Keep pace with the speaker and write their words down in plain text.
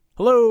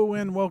Hello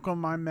and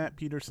welcome. I'm Matt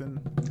Peterson,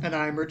 And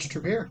I'm Rich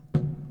Trevere.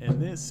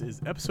 and this is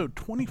episode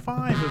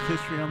 25 of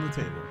History on the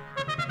Table.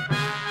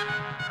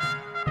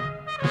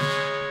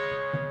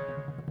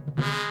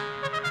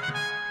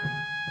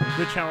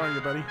 Rich, how are you,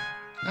 buddy?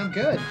 I'm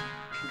good.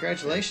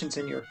 Congratulations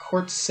on your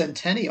court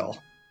centennial.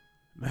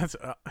 That's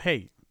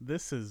hey,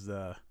 this has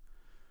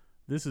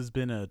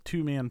been a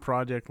two-man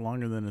project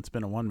longer than it's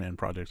been a one-man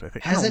project. I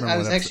think. Has it? I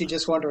was actually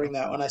just wondering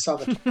that when I saw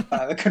the 25.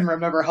 I couldn't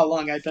remember how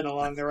long I'd been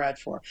along the ride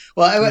for.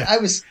 Well, Yeah, I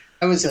was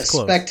a it's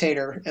close.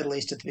 spectator at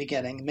least at the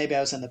beginning. Maybe I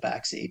was in the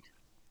back seat.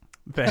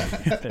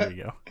 There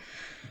you go.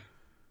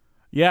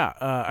 Yeah,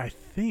 I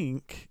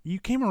think you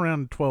came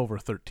around 12 or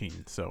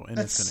 13. So, and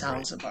That it's been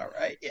sounds about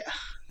right. Yeah.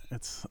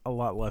 it's a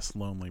lot less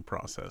lonely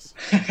process.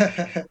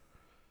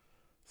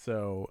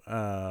 So,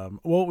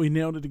 well, we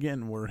nailed it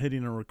again. We're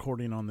hitting a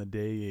recording on the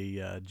day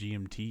a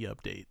GMT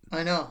update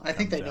I know. I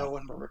think they comes know out.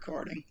 when we're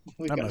recording.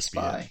 We've That got a must be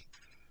it. spy.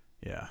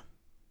 Yeah.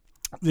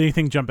 Did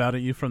anything jump out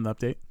at you from the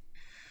update?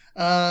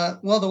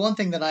 Well, the one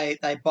thing that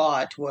I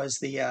bought was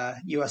the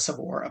U.S.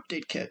 Civil War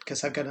update kit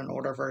because I've got an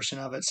older version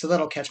of it, so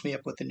that'll catch me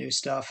up with the new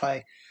stuff.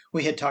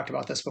 We had talked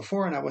about this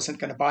before, and I wasn't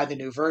going to buy the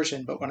new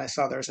version, but when I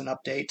saw there's an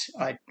update,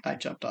 I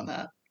jumped on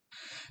that.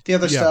 The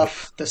other Yeah, but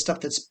stuff, the stuff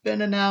that's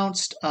been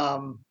announced,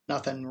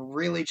 nothing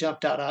really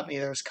jumped out at me.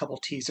 There's a couple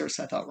teasers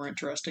I thought were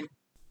interesting.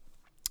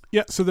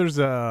 yeah. So there's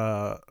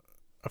a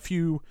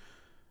few.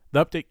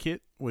 The update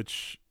kit,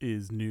 which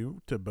is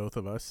new to both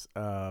of us.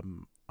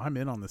 I'm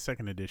in on the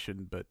second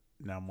edition, but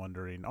now I'm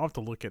wondering. I'll have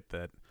to look at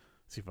that,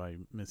 see if I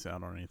miss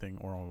out on anything,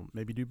 or I'll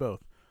maybe do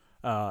both.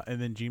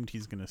 And then GMT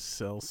is going to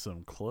sell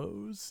some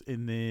clothes,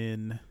 and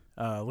then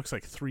looks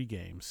like 3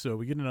 games. So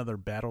we get another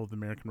Battle of the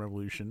American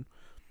Revolution.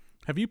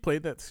 Have you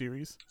played that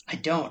series? I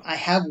don't. I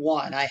have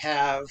one.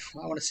 I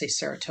want to say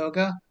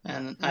Saratoga,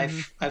 and Mm-hmm.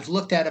 I've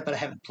looked at it, but I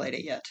haven't played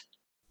it yet.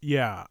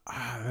 Yeah,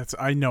 that's.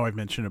 I know I've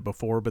mentioned it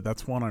before, but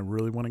that's one I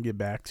really want to get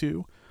back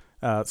to.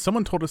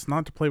 Someone told us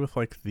not to play with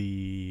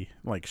the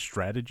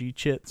strategy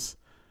chits,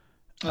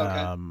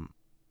 Okay.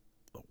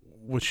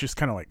 which just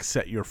kind of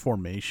set your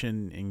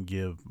formation and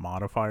give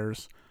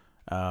modifiers.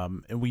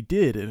 And we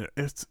did, and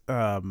it's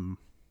a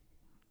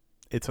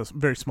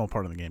very small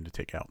part of the game to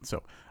take out.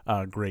 So,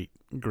 great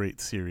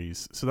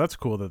series. So that's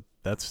cool that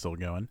that's still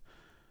going.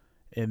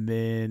 And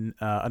then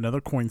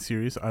another coin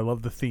series. I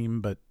love the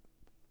theme, but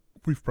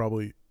we've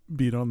probably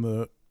beat on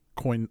the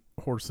coin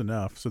horse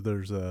enough. So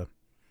there's a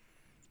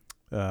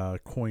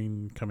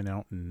coin coming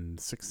out in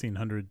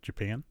 1600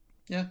 Japan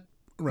Yeah.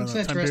 around Looks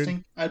that time period.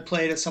 interesting. I'd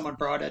play it if someone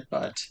brought it,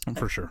 but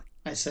For sure.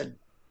 I said,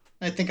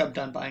 I think I'm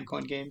done buying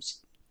coin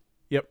games.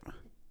 Yep.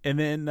 And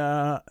then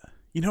a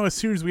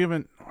series we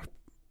haven't.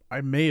 I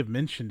may have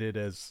mentioned it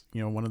as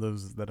one of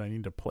those that I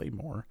need to play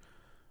more.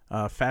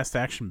 Fast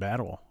Action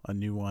Battle, a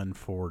new one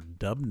for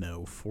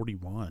Dubno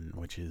 41,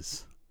 which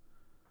is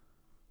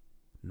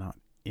not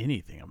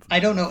anything I'm I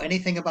don't familiar know with.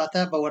 anything about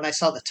that, but when I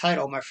saw the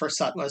title, my first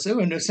thought was, "Ooh,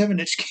 a new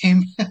 7-inch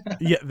game."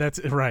 Yeah, that's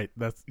right.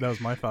 That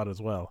was my thought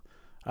as well.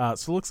 So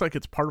it looks like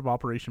it's part of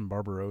Operation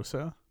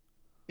Barbarossa.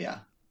 Yeah,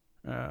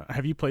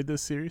 Have you played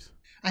this series?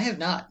 I have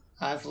not.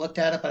 I've looked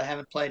at it, but I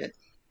haven't played it.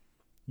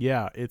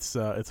 Yeah, it's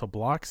a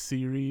block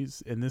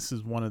series, and this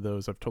is one of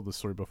those. I've told this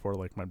story before,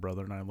 like my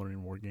brother and I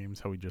learning war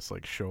games, how we just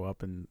show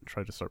up and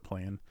try to start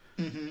playing.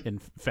 Hmm.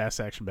 And Fast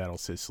Action Battle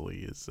Sicily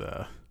is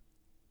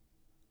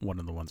one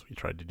of the ones we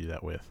tried to do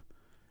that with,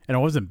 and it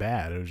wasn't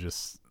bad. It was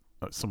just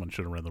someone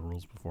should have read the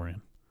rules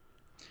beforehand.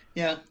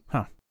 Yeah,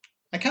 Huh?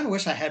 I kind of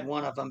wish I had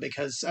one of them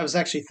because I was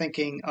actually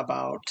thinking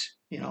about,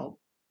 you know,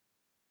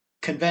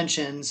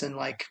 conventions and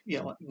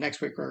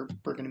next week we're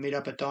going to meet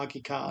up at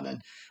Donkey Kong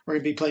and we're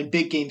going to be playing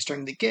big games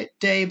during the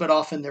day, but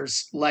often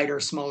there's lighter,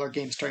 smaller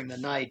games during the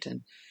night,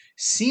 and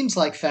seems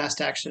like fast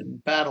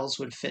action battles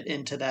would fit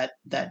into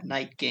that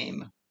night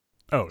game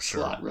Oh,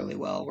 sure. slot really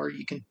well, where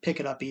you can pick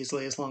it up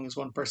easily as long as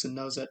one person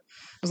knows it.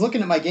 I was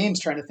looking at my games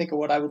trying to think of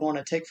what I would want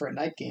to take for a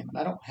night game, and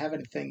I don't have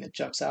anything that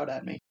jumps out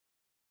at me.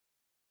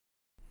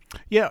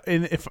 Yeah,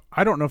 and if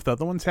I don't know if the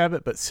other ones have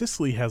it, but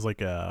Sicily has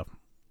well,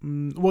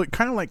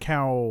 kind of like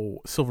how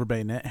Silver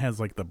Bayonet has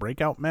the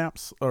breakout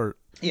maps, or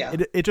Yeah.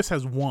 it just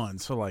has one.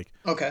 So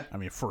Okay. I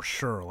mean, for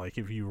sure,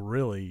 if you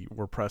really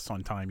were pressed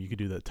on time, you could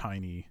do that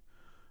tiny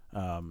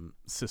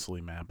Sicily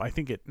map. I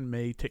think it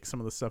may take some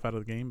of the stuff out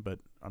of the game, but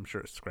I'm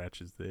sure it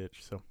scratches the itch.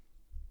 So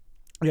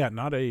yeah,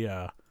 not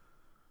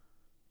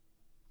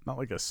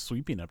like a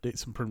sweeping update.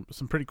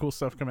 Some pretty cool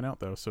stuff coming out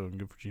though. So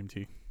good for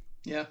GMT.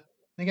 Yeah.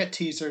 They got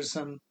teasers,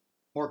 some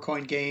more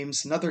coin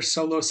games, another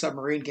solo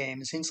submarine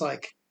game. It seems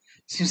like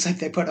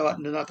they put out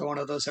another one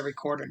of those every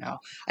quarter now.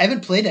 I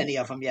haven't played any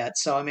of them yet,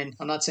 so I mean,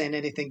 I'm not saying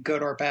anything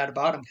good or bad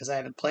about them because I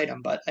haven't played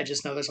them, but I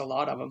just know there's a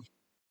lot of them.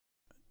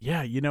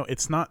 Yeah,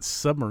 it's not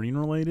submarine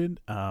related,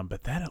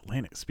 but that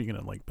Atlantic. Speaking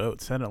of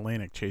boats, that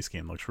Atlantic chase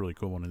game looks really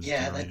cool and is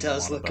Yeah, that generating a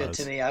does lot of look good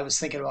to buzz. me. I was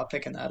thinking about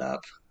picking that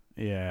up.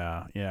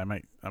 Yeah,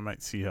 I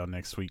might see how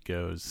next week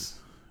goes,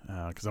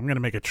 because I'm gonna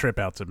make a trip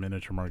out to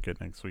Miniature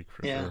Market next week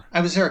for Yeah, sure. I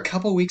was there a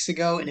couple weeks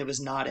ago and it was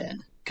not in.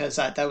 because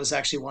that was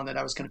actually one that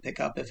I was going to pick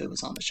up if it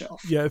was on the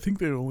shelf. Yeah, I think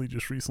they only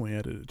just recently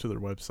added it to their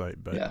website,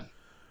 but Yeah.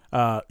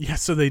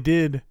 so they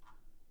did.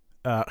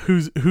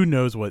 Who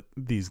knows what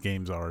these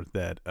games are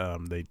that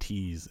they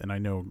tease, and I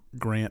know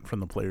Grant from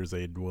the Players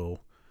Aid will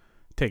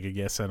take a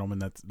guess at them,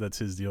 and that's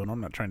his deal, and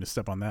I'm not trying to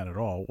step on that at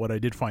all. What I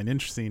did find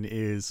interesting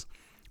is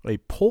a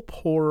pulp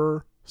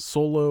horror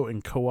solo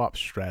and co-op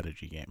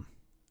strategy game.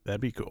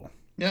 That'd be cool.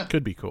 Yeah.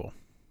 Could be cool.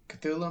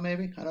 Cthulhu,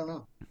 maybe? I don't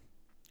know.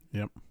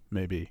 Yep,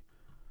 maybe.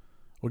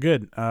 Well,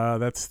 good.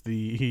 That's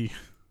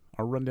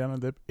our rundown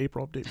of the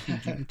April update from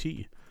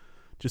GMT.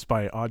 Just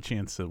by odd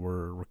chance that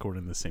we're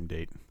recording the same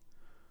date.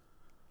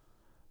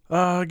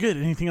 Good.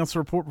 Anything else to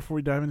report before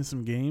we dive into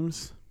some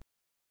games?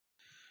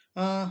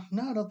 No,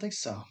 I don't think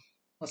so.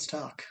 Let's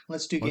talk.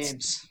 Let's do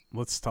games.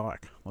 Let's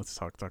talk.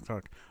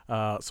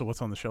 So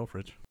what's on the shelf,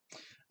 Rich?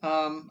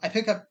 I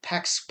picked up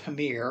PAX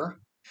Pamir,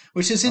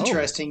 which is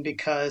interesting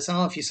because I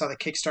don't know if you saw the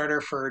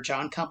Kickstarter for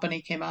John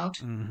Company came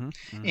out.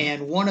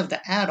 And one of the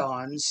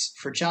add-ons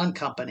for John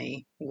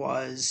Company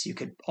was you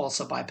could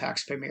also buy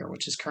PAX Pamir,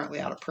 which is currently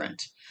out of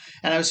print.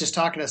 And I was just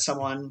talking to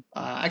someone,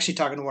 actually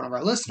talking to one of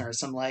our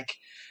listeners. I'm like,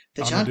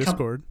 the John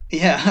Discord.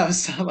 I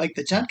was like,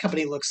 the John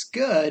Company looks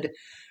good.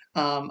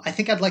 I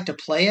think I'd like to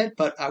play it,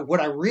 but what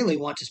I really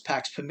want is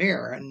PAX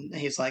Pamir. And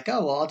he's like,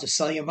 oh, well, I'll just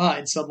sell you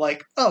mine. So I'm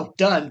like, oh,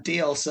 done,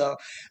 deal. So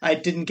I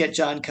didn't get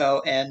John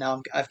Co. And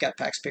now I've got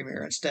PAX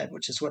Pamir instead,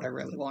 which is what I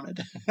really wanted.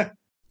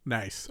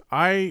 Nice.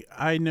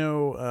 I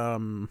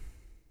know,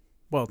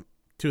 well,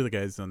 two of the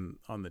guys on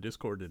the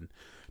Discord and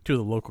two of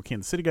the local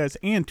Kansas City guys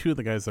and two of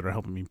the guys that are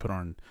helping me put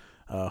on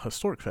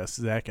Historic Fest,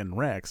 Zach and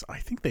Rex. I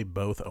think they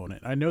both own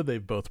it. I know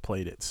they've both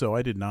played it, so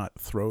I did not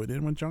throw it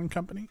in with John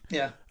Company.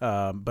 Yeah.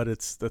 But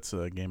that's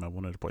a game I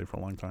wanted to play for a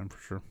long time, for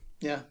sure.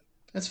 Yeah,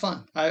 it's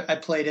fun. I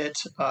played it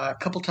a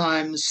couple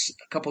times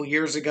a couple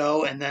years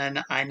ago, and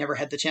then I never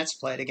had the chance to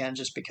play it again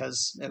just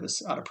because it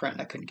was out of print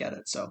and I couldn't get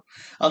it. So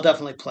I'll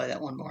definitely play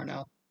that one more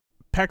now.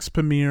 PAX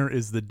Pamir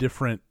is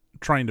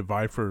trying to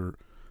vie for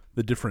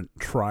the different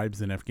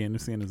tribes in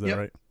Afghanistan. Is that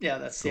right? Yeah,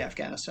 that's cool. The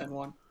Afghanistan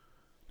one.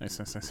 Nice.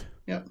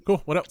 Yeah.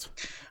 Cool. What else?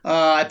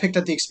 I picked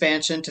up the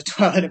expansion to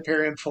Twilight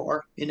Imperium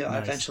 4. Nice. I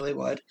eventually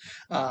would.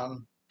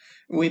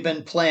 We've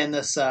been playing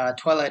this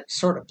Twilight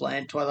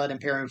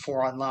Imperium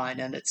 4 online,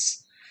 and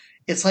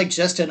it's like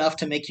just enough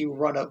to make you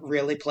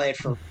really play it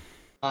for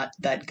not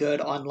that good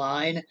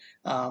online.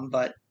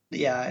 But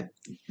yeah,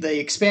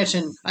 the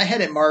expansion, I had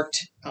it marked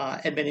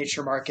at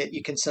Miniature Market.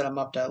 You can set them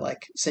up to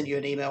like send you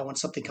an email when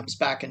something comes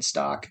back in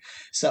stock.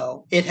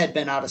 So it had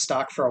been out of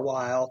stock for a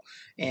while,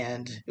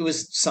 and it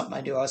was something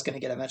I knew I was going to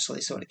get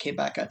eventually. So when it came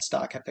back in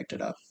stock, I picked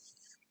it up.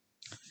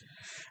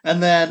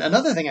 And then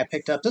another thing I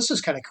picked up, this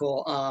was kind of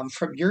cool,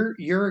 from your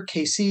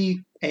KC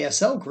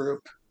ASL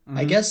group.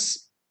 I guess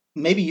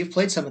maybe you've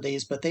played some of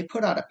these, but they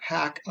put out a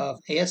pack of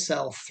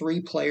ASL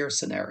 3-player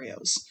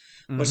scenarios,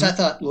 which I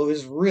thought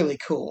was really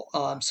cool.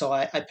 So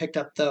I picked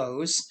up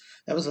those.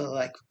 That was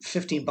like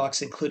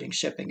 $15 including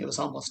shipping. It was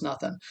almost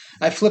nothing.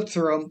 I flipped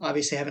through them.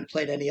 Obviously, I haven't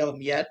played any of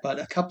them yet, but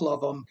a couple of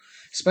them,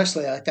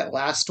 especially like that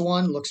last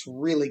one, looks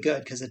really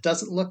good because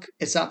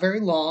it's not very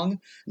long,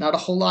 not a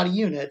whole lot of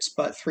units,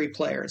 but 3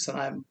 players. And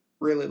I'm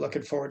really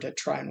looking forward to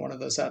trying one of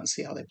those out and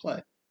see how they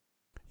play.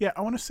 Yeah,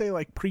 I want to say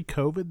like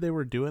pre-COVID they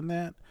were doing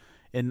that.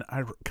 And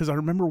because I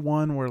remember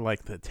one where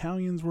like the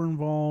Italians were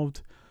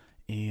involved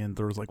and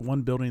there was like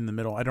one building in the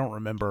middle. I don't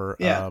remember.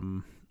 Yeah.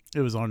 It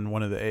was on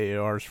one of the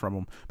AARs from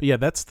them. But yeah,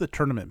 that's the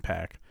tournament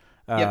pack.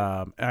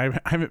 I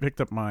haven't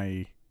picked up I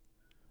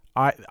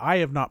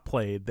have not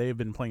played. They have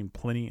been playing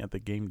plenty at the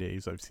game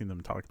days. I've seen them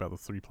talk about the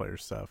 3-player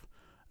stuff.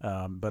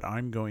 But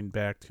I'm going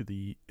back to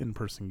the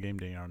in-person game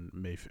day on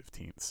May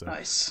 15th. So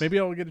nice. Maybe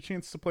I'll get a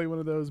chance to play one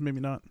of those. Maybe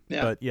not.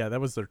 Yeah. But yeah,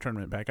 that was their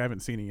tournament pack. I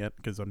haven't seen it yet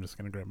because I'm just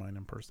going to grab mine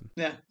in person.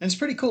 Yeah. And it's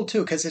pretty cool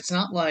too because it's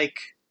not like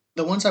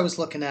the ones I was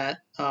looking at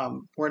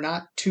were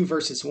not 2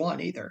 versus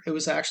 1 either. It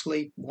was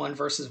actually 1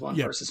 versus 1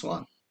 versus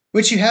 1.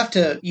 Which you have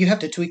to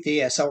tweak the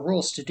ASL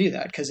rules to do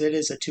that because it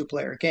is a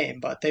 2-player game.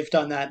 But they've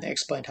done that and they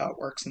explained how it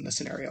works in the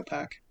scenario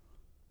pack.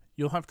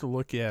 You'll have to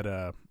look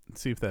at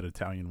see if that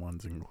Italian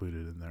one's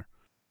included in there.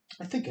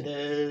 I think it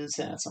is.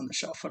 Yeah, it's on the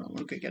shelf. I don't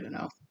know. We could get it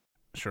now.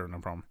 Sure, no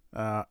problem.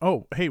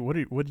 Hey, what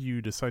do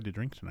you decide to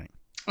drink tonight?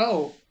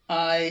 Oh,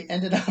 I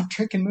ended up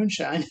drinking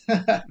moonshine.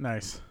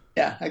 Nice.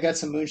 Yeah, I got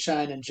some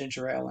moonshine and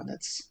ginger ale, and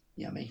it's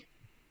yummy.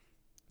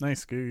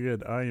 Nice,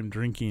 good. I am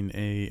drinking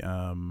a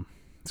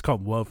it's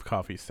called Love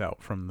Coffee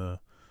Stout from the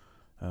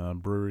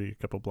brewery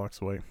a couple blocks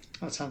away.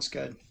 That sounds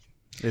good.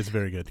 It's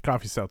very good.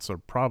 Coffee stouts are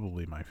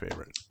probably my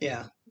favorite.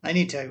 Yeah, I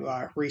need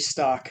to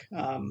restock.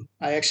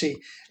 I actually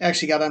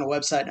got on a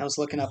website and I was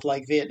looking up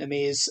like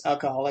Vietnamese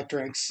alcoholic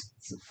drinks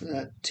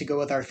to go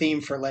with our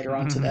theme for later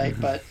on today.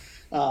 But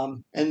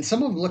and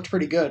some of them looked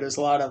pretty good. There's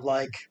a lot of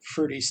like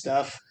fruity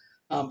stuff.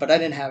 But I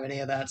didn't have any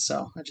of that,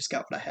 so I just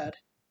got what I had.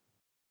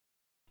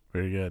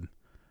 Very good.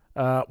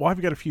 Well,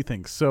 I've got a few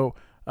things. So,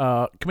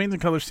 Command and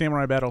Color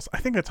Samurai Battles. I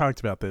think I talked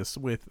about this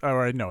with the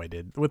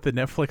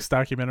Netflix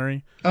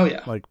documentary. Oh,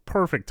 yeah. Like,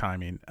 perfect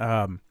timing.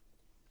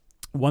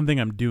 One thing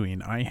I'm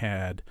doing, I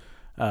had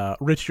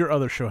Rich, your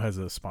other show has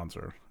a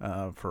sponsor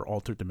for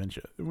Altered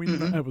Dementia. We do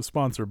not have a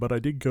sponsor, but I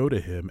did go to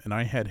him and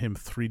I had him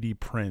 3D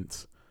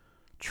print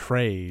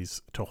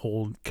trays to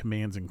hold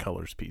Commands and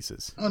Colors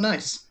pieces. Oh,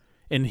 nice.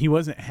 And he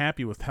wasn't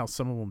happy with how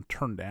some of them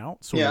turned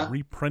out, so Yeah. I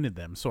reprinted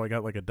them. So I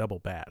got like a double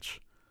batch.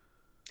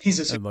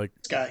 He's a And like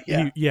guy.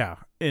 Yeah. yeah,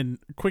 and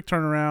quick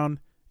turnaround.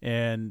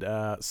 And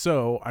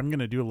so I'm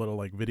gonna do a little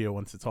like video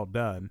once it's all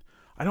done.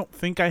 I don't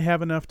think I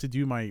have enough to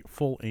do my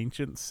full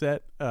Ancient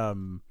set.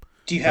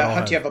 Do you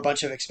have a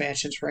bunch of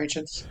expansions for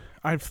Ancients?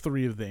 I have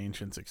 3 of the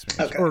Ancients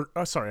expansions. Okay.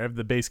 Or sorry, I have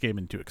the base game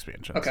and 2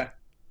 expansions. Okay.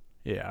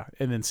 Yeah,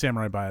 and then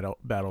Samurai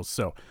Battles.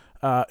 So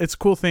it's a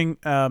cool thing.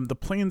 The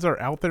plans are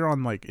out there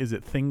on like, is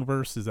it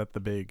Thingiverse? Is that the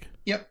big?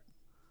 Yep.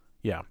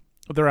 Yeah,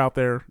 they're out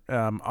there.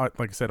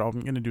 Like I said, I'm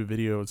gonna do a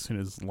video as soon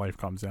as life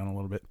calms down a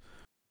little bit.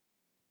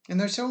 And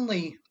there's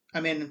only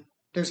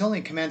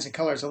Commands and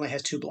Colors only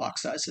has 2 block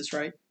sizes,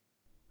 right?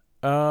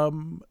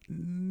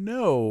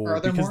 No, Are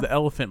there because more? the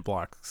elephant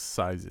block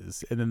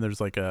sizes, and then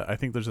there's like I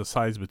think there's a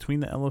size between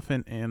the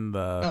elephant and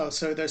the Oh,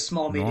 so there's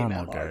small, medium, normal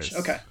and large. guys.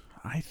 Okay.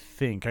 I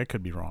think I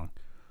could be wrong.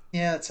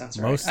 Yeah, that sounds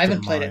right. Most I haven't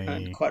of played it my-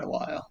 in quite a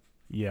while.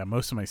 Yeah,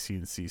 most of my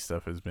CNC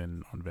stuff has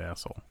been on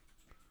Vassal.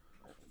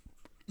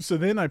 So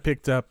then I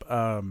picked up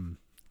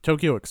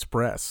Tokyo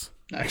Express.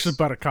 I Nice. actually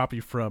bought a copy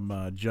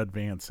from Judd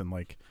Vance, and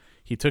like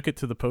he took it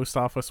to the post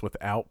office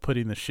without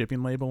putting the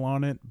shipping label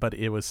on it, but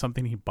it was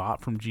something he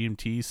bought from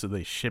GMT, so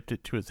they shipped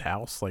it to his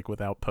house like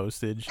without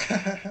postage,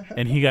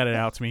 and he got it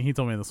out to me. He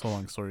told me this whole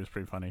long story. It was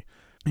pretty funny.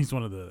 He's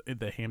one of the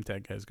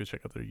Hamtag guys. Go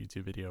check out their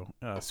YouTube video.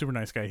 Super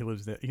nice guy. He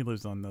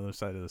lives on the other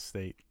side of the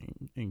state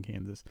in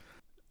Kansas.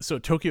 So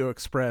Tokyo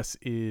Express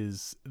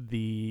is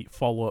the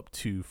follow-up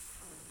to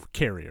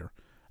Carrier,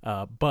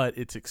 but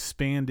it's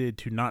expanded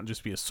to not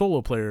just be a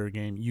solo player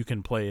game. You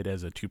can play it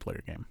as a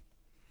 2-player game.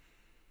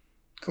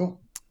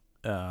 Cool.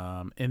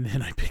 And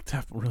then I picked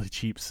up really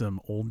cheap some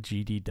old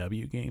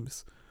GDW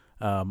games.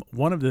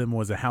 One of them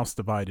was a House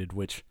Divided,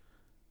 which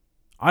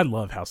I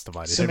love. House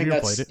Divided. Assuming Have you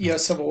ever that's played it?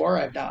 U.S. Civil War,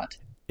 I've not.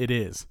 It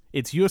is.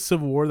 It's U.S.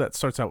 Civil War that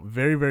starts out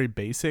very, very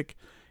basic,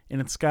 and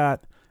it's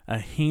got a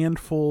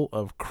handful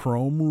of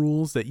Chrome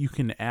rules that you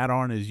can add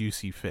on as you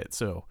see fit.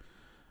 So,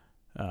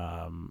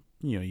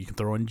 you can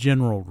throw in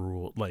general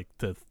rule, like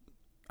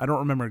I don't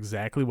remember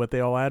exactly what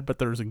they all add, but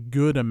there's a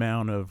good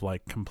amount of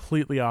like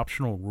completely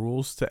optional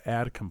rules to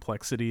add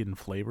complexity and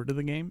flavor to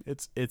the game.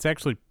 It's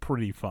actually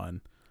pretty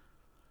fun.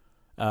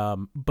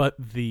 But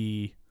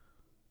the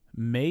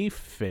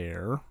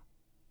Mayfair,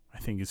 I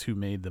think, is who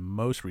made the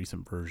most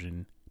recent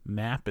version.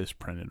 Map is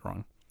printed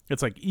wrong.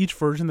 It's like each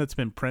version that's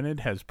been printed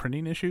has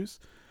printing issues.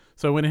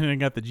 So I went in and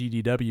got the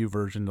GDW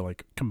version to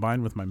like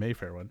combine with my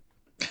Mayfair one.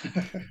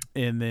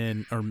 And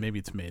then, or maybe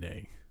it's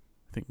Mayday.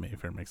 I think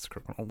Mayfair makes the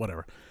correct one,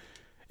 whatever.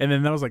 And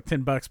then that was like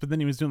 $10, but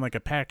then he was doing like a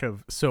pack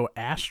of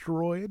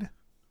Asteroid,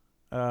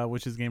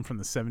 which is a game from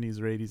the 70s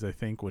or 80s, I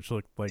think, which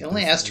looked like The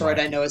only Asteroid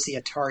I know is the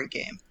Atari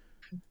game.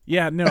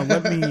 Yeah, no,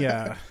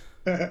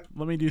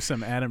 let me do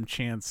some Adam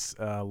Chance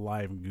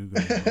live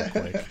Googling real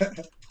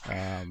quick.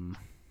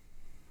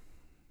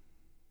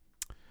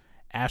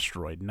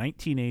 Asteroid,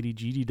 1980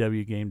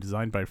 GDW game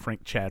designed by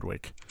Frank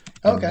Chadwick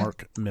and Okay.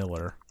 Mark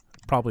Miller.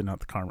 Probably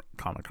not the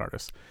comic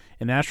artist.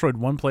 In Asteroid,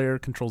 one player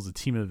controls a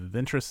team of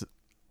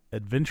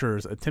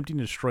adventurers attempting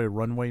to destroy a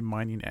runway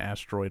mining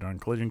asteroid on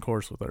collision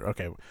course with their...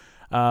 Okay.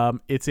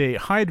 It's a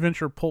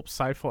high-adventure pulp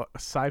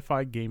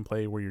sci-fi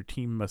gameplay where your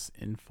team must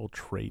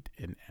infiltrate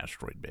an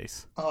asteroid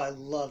base. Oh, I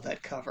love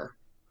that cover.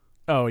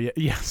 Oh, yeah.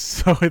 Yeah.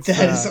 So it's...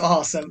 That is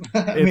awesome.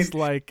 It's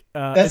like...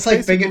 that's it's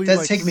like basically that's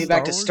like taking me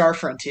back to Wars. Star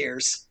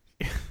Frontiers.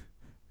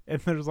 And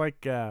there's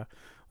like a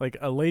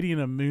lady in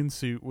a moon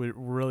suit.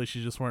 Really,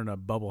 she's just wearing a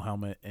bubble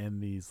helmet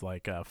and these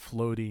like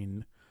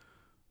floating.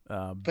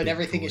 But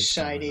everything is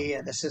shiny,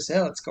 and it's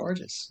it's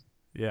gorgeous.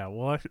 Yeah,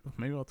 well,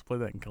 maybe I'll have to play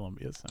that in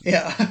Columbia. Soon.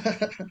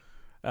 Yeah.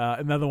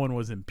 Another one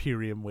was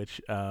Imperium, which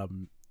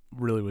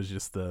really was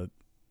just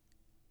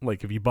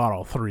like if you bought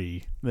all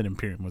 3, then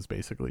Imperium was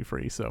basically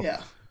free. So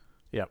Yeah.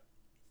 Yep.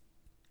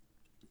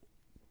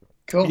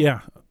 Cool. Yeah.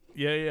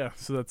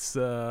 So that's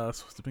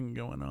what's been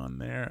going on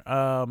there.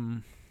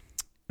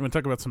 You want to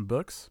talk about some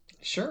books?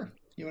 Sure.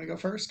 You want to go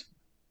first?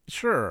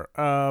 Sure.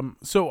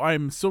 So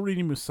I'm still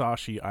reading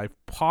Musashi. I've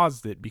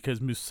paused it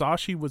because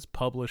Musashi was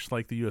published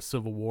like the U.S.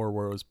 Civil War,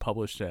 where it was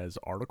published as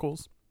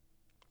articles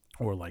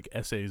or like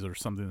essays or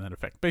something to that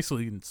effect.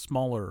 Basically in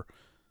smaller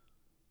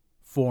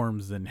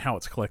forms than how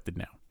it's collected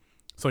now.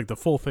 So like the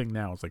full thing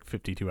now is like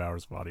 52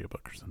 hours of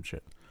audiobook or some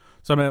shit.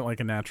 So I'm at like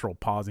a natural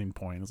pausing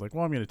point. It's like,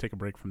 well, I'm going to take a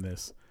break from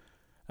this.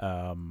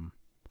 And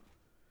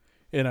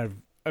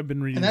I've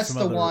been reading. And that's some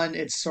the other... one.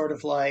 It's sort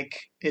of like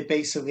it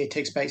basically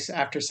takes place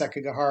after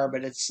Sekigahara,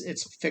 but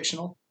it's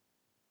fictional.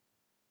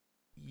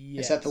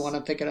 Yes. Is that the one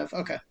I'm thinking of?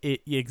 Okay.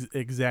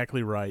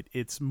 Exactly right.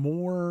 It's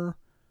more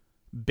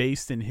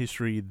based in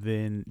history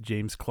than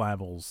James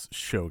Clavell's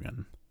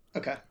Shogun.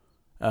 Okay.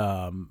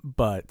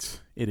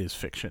 But it is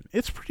fiction.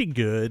 It's pretty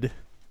good.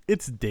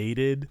 It's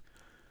dated.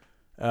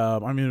 I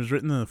mean, it was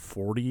written in the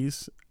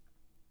 40s.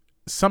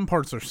 some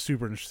parts are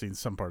super interesting.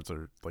 Some parts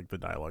are like the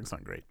dialogue's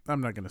not great.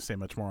 I'm not going to say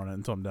much more on it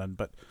until I'm done.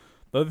 But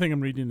the other thing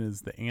I'm reading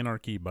is The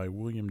Anarchy by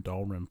William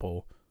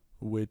Dalrymple,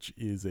 which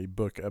is a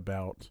book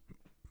about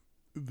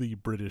the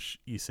British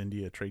East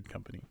India Trade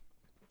Company.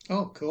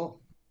 Oh, cool.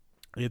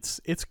 It's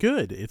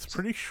good. It's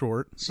pretty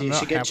short. So you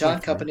should get John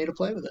Company to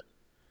play with it.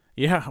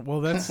 Yeah, well,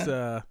 that's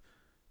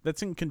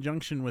in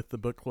conjunction with the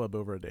book club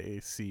over at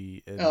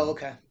AAC. And,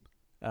 okay.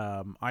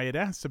 I had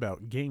asked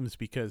about games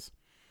because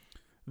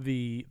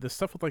the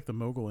stuff with like the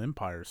Mughal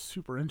Empire is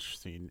super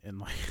interesting and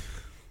like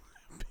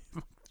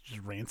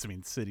just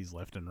ransoming cities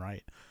left and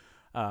right.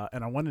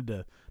 And I wanted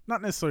to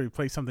not necessarily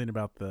play something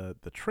about the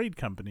trade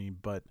company,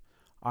 but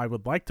I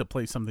would like to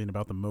play something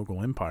about the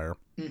Mughal Empire.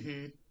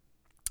 Mm-hmm.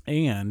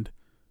 And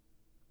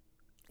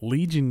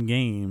Legion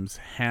Games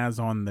has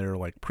on their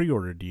like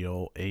pre-order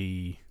deal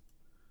a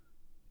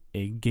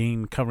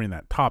game covering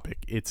that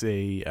topic. It's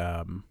a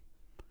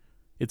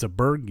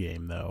Berg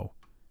game though,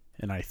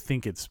 and I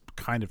think it's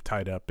kind of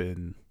tied up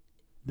in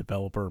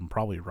developer and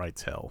probably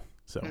rights hell.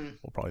 So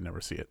we'll probably never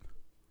see it.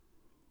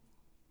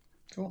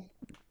 Cool.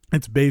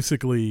 It's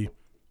basically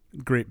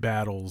great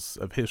battles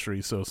of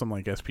history. So something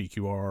like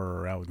SPQR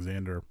or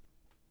Alexander,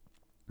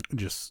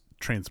 just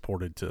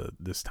transported to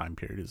this time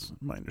period is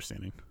my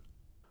understanding.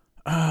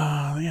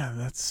 Yeah,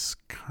 that's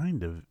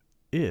kind of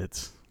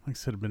it. Like I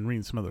said, I've been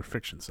reading some other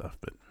fiction stuff,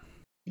 but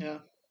yeah.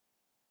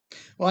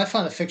 Well, I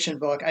found a fiction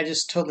book. I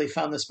just totally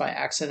found this by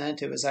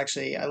accident. It was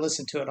actually, I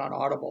listened to it on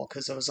Audible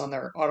because it was on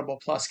their Audible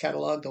Plus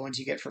catalog, the ones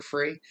you get for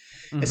free.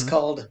 Mm-hmm. It's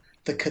called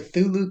The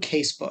Cthulhu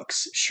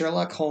Casebooks,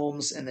 Sherlock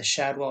Holmes and the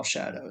Shadwell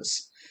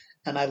Shadows.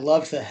 And I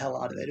loved the hell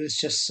out of it. It was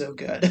just so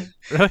good.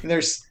 Really?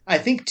 There's, I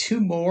think,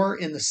 2 more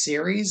in the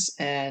series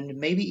and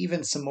maybe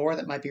even some more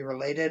that might be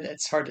related.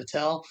 It's hard to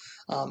tell.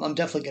 I'm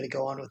definitely going to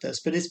go on with this.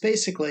 But it's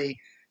basically,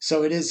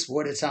 so it is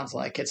what it sounds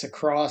like. It's a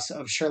cross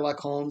of Sherlock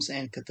Holmes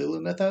and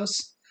Cthulhu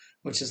mythos,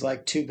 which is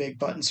like 2 big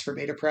buttons for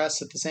me to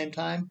press at the same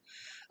time.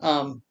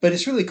 But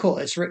it's really cool.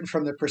 It's written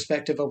from the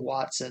perspective of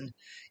Watson.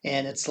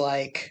 And it's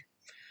like,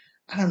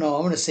 I don't know,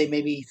 I'm going to say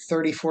maybe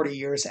 30, 40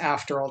 years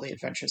after all the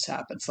adventures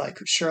happen. It's like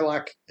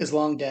Sherlock is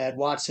long dead.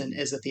 Watson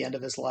is at the end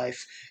of his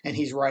life, and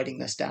he's writing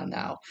this down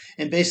now.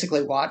 And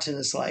basically, Watson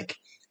is like,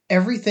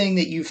 everything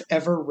that you've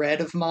ever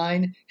read of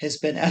mine has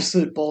been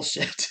absolute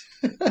bullshit.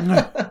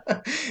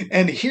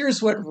 And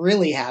here's what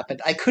really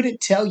happened. I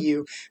couldn't tell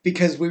you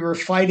because we were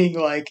fighting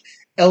like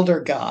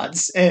elder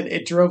gods and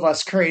it drove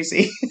us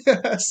crazy.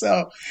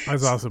 So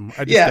that's awesome.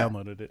 I just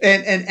downloaded it.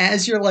 And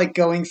as you're like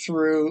going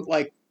through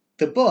like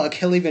the book,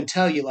 he'll even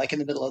tell you, like in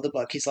the middle of the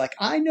book, he's like,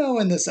 I know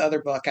in this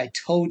other book I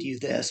told you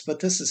this, but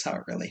this is how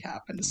it really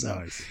happened. So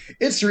nice.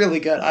 It's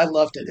really good. I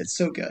loved it. It's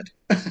so good.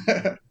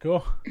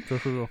 Cool.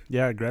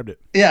 Yeah, I grabbed it.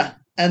 Yeah.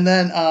 And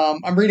then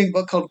I'm reading a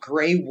book called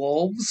Grey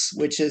Wolves,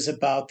 which is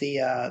about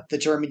the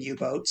German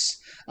U-boats.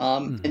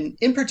 And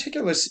in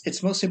particular,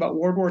 it's mostly about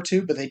World War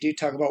II, but they do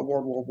talk about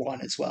World War I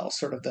as well,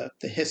 sort of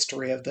the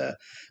history of the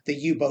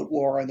U-boat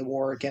war and the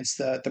war against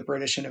the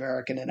British and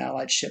American and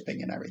Allied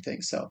shipping and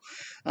everything. So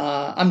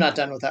I'm not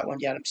done with that one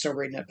yet. I'm still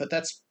reading it, but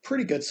that's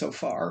pretty good so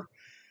far.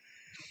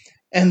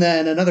 And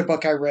then another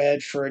book I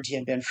read for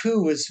Dien Bien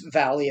Phu was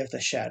Valley of the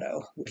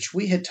Shadow, which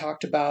we had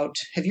talked about.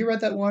 Have you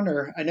read that one?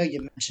 Or I know you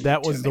mentioned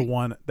that was the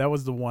one. That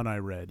was the one I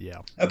read.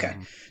 Yeah. Okay.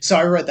 So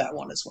I read that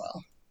one as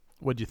well.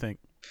 What'd you think?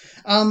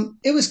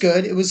 It was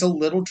good. It was a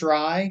little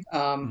dry.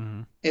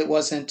 It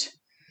wasn't.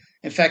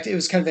 In fact, it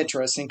was kind of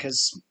interesting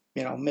because,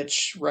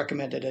 Mitch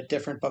recommended a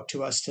different book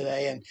to us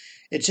today. And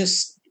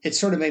it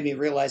sort of made me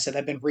realize that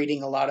I've been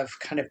reading a lot of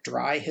kind of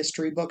dry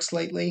history books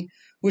lately,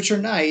 which are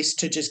nice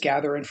to just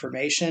gather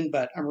information,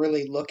 but I'm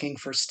really looking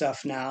for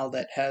stuff now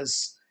that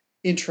has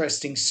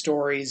interesting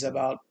stories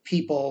about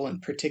people and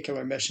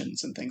particular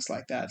missions and things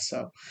like that.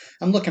 So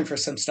I'm looking for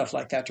some stuff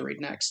like that to read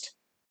next.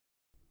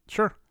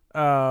 Sure.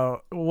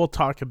 We'll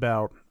talk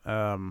about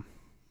that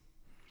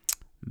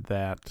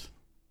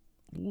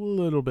a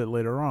little bit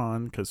later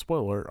on, because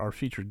spoiler, our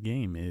featured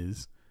game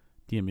is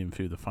Dien Bien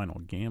Phu: The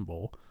Final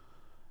Gamble.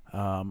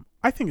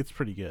 I think it's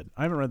pretty good.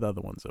 I haven't read the other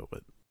ones though,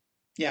 but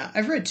yeah,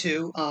 I've read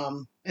 2,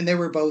 and they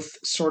were both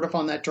sort of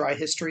on that dry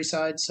history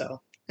side.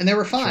 So, and they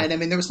were fine. Sure. I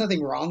mean, there was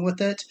nothing wrong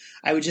with it.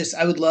 I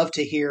would love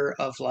to hear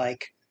of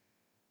like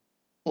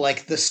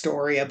the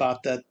story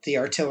about the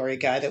artillery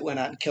guy that went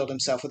out and killed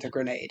himself with a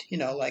grenade.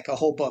 Like a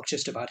whole book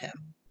just about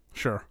him.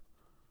 Sure.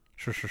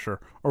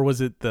 Or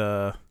was it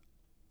it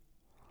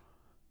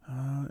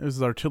was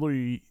the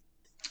artillery?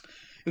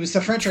 It was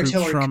the French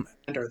artillery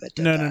commander that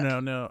did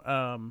that.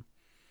 No.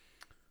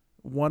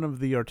 One of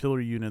the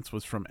artillery units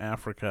was from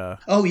Africa.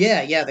 Oh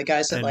yeah, the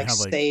guys that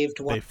saved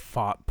one. They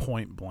fought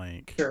point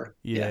blank. Sure.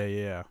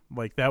 Yeah.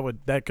 Like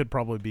that could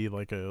probably be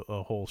like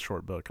a whole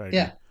short book.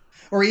 Yeah,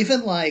 or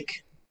even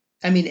like,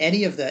 I mean,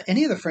 any of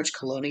the French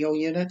colonial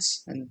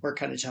units, and we're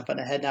kind of jumping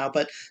ahead now,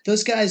 but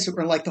those guys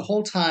were like the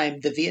whole time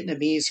the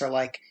Vietnamese are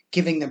like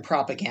giving them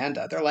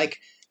propaganda. They're like,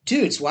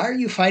 dudes, why are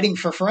you fighting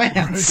for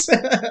France?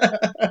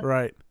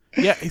 Right.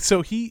 Yeah,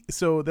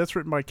 so that's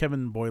written by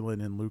Kevin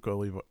Boylan and Luc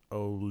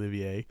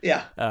Olivier.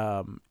 Yeah.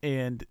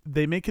 And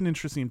they make an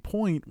interesting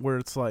point where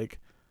it's like,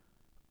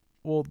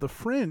 well, the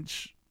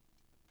French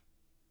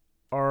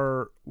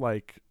are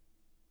like,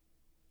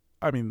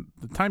 I mean,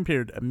 the time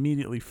period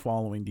immediately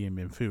following Dien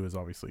Bien Phu is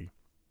obviously,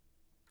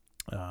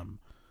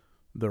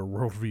 their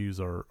worldviews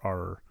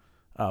are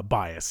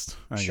biased,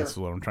 I Sure. guess is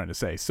what I'm trying to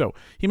say. So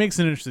he makes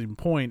an interesting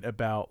point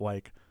about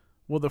like,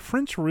 well, the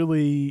French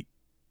really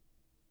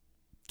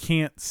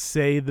can't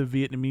say the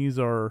Vietnamese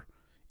are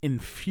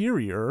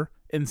inferior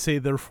and say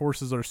their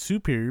forces are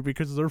superior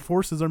because their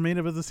forces are made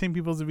up of the same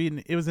people as the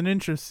Vietnamese. It was an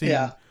interesting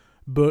Yeah.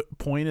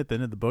 point at the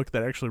end of the book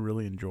that I actually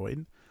really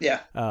enjoyed.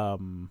 Yeah.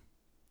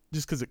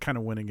 Just because it kind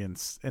of went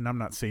against, and I'm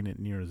not saying it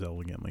near as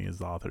elegantly as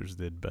the authors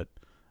did, but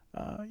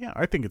yeah,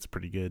 I think it's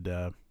pretty good.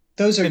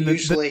 Those are And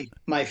usually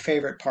my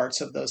favorite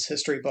parts of those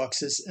history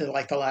books is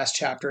like the last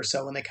chapter or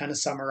so when they kind of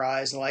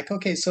summarize and like,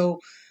 okay, so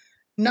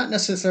not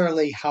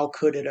necessarily how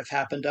could it have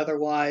happened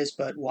otherwise,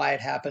 but why it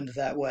happened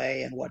that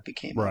way and what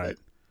became of right. it.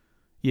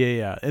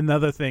 Yeah.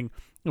 Another thing,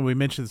 and we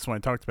mentioned this when I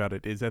talked about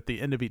it, is at the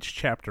end of each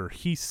chapter,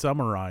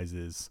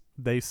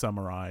 they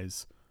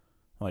summarize,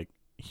 like,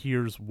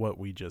 here's what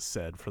we just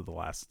said for the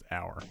last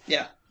hour.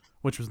 Yeah.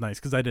 Which was nice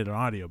because I did an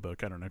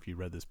audiobook. I don't know if you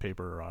read this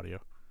paper or audio.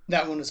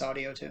 That one was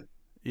audio too.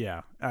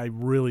 Yeah, I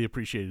really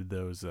appreciated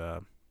those.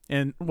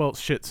 And, well,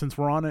 shit, since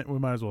we're on it, we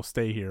might as well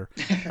stay here.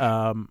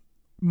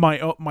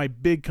 My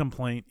big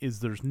complaint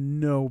is there's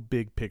no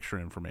big picture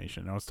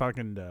information. I was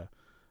talking to,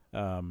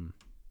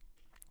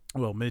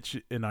 Mitch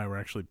and I were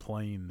actually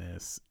playing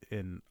this,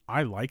 and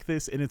I like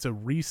this, and it's a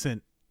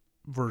recent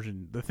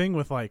version. The thing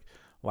with like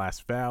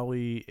Last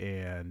Valley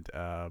and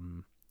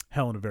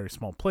Hell in a Very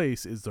Small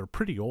Place is they're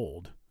pretty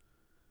old,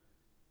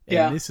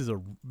 and this is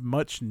a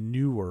much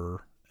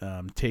newer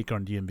take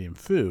on Dien Bien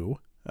Phu,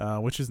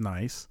 which is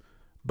nice,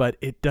 but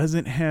it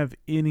doesn't have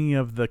any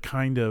of the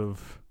kind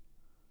of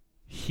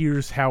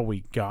here's how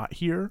we got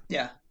here.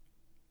 Yeah.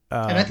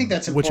 And I think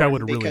that's important, which I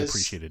would have really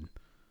appreciated.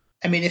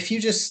 I mean, if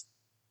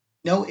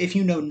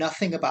you know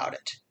nothing about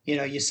it,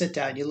 you sit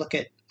down, you look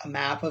at a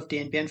map of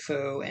Dien Bien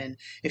Phu, and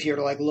if you were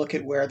to like look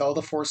at where all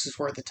the forces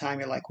were at the time,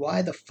 you're like,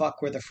 why the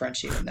fuck were the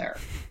French even there?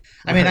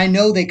 I mean, I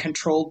know they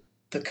controlled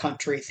the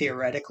country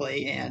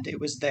theoretically and it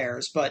was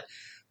theirs, but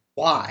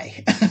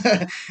why?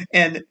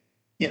 And,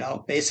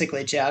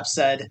 basically Jab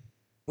said,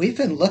 we've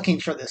been looking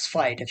for this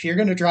fight. If you're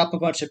going to drop a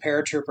bunch of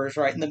paratroopers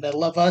right in the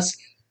middle of us,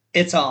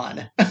 it's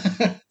on.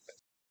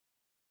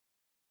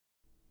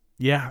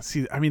 Yeah,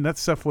 see, I mean, that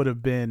stuff would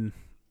have been,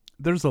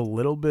 there's a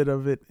little bit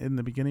of it in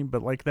the beginning,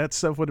 but like that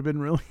stuff would have been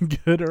really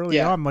good early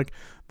on. Like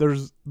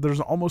there's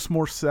almost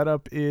more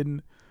setup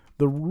in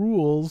the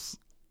rules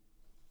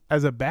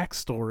as a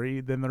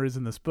backstory than there is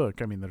in this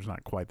book. I mean, there's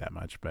not quite that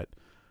much, but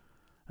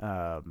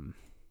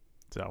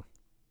so,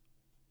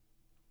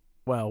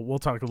 well, we'll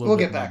talk a little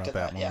bit more about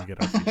that when we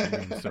get our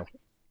future games.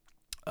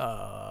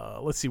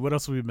 So, let's see what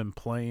else we've been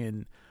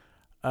playing.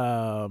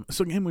 So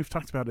again, we've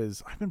talked about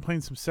is I've been playing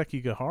some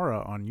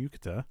Sekigahara on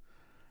Yucata.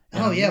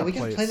 Oh yeah, we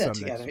can play that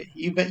together.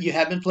 You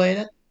have been playing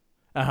it?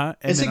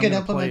 It's a good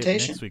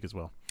implementation. Next week as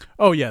well.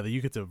 Oh yeah, the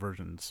Yucata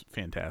version's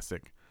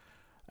fantastic.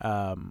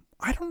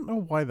 I don't know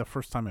why the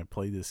first time I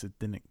played this it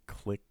didn't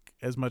click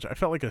as much. I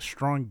felt like a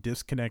strong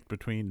disconnect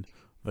between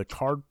the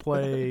card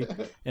play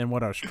and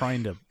what I was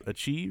trying to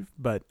achieve,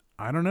 but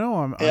I don't know.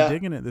 I'm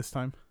digging it this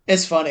time.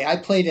 It's funny. I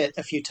played it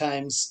a few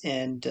times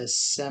in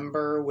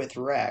December with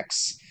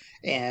Rex,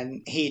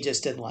 and he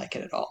just didn't like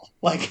it at all.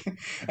 Like,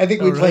 I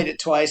think we played it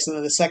twice, and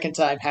then the second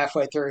time,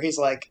 halfway through, he's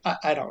like,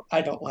 "I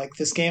don't like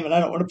this game, and I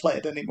don't want to play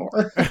it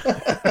anymore."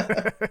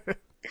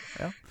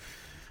 Yeah.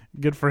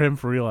 Good for him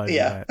for realizing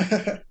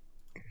that.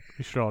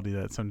 We should all do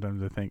that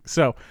sometimes, I think.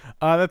 So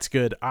that's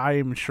good.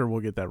 I'm sure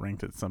we'll get that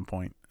ranked at some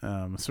point,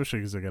 especially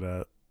because I got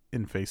a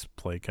in-face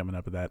play coming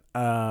up with that.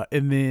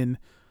 And then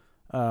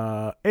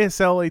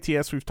ASL,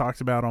 ATS, we've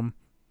talked about them.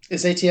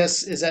 Is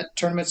that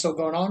tournament still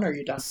going on, or are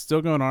you done?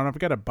 Still going on. I've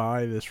got to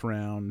buy this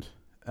round.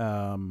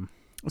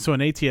 So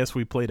in ATS,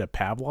 we played a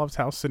Pavlov's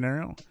House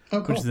scenario,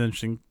 which is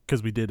interesting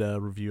because we did a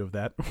review of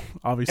that.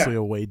 Obviously,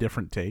 a way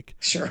different take.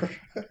 Sure.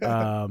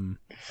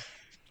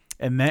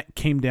 And that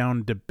came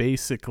down to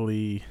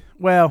basically,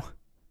 well,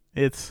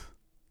 it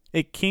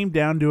came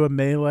down to a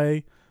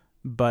melee,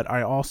 but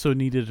I also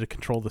needed to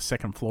control the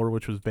second floor,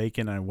 which was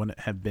vacant. I wouldn't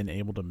have been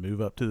able to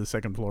move up to the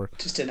second floor.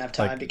 Just didn't have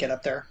time to get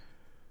up there.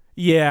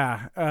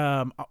 Yeah.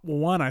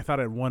 One, I thought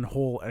I had one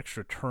whole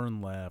extra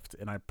turn left,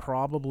 and I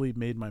probably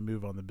made my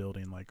move on the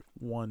building like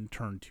one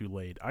turn too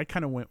late. I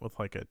kind of went with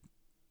like a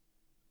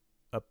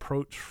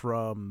approach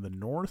from the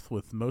north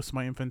with most of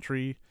my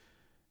infantry,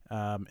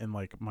 and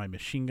like my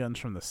machine guns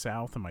from the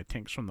south and my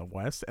tanks from the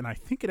west, and I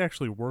think it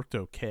actually worked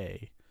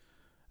okay.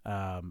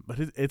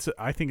 But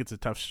I think it's a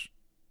tough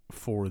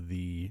for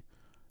the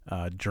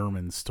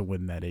Germans to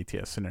win that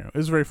ATS scenario. It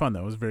was very fun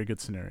though. It was a very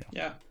good scenario.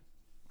 Yeah.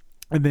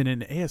 And then in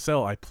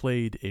ASL, I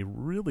played a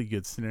really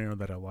good scenario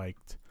that I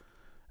liked,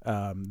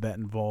 that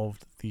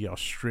involved the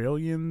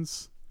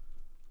Australians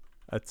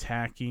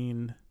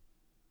attacking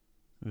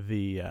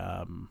the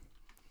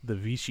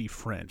Vichy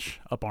French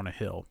up on a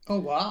hill. Oh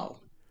wow,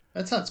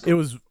 that sounds It cool.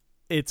 was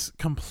it's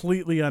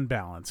completely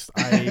unbalanced.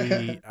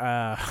 I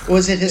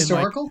Was it and like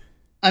historical?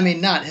 I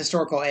mean, not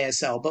historical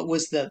ASL, but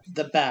was the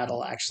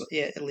battle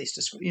actually at least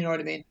you know what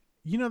I mean?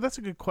 that's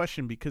a good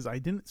question because I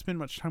didn't spend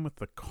much time with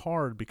the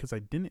card because I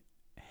didn't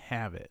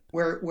have it.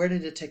 Where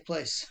did it take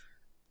place?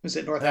 Was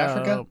it North Uh,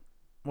 Africa?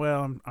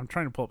 well, I'm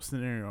trying to pull up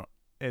scenario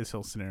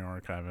ASL scenario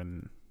archive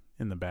in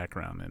the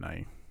background, and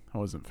I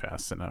wasn't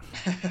fast enough.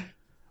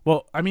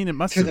 Well, I mean,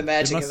 Through the it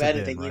magic must of have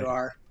been editing, you right.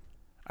 are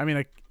I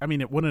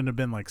mean, it wouldn't have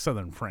been like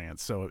southern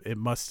France, so it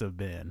must have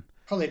been.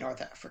 probably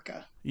North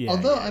Africa. Yeah,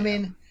 Although, yeah,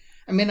 yeah.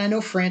 I mean, I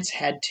know France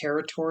had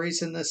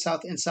territories in the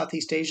South in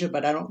Southeast Asia,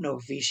 but I don't know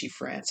if Vichy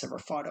France ever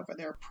fought over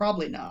there.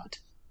 Probably not.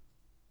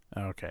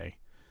 Okay.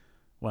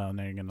 Well,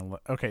 now you're gonna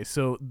look. Okay,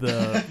 so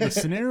the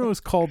scenario is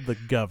called the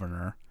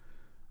Governor,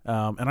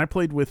 and I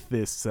played with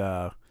this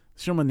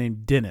gentleman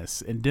named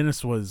Dennis, and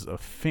Dennis was a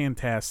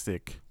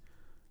fantastic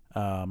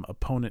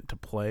opponent to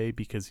play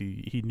because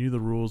he knew the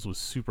rules, was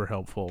super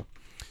helpful,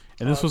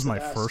 and Oh, this it's was the my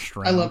best. first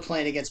I love round.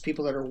 playing against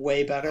people that are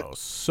way better. Oh,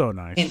 so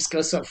nice. Games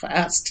go so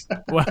fast.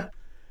 Well,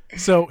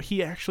 so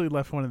he actually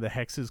left one of the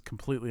hexes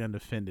completely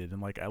undefended,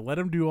 and like I let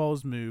him do all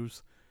his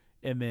moves,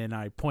 and then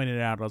I pointed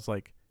out, I was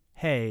like,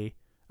 "Hey,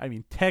 I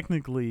mean,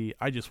 technically,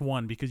 I just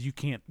won because you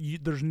can't.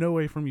 There's no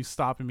way from you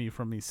stopping me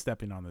from me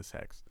stepping on this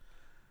hex."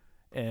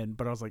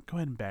 But I was like, "Go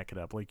ahead and back it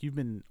up. Like you've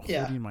been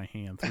Yeah. holding my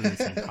hand through this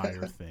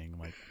entire thing.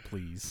 Like,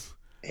 please."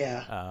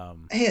 Yeah. So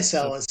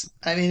ASL is,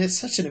 I mean, it's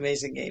such an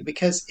amazing game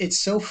because it's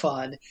so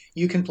fun.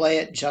 You can play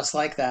it just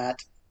like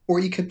that, or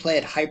you can play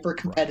it hyper right,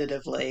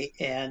 competitively,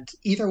 and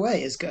either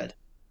way is good.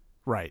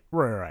 right.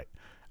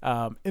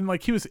 And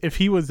like if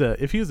he was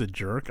a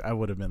jerk, I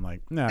would have been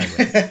like, "No, he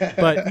wouldn't."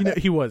 But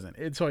he wasn't,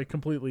 and so I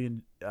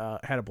completely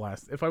had a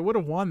blast. If I would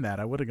have won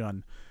that, I would have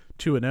gone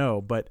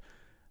 2-0. But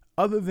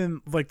other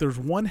than like, there's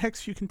one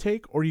hex you can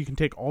take, or you can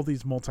take all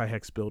these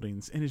multi-hex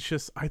buildings, and it's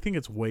just I think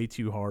it's way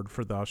too hard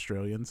for the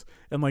Australians.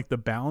 And like the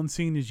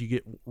balancing is you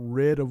get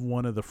rid of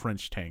one of the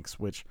French tanks,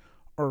 which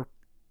are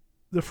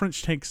the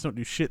French tanks don't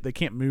do shit. They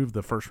can't move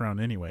the first round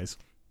anyways,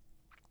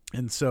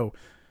 and so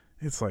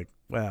it's like,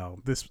 wow,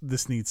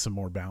 this needs some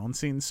more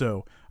balancing.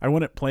 So I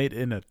wouldn't play it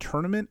in a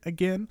tournament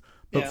again,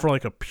 but Yeah. for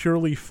like a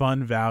purely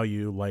fun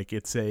value, like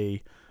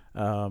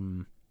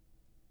um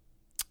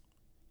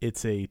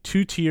it's a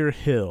 2-tier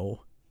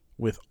hill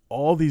with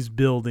all these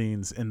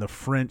buildings, and the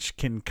French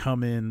can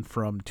come in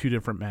from two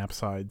different map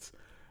sides.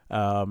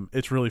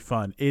 It's really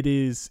fun.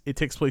 It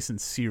takes place in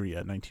Syria,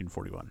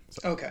 1941.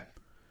 So Okay.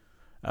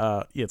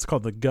 yeah, it's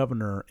called The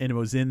Governor, and it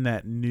was in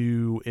that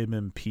new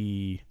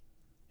MMP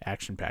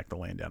action pack, The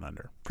Land Down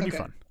Under. Pretty Okay.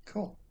 fun.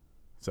 Cool.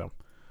 So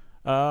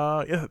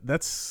yeah,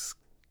 that's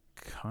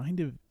kind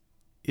of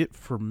it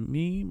for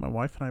me. My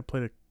wife and I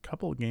played a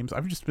couple of games.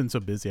 I've just been so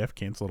busy, I've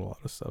canceled a lot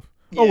of stuff.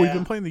 Oh, we've Yeah.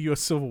 been playing the U.S.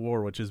 Civil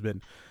War, which has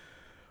been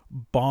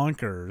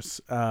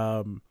bonkers.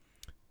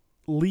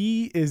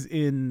 Lee is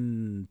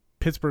in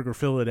Pittsburgh or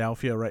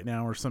Philadelphia right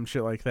now, or some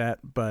shit like that.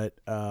 But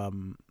I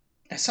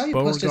saw you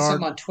posted Beauregard,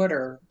 something on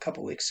Twitter a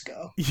couple weeks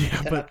ago yeah.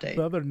 with an But update.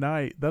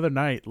 the other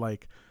night,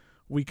 like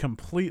we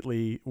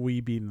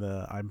being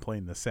I'm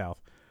playing the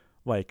South,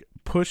 like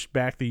pushed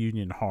back the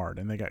Union hard,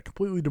 and they got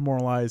completely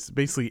demoralized.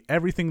 Basically,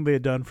 everything they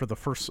had done for the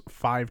first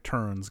 5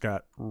 turns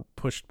got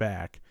pushed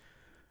back.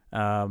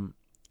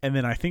 And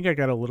then I think I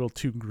got a little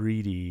too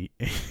greedy,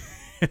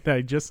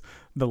 and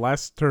the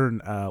last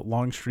turn,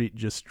 Longstreet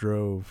just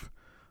drove,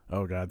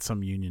 oh god,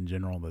 some Union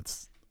general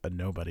that's a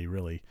nobody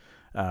really,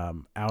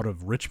 out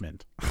of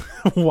Richmond,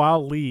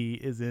 while Lee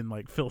is in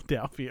like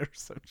Philadelphia or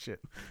some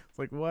shit. It's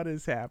like, what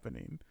is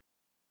happening?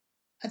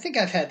 I think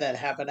I've had that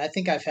happen. I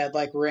think I've had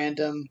like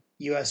random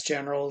U.S.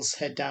 generals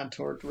head down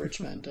toward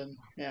Richmond, and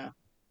yeah.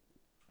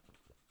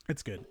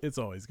 It's good. It's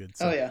always good.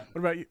 Oh So, yeah.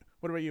 what about you?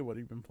 What about you? What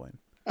have you been playing?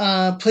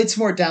 Played some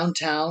more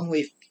downtown.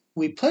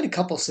 We played a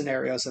couple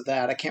scenarios of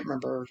that. I can't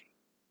remember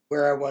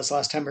where I was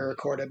last time we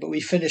recorded, but we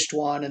finished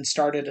one and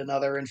started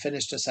another and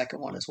finished a second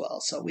one as well.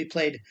 So we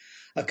played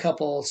a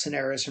couple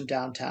scenarios from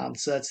downtown.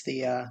 So that's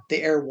the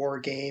air war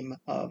game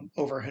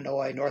over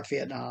Hanoi, North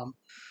Vietnam.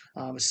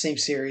 Same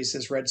series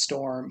as Red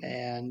Storm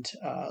and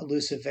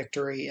Elusive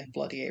Victory and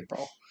Bloody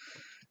April.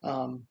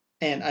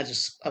 And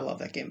I love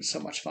that game. It's so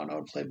much fun. I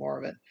would play more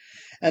of it.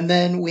 And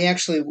then we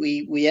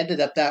ended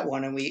up that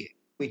one, and we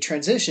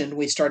transitioned.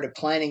 We started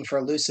planning for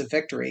Elusive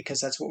Victory because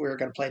that's what we were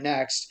going to play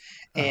next.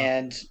 Uh huh.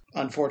 And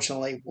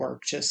unfortunately,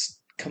 work just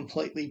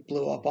completely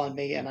blew up on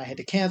me, and I had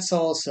to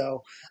cancel.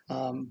 So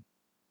um,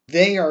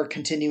 they are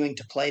continuing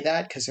to play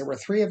that because there were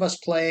three of us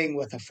playing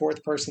with a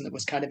fourth person that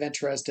was kind of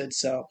interested.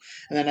 So,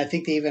 and then I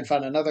think they even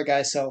found another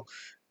guy. So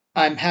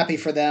I'm happy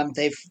for them.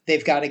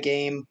 They've got a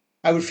game.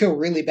 I would feel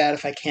really bad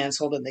if I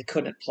canceled and they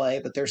couldn't play,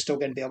 but they're still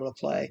going to be able to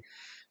play.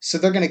 So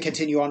they're going to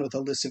continue on with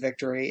Elusive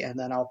Victory, and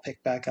then I'll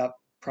pick back up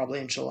probably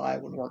in July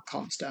when work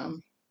calms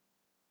down.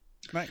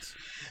 Nice.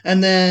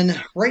 And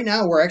then right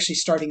now we're actually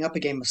starting up a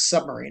game of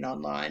Submarine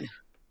Online,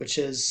 which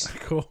is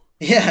Cool.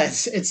 Yeah,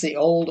 it's the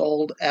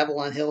old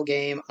Avalon Hill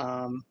game.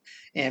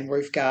 And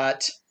we've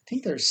got, I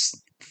think there's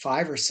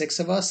 5 or 6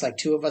 of us, like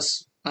two of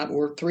us,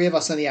 or 3 of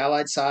us on the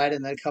Allied side,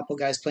 and then a couple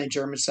guys playing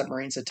German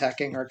submarines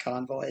attacking our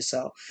convoy.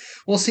 So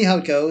we'll see how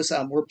it goes.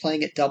 We're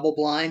playing it double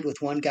blind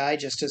with one guy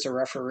just as a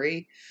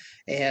referee,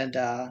 and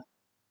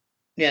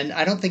and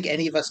I don't think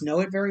any of us know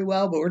it very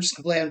well, but we're just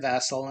gonna play on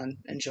Vassal and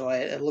enjoy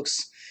it. It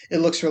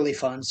looks really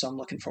fun, so I'm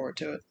looking forward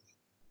to it.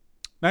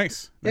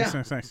 Nice, nice, Yeah.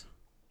 nice, nice.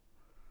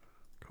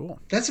 Cool.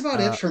 That's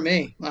about it Uh, for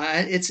me.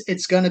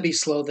 It's going to be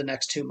slow the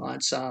next 2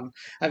 months.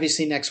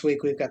 Obviously next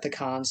week we've got the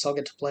con, so I'll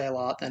get to play a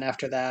lot. Then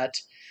after that,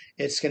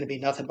 it's going to be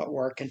nothing but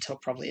work until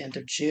probably end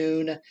of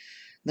June.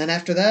 Then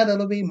after that,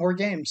 it'll be more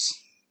games.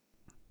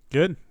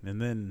 Good.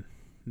 And then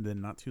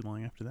not too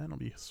long after that, it'll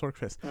be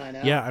Sorkfest. I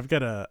Yeah,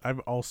 know. I've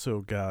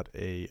also got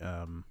a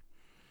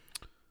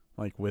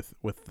like with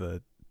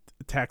the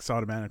tax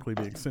automatically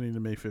be extending to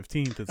May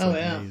 15th. It's Oh like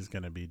yeah. May is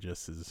going to be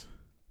just as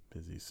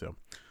busy. So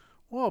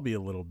we'll all be a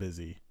little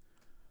busy.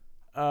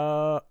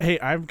 Hey,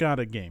 I've got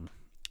a game.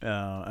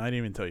 I didn't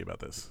even tell you about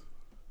this.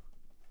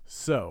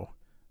 So,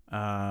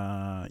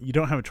 you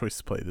don't have a choice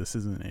to play. This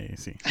isn't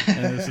AAC,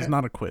 and this is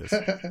not a quiz,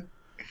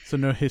 so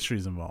no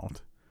histories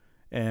involved.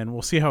 And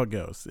we'll see how it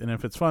goes. And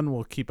if it's fun,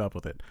 we'll keep up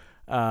with it.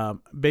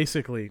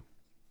 Basically,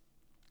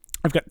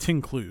 I've got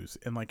 10 clues,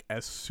 and like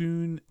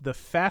the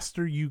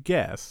faster you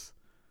guess.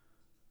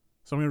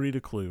 So I'm gonna read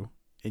a clue,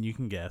 and you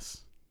can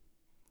guess.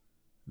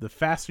 The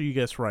faster you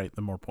guess right,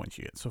 the more points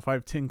you get. So if I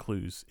have 10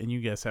 clues and you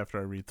guess after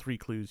I read 3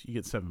 clues, you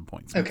get 7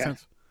 points. Make Okay.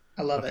 sense?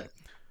 I love Okay. it.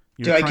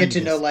 You're Do I trying get to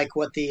to know guess. like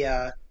what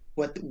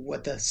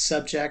the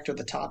subject or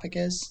the topic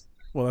is?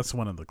 Well, that's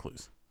one of the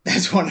clues.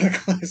 That's one of the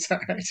clues. All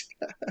right.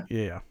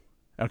 Yeah, yeah.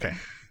 Okay.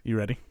 You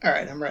ready? All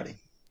right, I'm ready.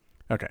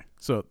 Okay.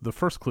 So the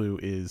first clue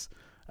is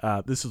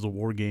this is a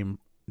war game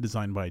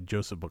designed by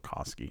Joseph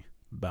Balkowski.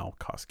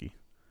 Balkowski.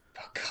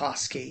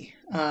 Koski.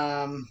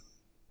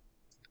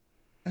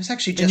 I was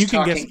actually And just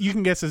talking you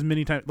can guess as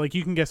many times like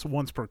you can guess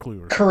once per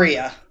clue or something like that.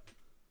 Korea.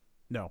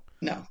 No.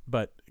 No.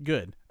 But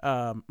good.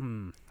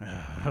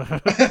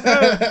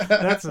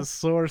 That's a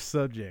sore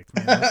subject,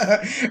 man.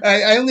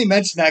 I only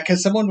mentioned that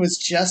because someone was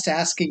just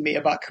asking me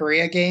about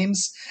Korea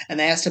games, and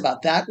they asked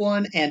about that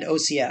one and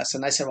OCS,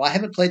 and I said, "Well, I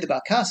haven't played the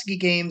Balkowski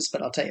games,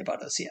 but I'll tell you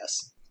about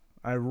OCS."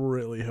 I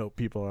really hope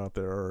people out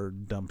there are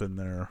dumping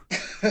their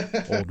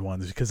old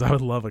ones because I would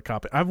love a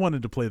copy. I've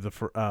wanted to play not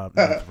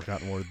the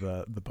Forgotten War,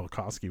 the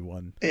Balkowski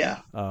one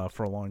Yeah.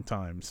 for a long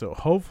time. So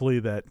hopefully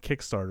that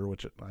Kickstarter,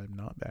 which I'm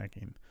not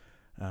backing,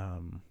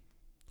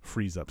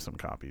 frees up some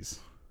copies.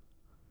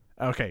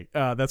 Okay,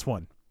 that's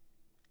one.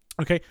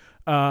 Okay,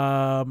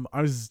 I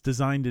was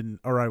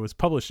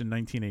published in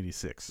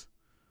 1986.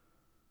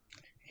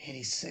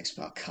 86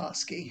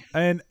 Balkowski.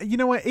 And you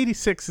know what?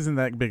 86 isn't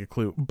that big a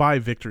clue. By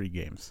Victory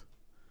Games.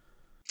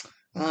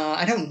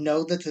 I don't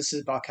know that this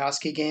is a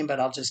Balkowski game, but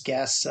I'll just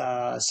guess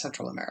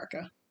Central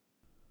America.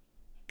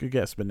 Good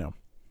guess, but no.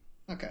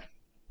 Okay.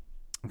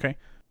 Okay.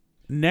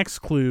 Next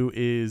clue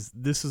is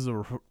this is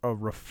a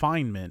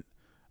refinement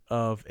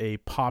of a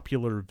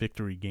popular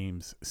Victory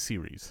Games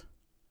series.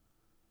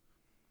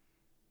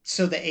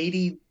 So the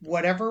 80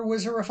 whatever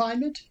was a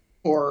refinement?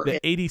 Or The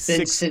it's been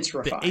 86 since the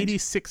refined?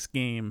 86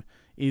 game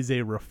is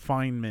a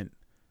refinement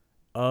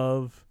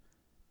of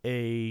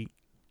a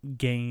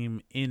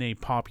game in a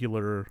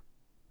popular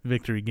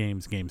Victory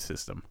Games game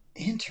system.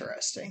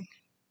 Interesting.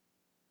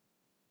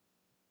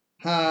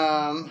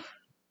 Um,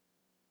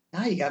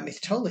 Now you got me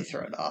totally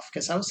thrown off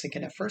because I was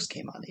thinking it first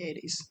came on the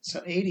 80s.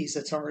 So 80s,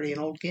 it's already an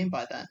old game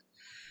by then.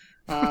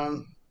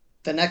 Um,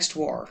 the Next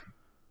War.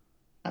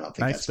 I don't think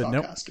Nice, that's but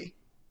nope. Balkowski.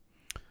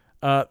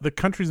 The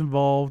countries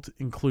involved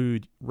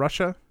include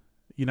Russia,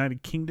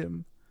 United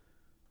Kingdom,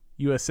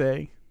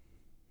 USA.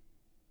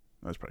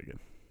 That's pretty good.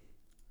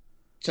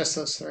 Just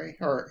those three,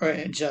 or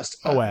just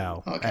Oh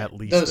wow, okay, at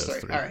least those those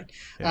three. three. All right.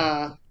 Yeah.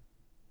 Uh,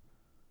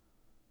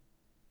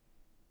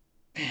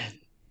 man,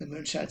 the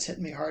moonshine's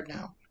hitting me hard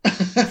now.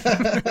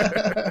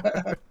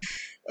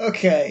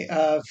 Okay,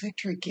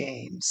 Victory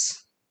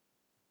Games.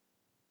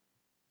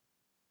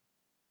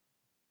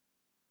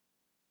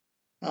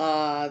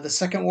 The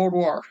Second World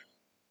War.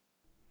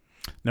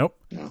 Nope.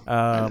 No,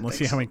 I didn't Let's think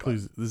see how so. many But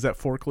clues. Is that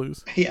 4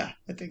 clues? yeah,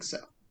 I think so.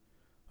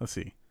 Let's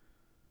see.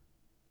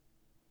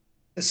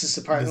 This is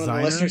the part when the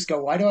Designer, listeners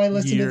go, "Why do I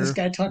listen to this year,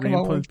 guy talk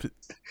about words?"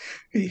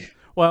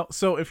 Well,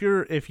 so if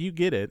you're a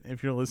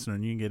listener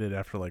and you get it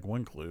after like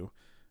 1 clue,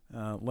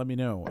 let me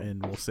know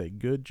and we'll say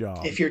good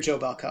job. If you're Joe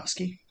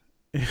Balkowski.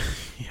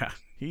 Yeah,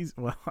 he's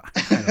I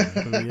don't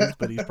know who he is,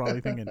 but he's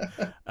probably thinking.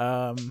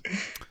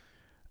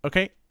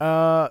 Okay.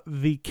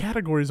 The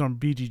categories on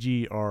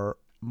BGG are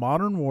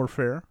modern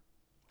warfare,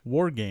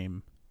 war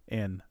game,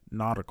 and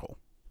nautical.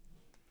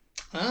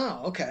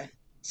 Oh, okay.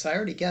 So I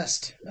already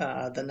guessed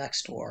the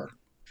Next War.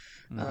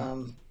 Mm-hmm.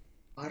 Um,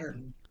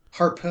 Modern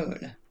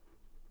Harpoon.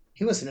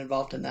 He wasn't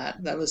involved in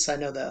that. That was I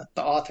know the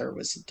author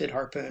was did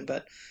Harpoon,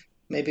 but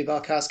maybe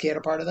Balkowski had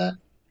a part of that.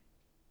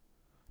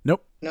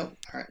 Nope. Nope.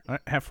 All right. All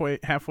right,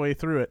 halfway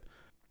through it.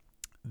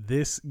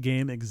 This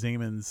game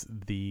examines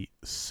the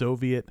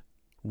Soviet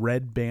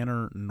Red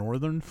Banner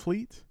Northern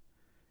Fleet,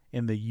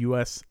 and the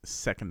U.S.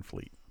 Second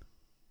Fleet.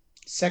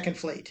 Second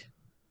Fleet.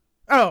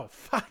 Oh,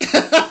 fuck.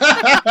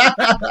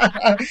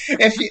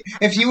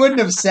 If you wouldn't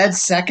have said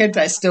second,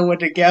 I still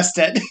wouldn't have guessed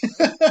it.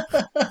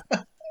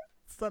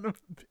 Son of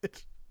a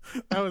bitch.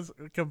 That was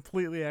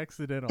completely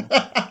accidental.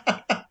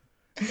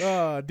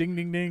 Ding,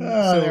 ding, ding.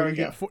 Oh, so there we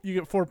go. You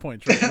get 4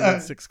 points, right? You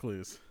got 6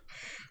 clues.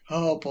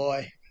 Oh,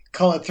 boy.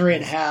 Call it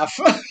 3.5.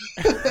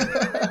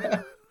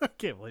 I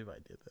can't believe I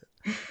did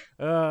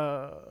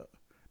that.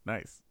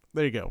 Nice.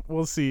 There you go.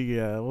 We'll see.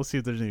 We'll see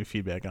if there's any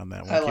feedback on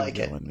that one. I like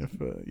it.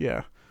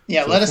 Yeah.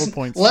 Yeah, So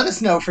let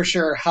us know for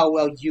sure how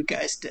well you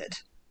guys did.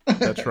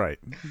 That's right.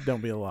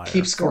 Don't be a liar.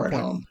 Keep score at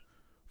home.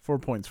 4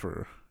 points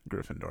for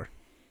Gryffindor.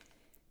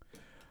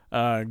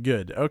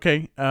 Good.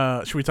 Okay.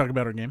 Should we talk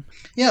about our game?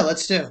 Yeah,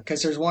 let's do.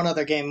 Because there's one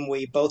other game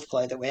we both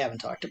play that we haven't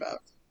talked about.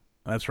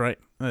 That's right.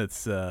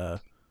 That's well,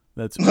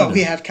 Uno.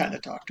 we have kind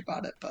of talked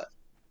about it, but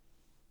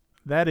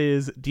That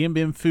is Dien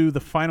Bien Phu: The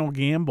Final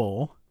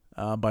Gamble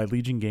by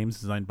Legion Games,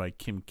 designed by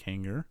Kim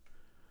Kanger.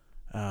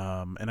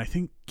 And I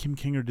think Kim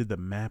Kanger did the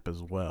map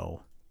as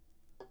well.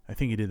 I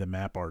think he did the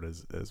map art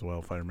as well,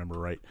 if I remember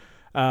right.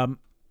 And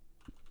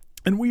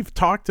we've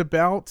talked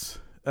about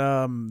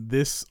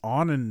this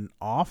on and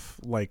off,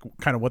 like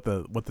kind of what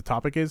the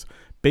topic is.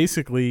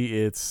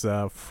 Basically, it's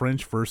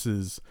French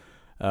versus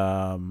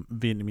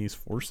Vietnamese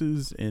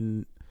forces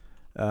in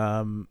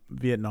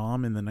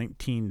Vietnam in the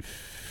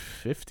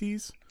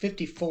 1950s.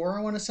 54,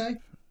 I want to say.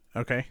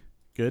 Okay,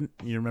 good.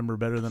 You remember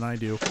better than I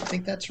do. I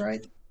think that's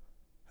right.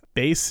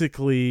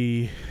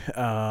 Basically,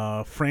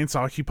 France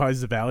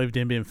occupies the Valley of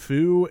Dien Bien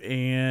Phu,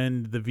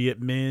 and the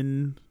Viet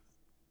Minh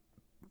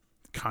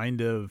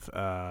kind of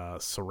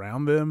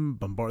surround them,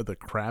 bombard the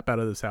crap out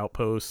of this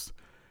outpost,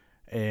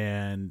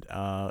 and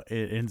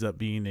it ends up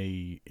being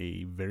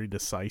a very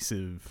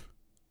decisive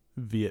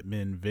Viet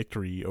Minh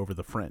victory over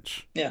the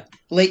French. Yeah,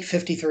 late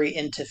 53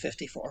 into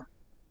 54.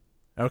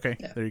 Okay,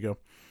 yeah. There you go.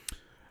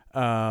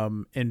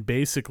 And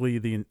basically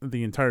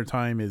the entire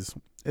time is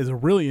a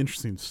really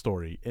interesting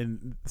story,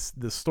 and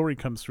the story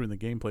comes through in the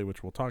gameplay,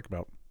 which we'll talk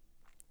about,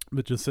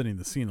 but just setting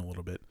the scene a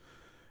little bit.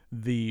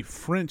 The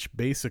French,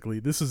 basically,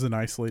 this is an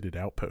isolated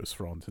outpost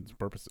for all intents and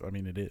purposes. I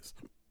mean, it is.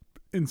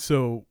 And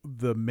so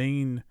the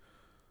main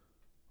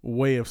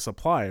way of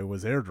supply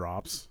was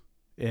airdrops,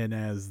 and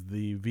as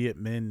the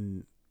Viet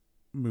Minh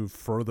moved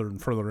further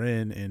and further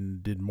in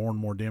and did more and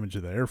more damage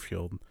to the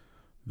airfield,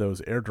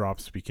 those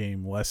airdrops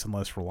became less and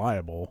less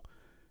reliable,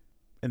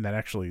 and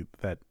that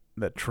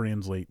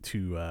translate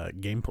to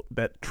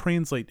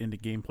translate into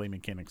gameplay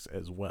mechanics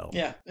as well.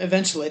 Yeah,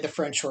 eventually the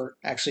French were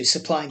actually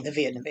supplying the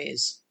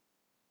Vietnamese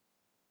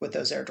with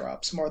those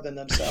airdrops more than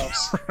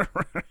themselves.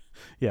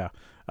 Yeah,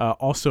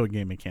 also a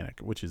game mechanic,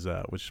 which is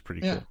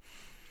pretty cool.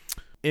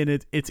 And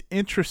it's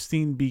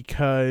interesting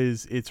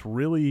because it's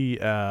really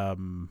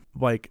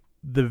like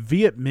the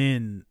Viet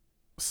Minh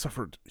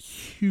suffered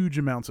huge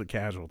amounts of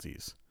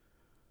casualties,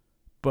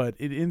 but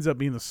it ends up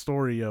being the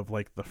story of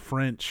like the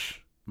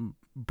French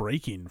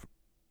breaking,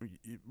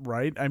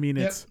 right? I mean,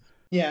 it's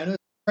and it was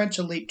French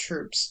elite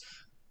troops.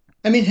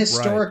 I mean,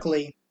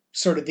 historically, right.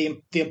 Sort of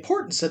the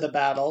importance of the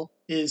battle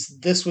is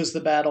this was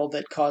the battle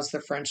that caused the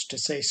French to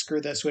say,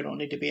 screw this, we don't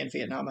need to be in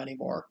Vietnam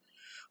anymore,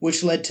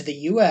 which led to the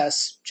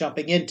U.S.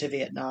 jumping into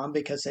Vietnam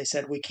because they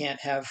said we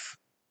can't have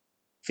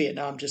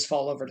Vietnam just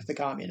fall over to the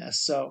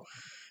communists. So,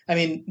 I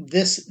mean,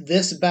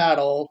 this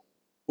battle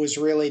was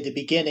really the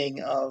beginning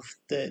of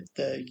the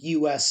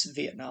U.S.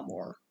 Vietnam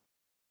War.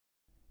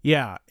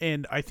 Yeah,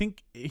 and I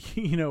think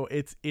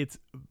it's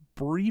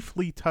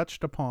briefly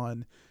touched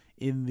upon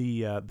in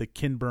the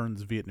Ken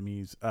Burns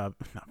Vietnam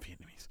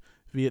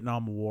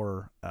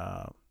War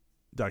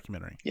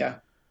documentary. Yeah.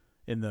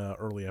 In the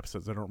early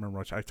episodes, I don't remember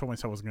much. I told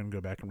myself I was going to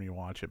go back and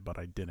rewatch it, but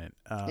I didn't.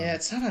 Yeah,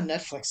 it's not on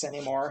Netflix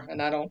anymore, and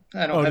I don't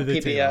have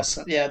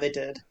PBS. Yeah, they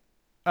did.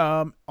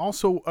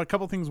 Also, a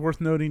couple things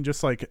worth noting,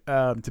 just like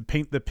to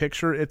paint the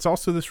picture. It's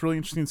also this really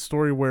interesting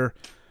story where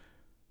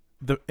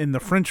the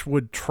French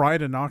would try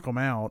to knock them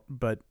out,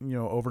 but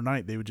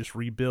overnight they would just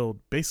rebuild.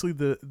 Basically,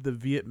 the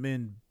Viet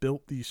Minh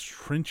built these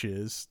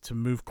trenches to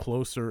move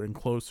closer and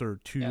closer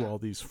to all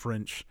these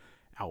French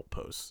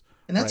outposts.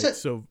 And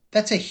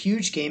that's a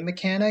huge game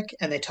mechanic,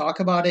 and they talk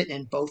about it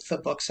in both the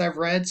books I've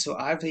read. So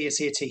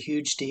obviously, it's a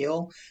huge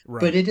deal,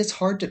 but it is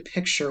hard to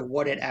picture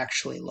what it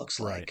actually looks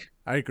like.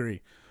 I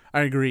agree,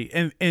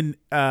 and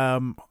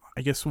I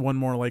guess one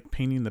more like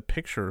painting the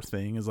picture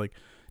thing is like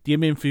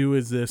Dien Bien Phu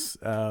is this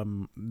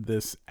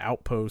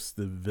outpost.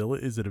 The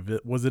village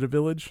was it a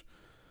village?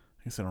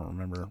 I guess I don't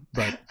remember,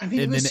 but I mean,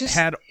 it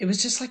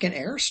was just like an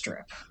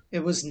airstrip.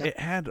 It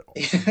had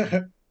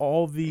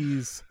all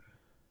these.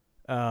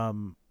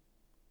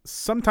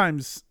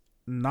 Sometimes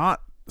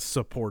not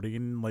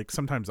supporting, like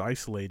sometimes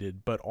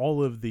isolated, but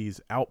all of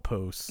these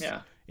outposts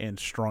and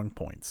strong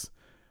points,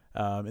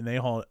 and they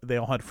all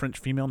had French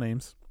female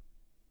names,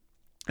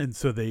 and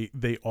so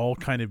they all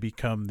kind of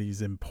become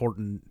these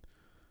important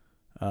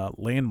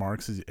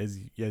landmarks as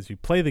you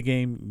play the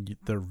game.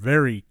 They're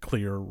very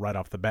clear right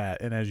off the bat,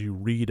 and as you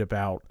read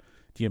about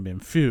Dien Bien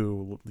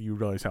Phu, you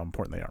realize how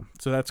important they are.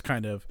 So that's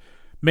kind of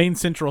main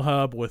central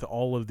hub with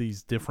all of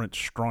these different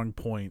strong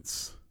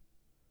points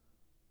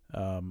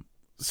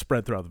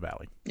spread throughout the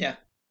valley. Yeah.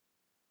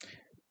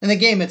 And the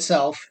game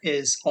itself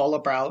is all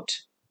about,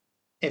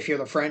 if you're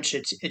the French,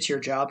 it's your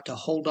job to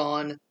hold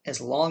on as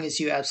long as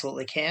you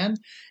absolutely can.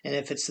 And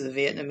if it's the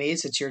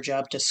Vietnamese, it's your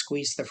job to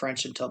squeeze the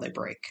French until they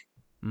break.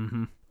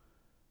 Mm-hmm.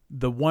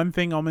 The one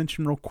thing I'll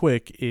mention real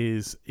quick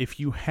is, if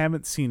you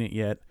haven't seen it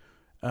yet,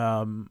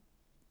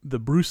 the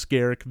Bruce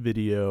Garrick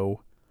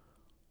video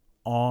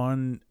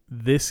on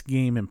this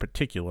game in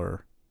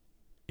particular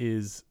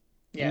is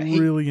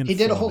really informative. He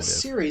did a whole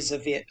series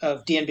of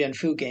Dien Bien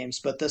Phu games,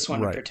 but this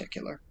one in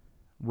particular.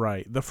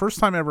 Right. The first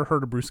time I ever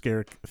heard a Bruce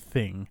Garrick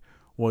thing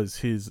was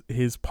his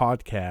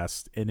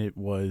podcast, and it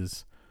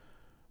was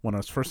when I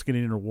was first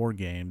getting into war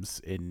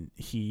games, and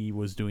he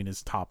was doing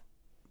his top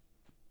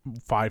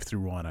 5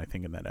 through 1, I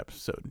think, in that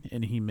episode,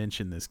 and he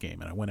mentioned this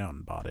game, and I went out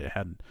and bought it.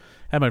 Had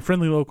my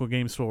friendly local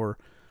game store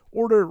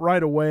order it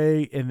right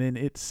away, and then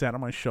it sat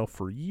on my shelf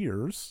for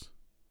years.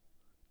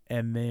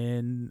 And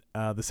then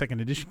the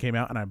second edition came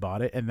out, and I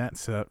bought it, and that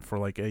sat for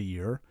like a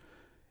year.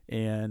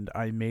 And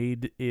I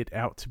made it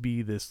out to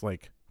be this,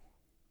 like,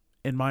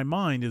 in my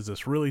mind, is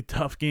this really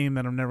tough game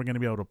that I'm never going to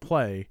be able to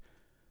play.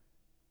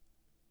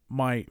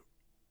 My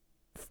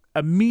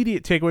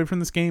immediate takeaway from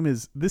this game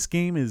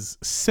is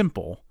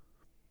simple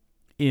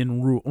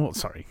in rule. Well,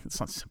 sorry, it's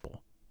not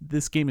simple.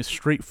 This game is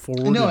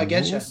straightforward. No, I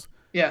get you.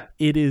 Yeah.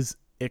 It is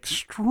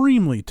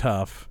extremely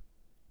tough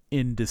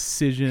in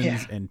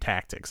decisions and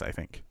tactics, I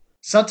think.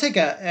 So I'll take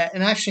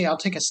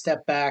a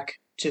step back,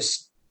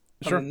 just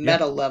from a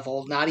meta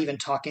level, not even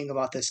talking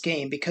about this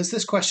game, because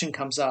this question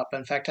comes up.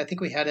 In fact, I think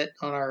we had it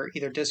on our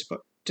either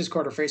Discord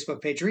or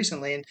Facebook page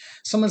recently, and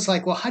someone's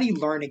like, well, how do you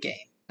learn a game?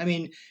 I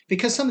mean,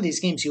 because some of these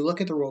games, you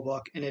look at the rule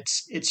book and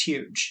it's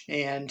huge,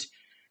 and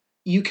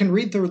you can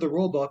read through the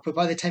rule book, but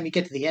by the time you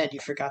get to the end, you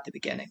forgot the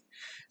beginning.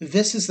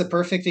 This is the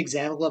perfect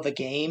example of a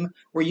game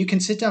where you can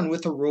sit down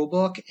with the rule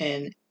book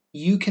and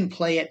you can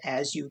play it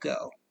as you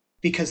go,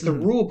 because the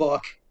rule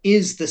book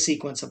is the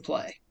sequence of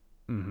play.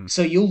 Mm-hmm.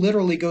 So you'll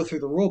literally go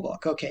through the rule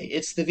book. Okay,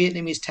 it's the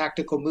Vietnamese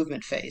tactical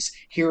movement phase.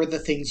 Here are the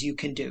things you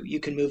can do.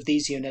 You can move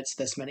these units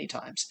this many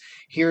times.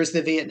 Here's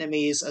the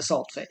Vietnamese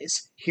assault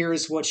phase.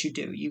 Here's what you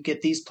do. You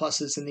get these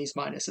pluses and these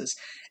minuses.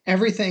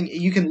 Everything,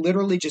 you can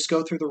literally just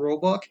go through the rule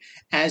book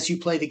as you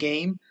play the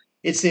game.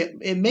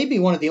 It may be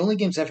one of the only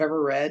games I've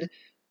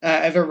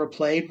ever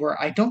played where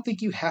I don't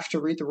think you have to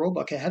read the rule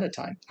book ahead of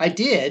time. I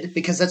did,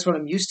 because that's what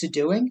I'm used to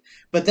doing,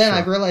 but then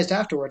I realized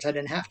afterwards I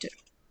didn't have to.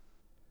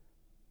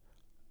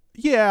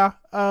 Yeah,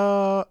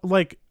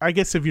 like, I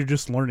guess if you're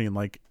just learning,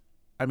 like,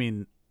 I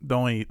mean, the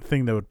only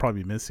thing that would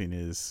probably be missing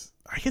is,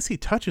 I guess he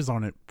touches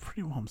on it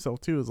pretty well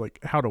himself too, is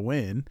like how to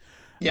win.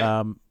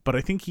 Yeah. But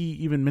I think he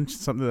even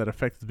mentioned something that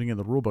affects the beginning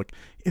of the rule book.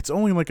 It's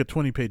only like a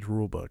 20-page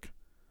rule book,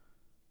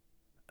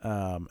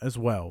 as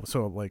well.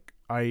 So, like,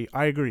 I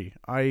agree.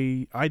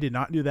 I did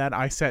not do that.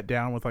 I sat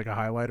down with like a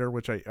highlighter,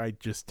 which I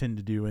just tend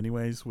to do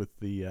anyways with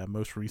the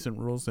most recent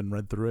rules, and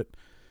read through it,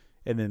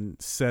 and then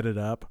set it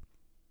up.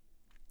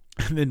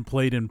 And then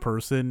played in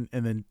person,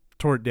 and then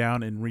tore it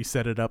down and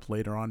reset it up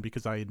later on,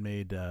 because I had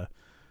made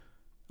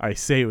I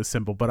say it was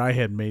simple, but I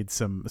had made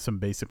some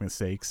basic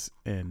mistakes,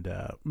 and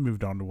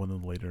moved on to one of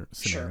the later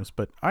scenarios. Sure.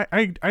 But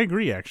I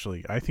agree,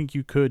 actually. I think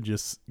you could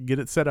just get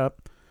it set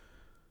up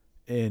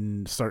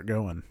and start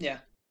going. Yeah.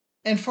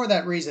 And for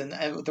that reason,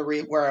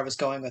 where I was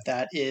going with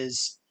that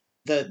is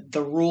the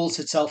rules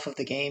itself of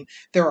the game.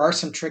 There are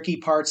some tricky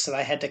parts that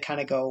I had to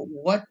kind of go,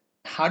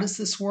 how does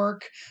this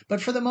work?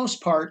 But for the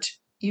most part,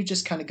 you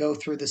just kind of go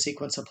through the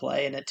sequence of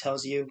play, and it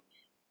tells you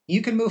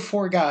can move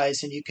 4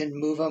 guys, and you can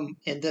move them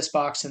in this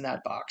box and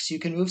that box. You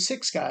can move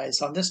 6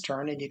 guys on this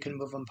turn, and you can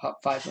move them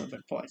 5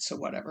 movement points, so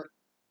whatever.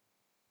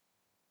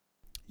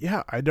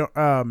 Yeah, I don't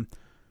I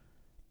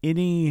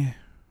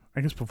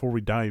guess before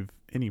we dive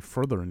any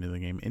further into the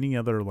game, any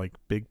other like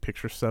big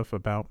picture stuff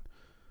about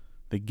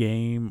the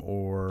game,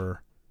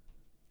 or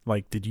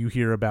like, did you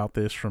hear about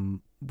this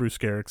from Bruce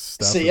Garrick's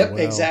stuff? So, yep,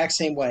 exact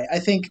same way. I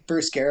think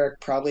Bruce Garrick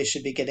probably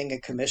should be getting a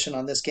commission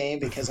on this game,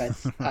 because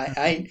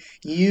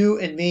you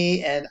and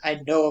me, and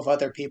I know of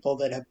other people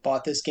that have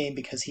bought this game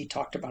because he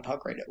talked about how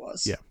great it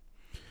was. Yeah,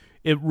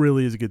 it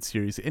really is a good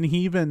series, and he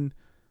even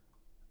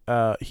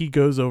he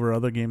goes over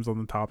other games on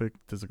the topic,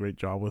 does a great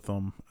job with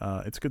them.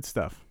 It's good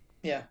stuff.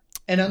 Yeah,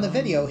 and on the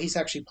video, he's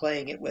actually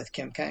playing it with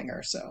Kim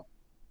Kanger, so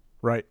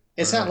right.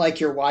 It's not like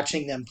you're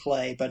watching them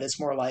play, but it's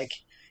more like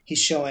he's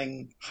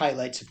showing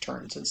highlights of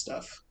turns and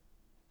stuff.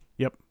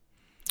 Yep.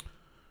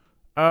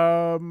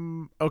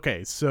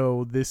 Okay,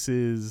 so this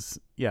is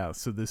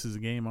a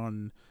game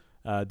on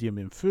Dien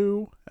Bien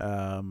Phu,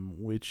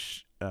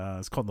 which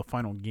is called The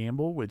Final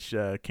Gamble, which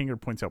Kanger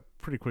points out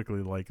pretty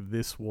quickly, like,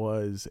 this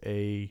was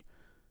a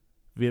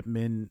Viet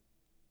Minh,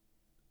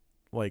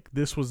 like,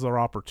 this was their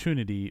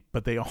opportunity,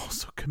 but they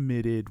also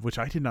committed, which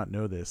I did not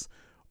know this,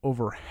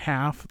 over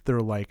half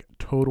their, like,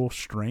 total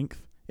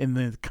strength in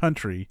the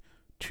country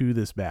to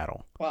this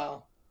battle.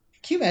 Wow.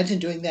 Can you imagine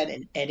doing that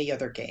in any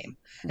other game?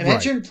 Right.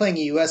 Imagine playing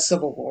a U.S.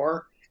 Civil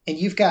War and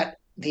you've got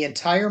the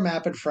entire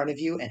map in front of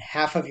you, and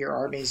half of your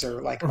armies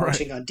are like Right.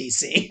 marching on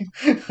DC.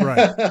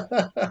 Right.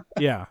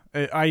 Yeah,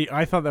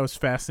 I thought that was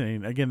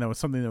fascinating. Again, that was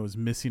something that was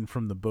missing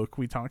from the book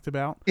we talked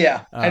about.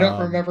 Yeah, I don't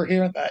Um, remember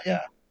hearing that.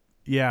 Yeah.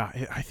 yeah,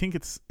 I think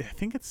it's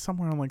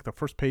somewhere on like the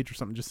first page or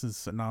something, just as a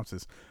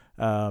synopsis.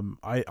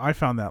 I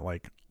found that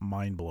like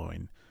mind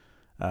blowing.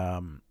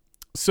 Um,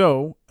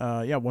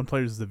 yeah, one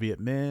player is the Viet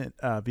Minh,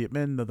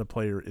 the other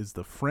player is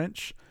the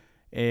French,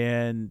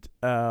 and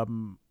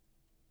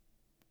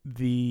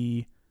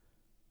the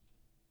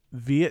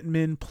Viet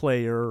Minh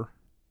player,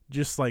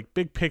 just like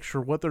big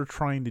picture, what they're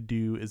trying to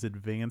do is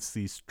advance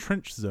these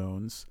trench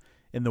zones.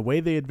 And the way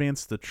they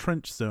advance the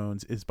trench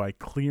zones is by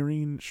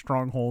clearing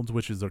strongholds,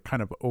 which is their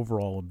kind of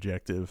overall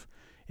objective,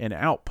 and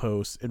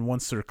outposts. And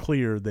once they're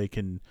clear, they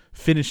can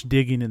finish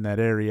digging in that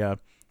area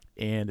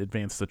and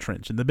advance the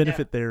trench. And the Yeah.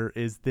 benefit there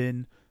is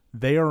then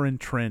they are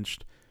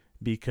entrenched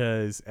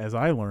because, as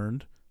I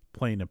learned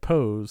playing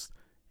opposed,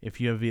 if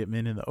you have Viet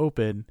Minh in the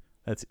open,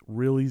 that's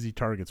real easy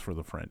targets for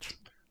the French.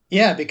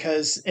 Yeah,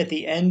 because at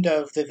the end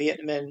of the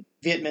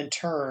Vietnam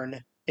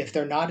turn, if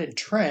they're not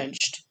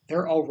entrenched,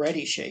 they're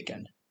already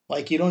shaken.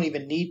 Like you don't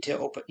even need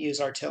to use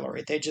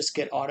artillery; they just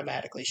get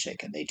automatically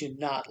shaken. They do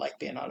not like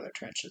being out of their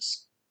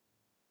trenches.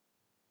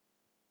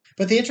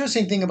 But the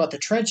interesting thing about the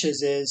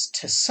trenches is,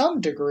 to some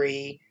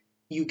degree,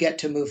 you get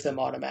to move them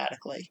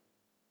automatically.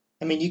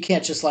 I mean, you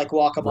can't just like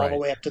walk them all the Right.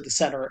 way up to the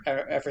center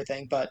or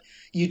everything, but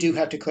you do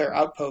have to clear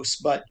outposts.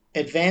 But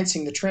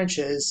advancing the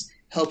trenches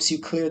helps you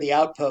clear the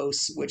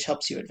outposts, which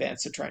helps you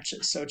advance the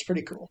trenches. So it's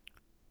pretty cool.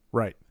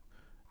 Right.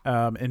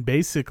 And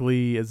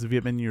basically, as a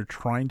Vietman, you're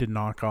trying to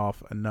knock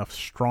off enough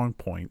strong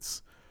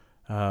points,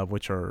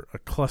 which are a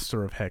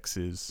cluster of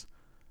hexes.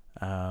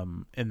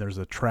 And there's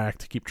a track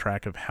to keep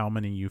track of how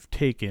many you've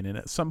taken. And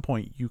at some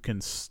point, you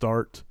can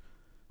start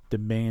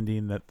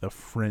demanding that the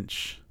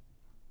French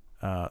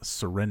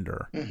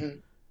surrender. Hmm.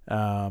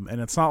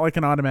 And it's not like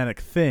an automatic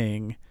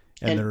thing,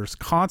 and And there's right, it's a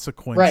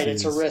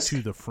consequences risk.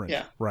 to the French.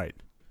 Yeah. Right.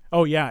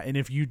 Oh yeah, and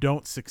if you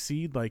don't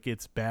succeed, like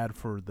it's bad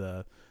for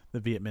the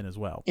Viet Minh as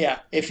well. Yeah.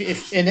 If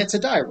and it's a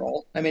die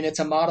roll. I mean, it's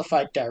a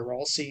modified die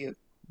roll, so you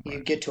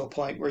Right. get to a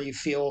point where you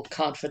feel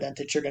confident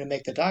that you're going to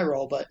make the die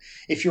roll. But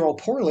if you roll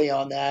poorly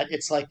on that,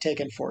 it's like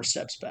taking 4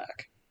 steps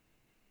back.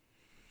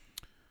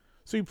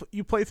 So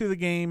you play through the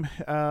game.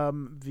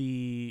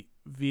 The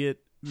Viet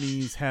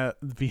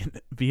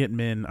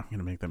Minh. I'm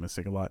gonna make that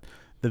mistake a lot.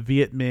 The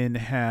Viet Minh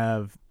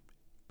have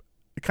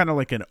kind of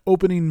like an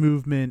opening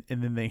movement,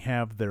 and then they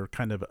have their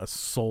kind of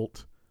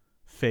assault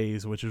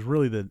phase, which is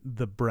really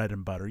the bread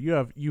and butter.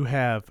 You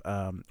have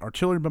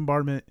artillery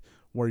bombardment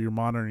where you're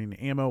monitoring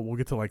ammo. We'll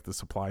get to like the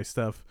supply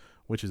stuff,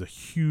 which is a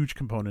huge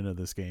component of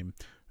this game,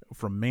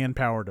 from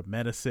manpower to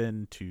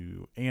medicine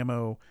to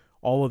ammo.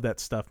 All of that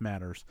stuff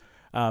matters.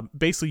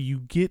 Basically, you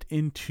get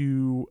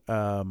into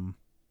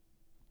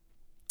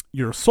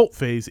your assault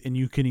phase, and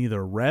you can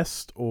either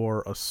rest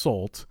or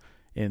assault.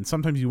 And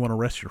sometimes you want to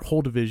rest your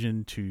whole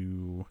division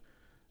to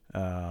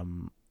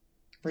um,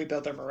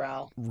 Rebuild their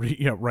morale.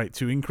 yeah, right,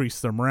 to increase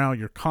their morale.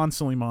 You're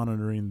constantly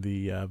monitoring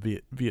the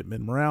Viet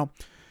Minh morale.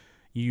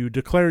 You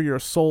declare your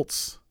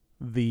assaults.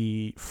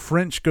 The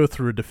French go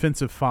through a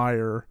defensive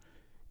fire,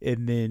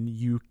 and then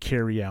you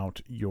carry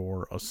out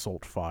your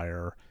assault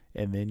fire.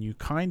 And then you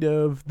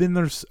then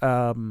there's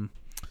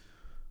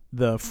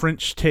the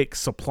French take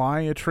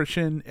supply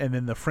attrition, and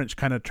then the French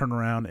kind of turn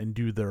around and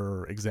do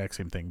their exact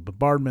same thing: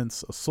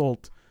 bombardments,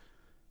 assault,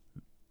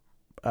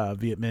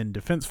 Viet Minh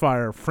defense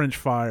fire, French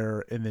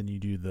fire, and then you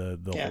do the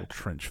Yeah. whole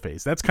trench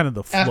phase. That's kind of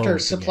the flow After of the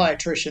supply game.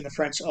 attrition, the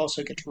French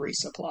also get to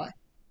resupply,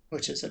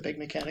 which is a big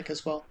mechanic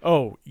as well.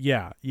 Oh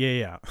yeah.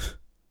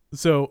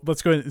 So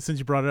let's go ahead, since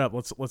you brought it up.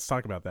 Let's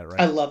talk about that,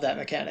 I right? love that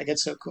mechanic.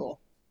 It's so cool.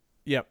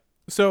 Yep.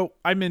 So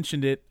I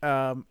mentioned it.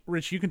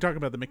 Rich, you can talk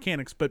about the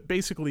mechanics, but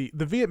basically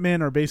the Viet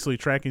Minh are basically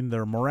tracking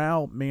their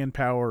morale,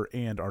 manpower,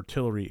 and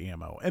artillery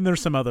ammo. And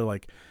there's some other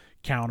like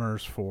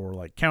counters for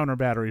like counter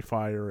battery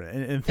fire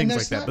and And things like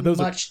there's that. not But those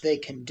are much they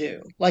can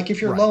do. Like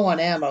if you're right. low on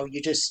ammo,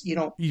 you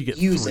don't You get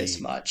use as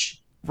three.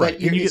 much. Right.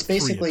 But And you it's get three a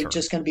basically turn.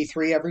 just going to be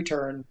 3 every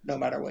turn, no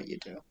matter what you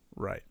do.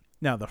 Right.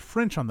 Now the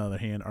French, on the other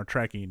hand, are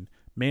tracking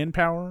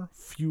manpower,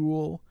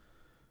 fuel,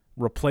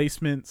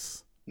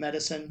 replacements,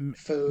 Medicine,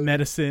 food.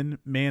 medicine,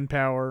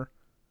 manpower,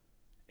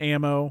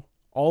 ammo,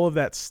 all of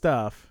that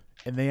stuff,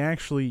 and they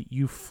actually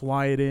you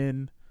fly it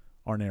in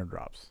on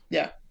airdrops.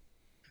 Yeah.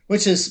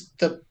 Which is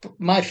the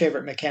my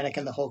favorite mechanic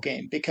in the whole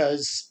game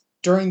because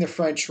during the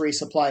French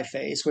resupply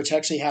phase, which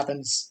actually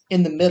happens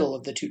in the middle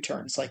of the two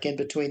turns, like in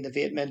between the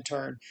Viet Minh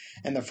turn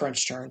and the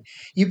French turn,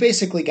 you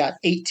basically got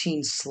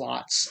 18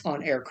 slots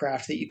on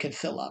aircraft that you can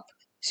fill up.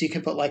 So you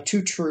can put like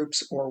 2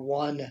 troops or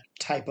one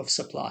type of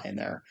supply in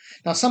there.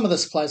 Now, some of the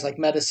supplies, like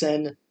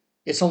medicine,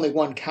 it's only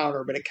one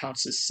counter, but it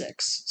counts as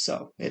 6.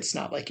 So it's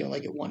not like you only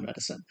get one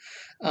medicine.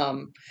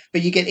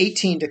 But you get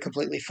 18 to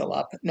completely fill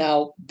up.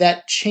 Now,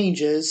 that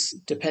changes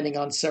depending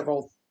on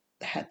several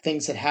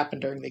things that happen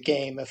during the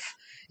game.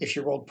 If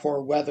you rolled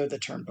poor weather the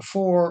turn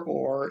before,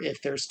 or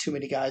if there's too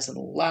many guys in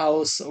the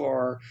louse,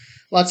 or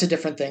lots of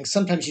different things.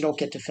 Sometimes you don't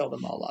get to fill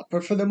them all up,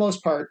 but for the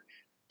most part,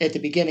 at the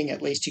beginning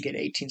at least, you get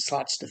 18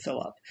 slots to fill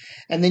up.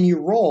 And then you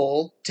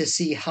roll to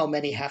see how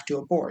many have to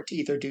abort,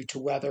 either due to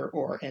weather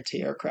or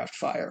anti-aircraft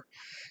fire.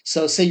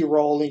 So say you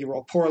roll and you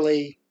roll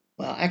poorly.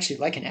 Well, actually,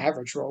 like an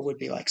average roll would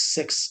be like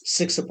six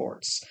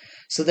aborts.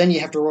 So then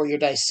you have to roll your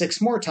dice 6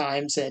 more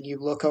times, and you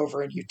look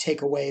over and you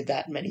take away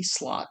that many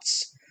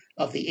slots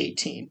of the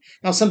 18.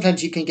 Now,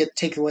 sometimes you can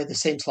take away the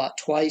same slot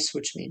twice,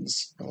 which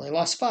means you only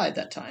lost 5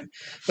 that time.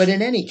 But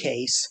in any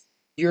case,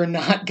 you're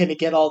not going to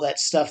get all that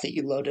stuff that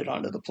you loaded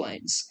onto the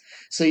planes.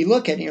 So you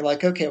look at it and you're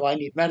like, okay, well, I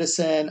need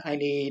medicine, I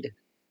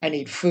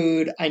need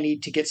food, I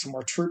need to get some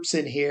more troops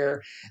in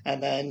here.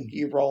 And then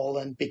you roll,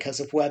 and because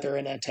of weather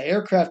and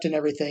anti-aircraft and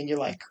everything, you're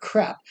like,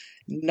 crap,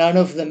 none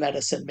of the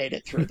medicine made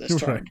it through this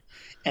turn,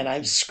 and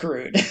I'm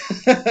screwed.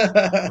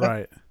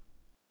 Right.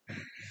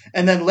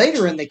 And then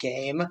later in the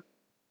game,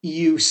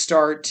 you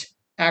start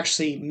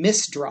actually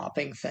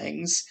misdropping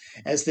things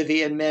as the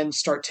Viet Minh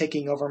start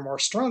taking over more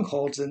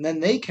strongholds, and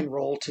then they can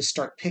roll to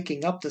start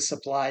picking up the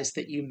supplies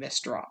that you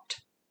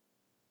misdropped,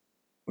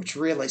 which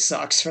really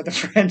sucks for the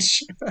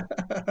French.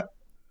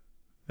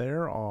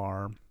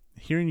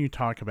 Hearing you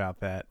talk about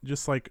that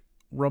just like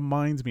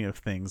reminds me of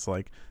things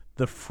like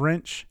the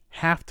French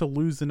have to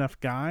lose enough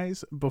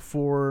guys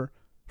before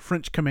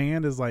French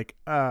command is like,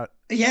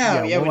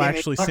 we'll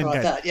actually send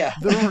guys. That, yeah.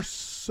 There are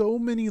so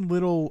many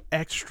little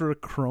extra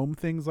Chrome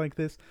things like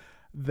this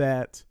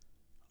that,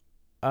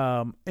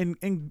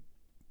 and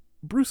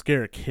Bruce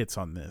Garrick hits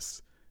on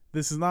this.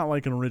 This is not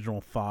like an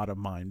original thought of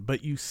mine,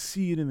 but you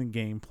see it in the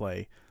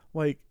gameplay.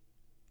 Like,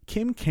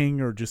 Kim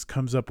Kanger just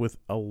comes up with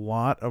a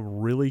lot of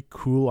really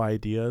cool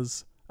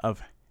ideas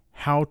of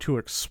how to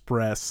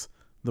express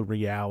the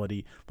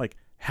reality. Like,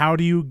 how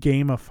do you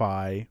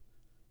gamify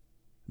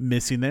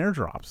missing the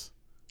airdrops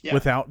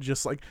without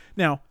just like...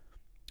 Now,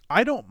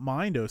 I don't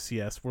mind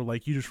OCS where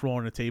like you just roll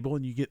on a table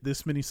and you get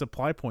this many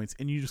supply points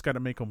and you just got to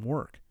make them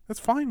work. That's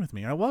fine with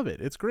me. I love it.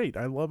 It's great.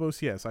 I love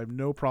OCS. I have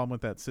no problem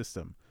with that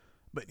system.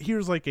 But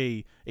here's like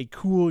a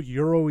cool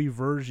Euro-y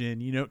version,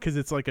 because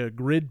it's like a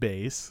grid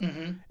base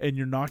and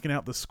you're knocking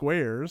out the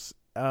squares.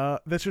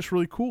 That's just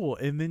really cool.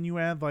 And then you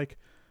add like,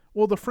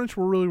 well, the French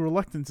were really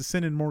reluctant to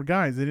send in more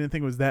guys. They didn't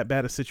think it was that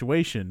bad a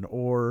situation.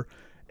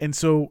 And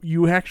so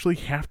you actually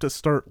have to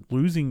start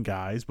losing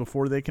guys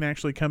before they can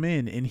actually come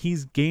in. And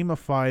he's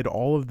gamified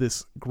all of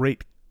this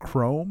great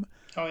Chrome.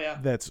 Oh, yeah.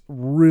 That's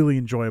really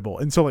enjoyable.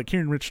 And so like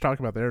hearing Rich talk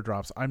about the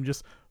airdrops, I'm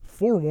just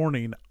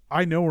forewarning,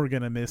 I know we're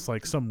going to miss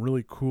like some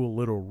really cool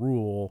little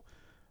rule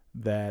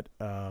that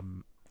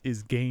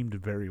is gamed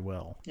very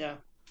well. Yeah.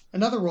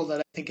 Another rule that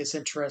I think is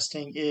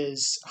interesting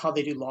is how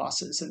they do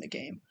losses in the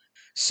game.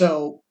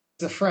 So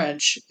the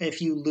French,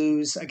 if you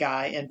lose a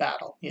guy in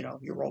battle,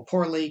 you roll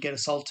poorly, get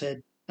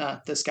assaulted,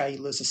 this guy,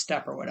 you lose a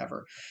step or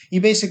whatever.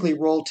 You basically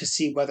roll to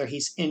see whether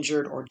he's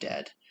injured or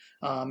dead.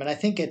 And I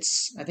think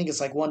it's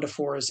like 1 to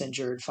 4 is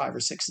injured, 5 or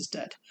 6 is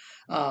dead.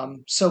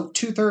 So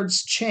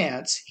 2/3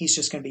 chance he's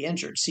just going to be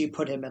injured. So you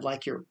put him in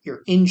like your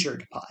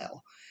injured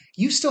pile.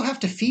 You still have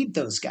to feed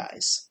those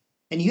guys,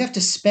 and you have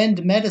to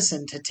spend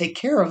medicine to take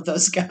care of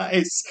those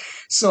guys.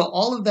 So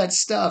all of that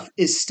stuff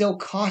is still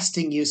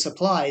costing you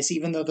supplies,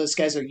 even though those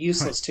guys are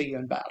useless to you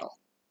in battle.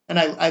 And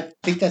I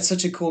think that's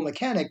such a cool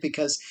mechanic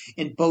because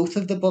in both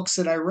of the books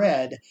that I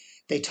read,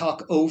 they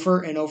talk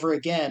over and over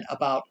again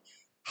about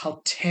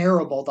how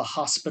terrible the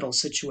hospital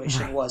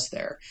situation was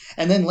there.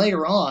 And then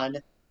later on,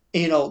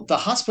 the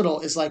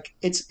hospital is like,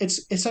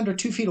 it's under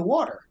 2 feet of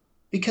water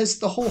because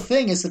the whole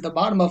thing is at the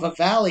bottom of a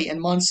valley in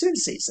monsoon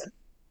season.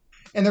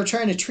 And they're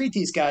trying to treat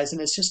these guys,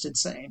 and it's just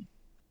insane.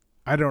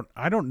 I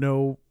don't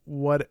know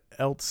what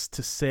else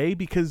to say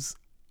because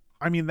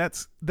I mean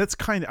that's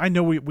kind of, I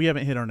know we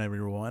haven't hit on every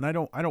rule, and I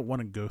don't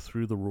want to go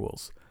through the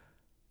rules.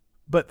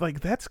 But like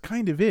that's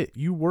kind of it.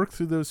 You work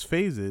through those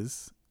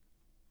phases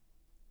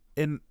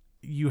and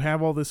you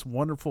have all this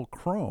wonderful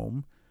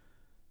Chrome,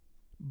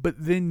 but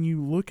then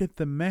you look at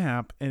the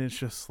map and it's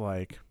just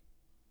like,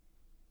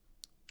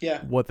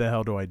 yeah, what the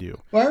hell do I do?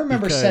 Well, I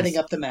remember setting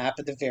up the map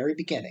at the very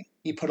beginning.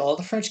 You put all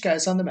the French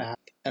guys on the map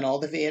and all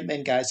the Viet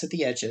Minh guys at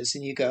the edges,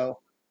 and you go,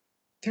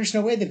 there's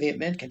no way the Viet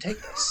Minh can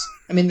take this.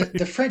 I mean,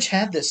 the French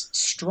have this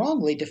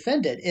strongly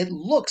defended. It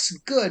looks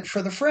good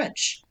for the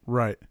French.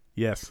 Right.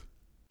 Yes.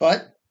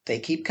 But they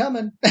keep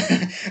coming.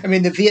 I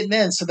mean, the Viet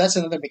Minh, so that's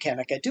another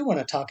mechanic I do want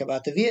to talk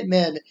about. The Viet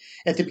Minh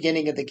at the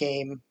beginning of the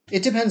game,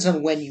 it depends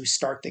on when you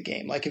start the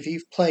game. Like if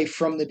you play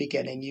from the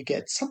beginning, you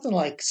get something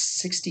like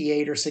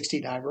 68 or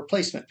 69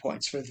 replacement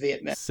points for the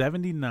Viet Minh.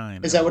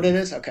 79. Is that what it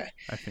is? Okay.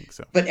 I think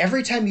so. But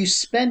every time you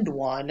spend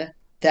one,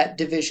 that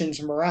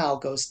division's morale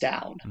goes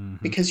down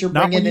because you're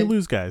not bringing when you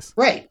lose guys.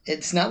 Right.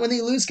 It's not when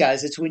you lose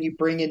guys. It's when you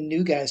bring in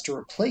new guys to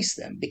replace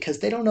them because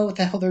they don't know what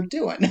the hell they're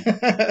doing.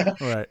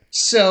 Right.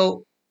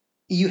 So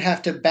you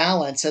have to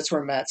balance. That's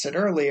where Matt said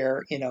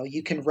earlier,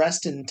 you can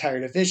rest an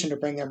entire division to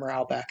bring their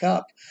morale back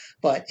up.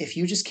 But if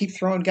you just keep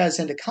throwing guys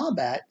into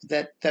combat,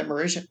 that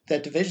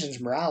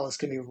division's morale is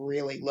going to be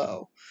really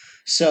low.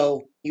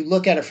 So you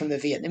look at it from the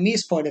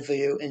Vietnamese point of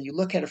view and you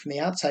look at it from the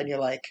outside and you're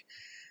like,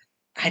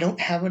 I don't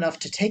have enough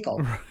to take all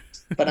of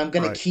this, but I'm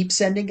going to Right. keep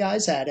sending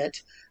guys at it.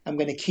 I'm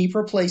going to keep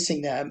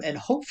replacing them. And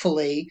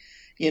hopefully,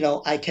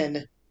 I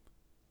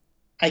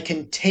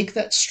can take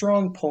that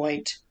strong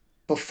point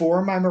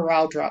before my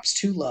morale drops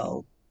too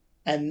low,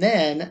 and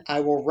then I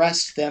will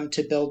rest them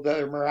to build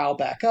their morale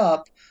back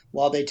up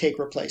while they take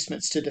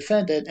replacements to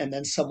defend it, and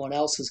then someone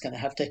else is going to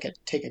have to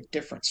take a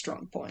different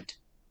strong point.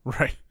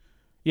 Right.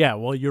 Yeah,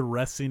 well, you're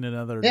resting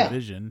another Yeah,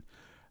 division.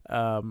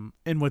 And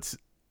what's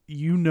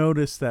you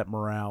notice that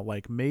morale,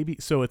 like maybe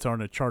so it's on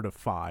a chart of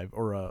 5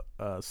 or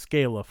a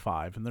scale of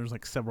 5, and there's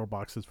like several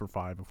boxes for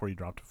 5 before you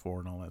drop to 4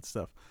 and all that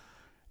stuff.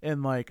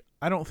 And like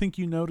I don't think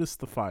you notice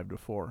the 5 to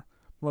 4.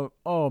 Well,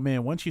 oh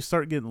man, once you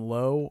start getting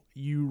low,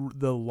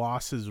 the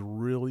losses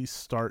really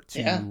start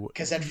yeah, to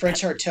because that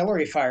French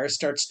artillery fire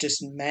starts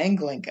just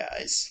mangling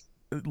guys.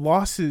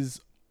 losses.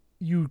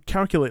 You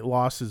calculate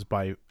losses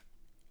by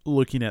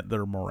looking at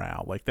their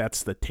morale. Like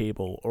that's the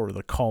table or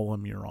the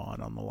column you're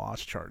on the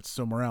loss charts.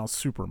 So morale is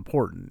super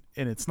important,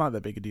 and it's not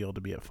that big a deal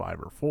to be at 5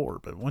 or 4.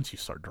 But once you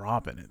start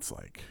dropping, it's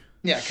like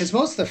Yeah, because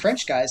most of the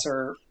French guys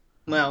are,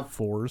 well,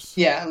 4s.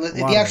 yeah, A the lot of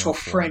them actual are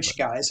 4, French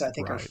but guys I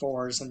think are right.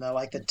 fours, and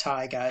the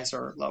Thai guys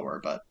are lower.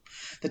 But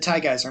the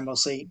Thai guys are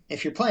mostly,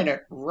 if you're playing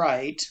it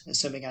right,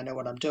 assuming I know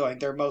what I'm doing,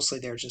 they're mostly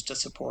there just to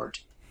support.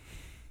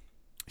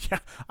 Yeah,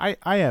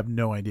 I have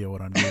no idea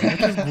what I'm doing,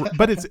 which is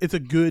but it's a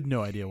good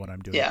no idea what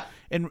I'm doing. Yeah,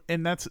 And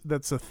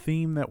that's a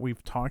theme that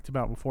we've talked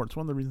about before. It's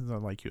one of the reasons I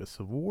like US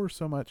Civil War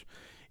so much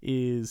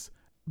is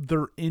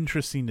they're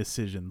interesting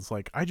decisions.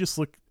 Like I just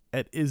look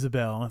at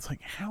Isabel and it's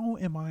like, how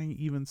am I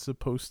even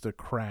supposed to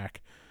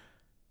crack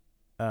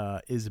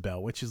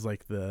Isabel, which is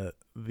like the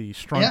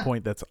strong yeah,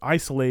 point that's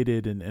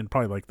isolated and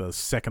probably like the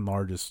second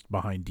largest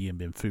behind Dien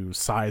Bien Phu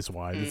size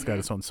wise. It's got hmm,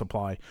 its own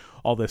supply,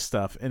 all this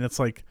stuff, and it's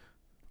like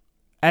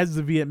as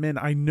the Viet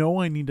Minh, I know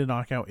I need to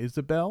knock out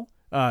Isabel,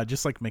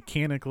 just like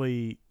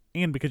mechanically,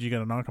 and because you got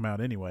to knock them out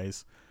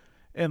anyways.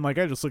 And like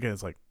I just look at it,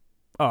 it's like,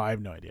 oh, I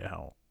have no idea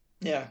how.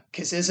 yeah,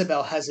 because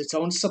Isabel has its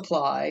own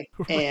supply,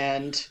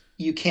 and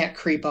you can't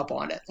creep up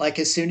on it. Like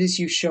as soon as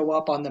you show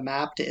up on the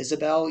map to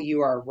Isabel, you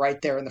are right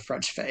there in the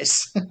French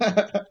face,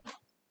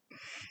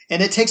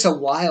 and it takes a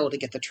while to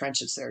get the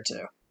trenches there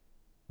too.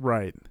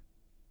 Right.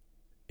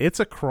 It's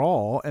a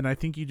crawl, and I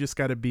think you just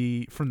got to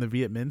be from the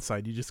Viet Minh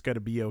side. You just got to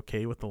be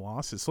okay with the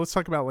losses. So let's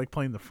talk about like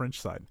playing the French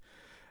side,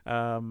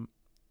 um,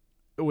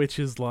 which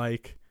is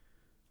like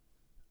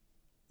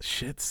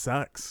shit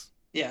sucks.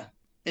 Yeah,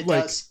 it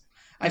Like, does.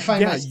 I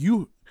find yeah,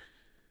 my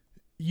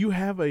you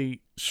have a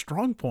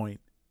strong point.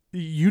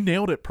 You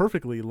nailed it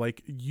perfectly.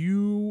 Like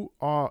you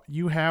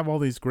have all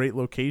these great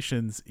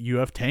locations. You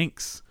have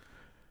tanks,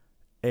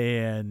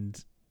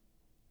 and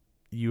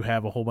you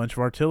have a whole bunch of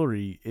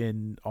artillery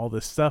and all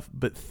this stuff,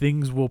 but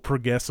things will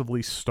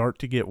progressively start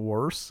to get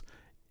worse,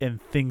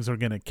 and things are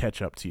going to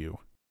catch up to you.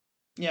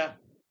 Yeah.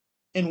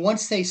 And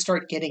once they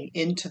start getting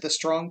into the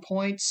strong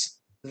points,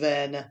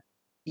 then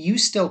you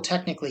still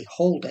technically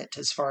hold it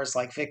as far as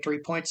like victory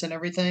points and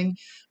everything.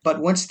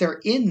 But once they're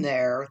in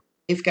there,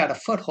 they've got a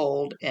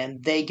foothold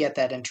and they get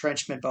that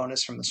entrenchment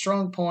bonus from the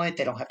strong point.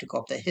 They don't have to go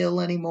up the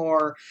hill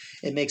anymore.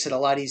 It makes it a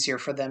lot easier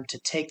for them to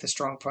take the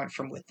strong point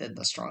from within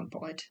the strong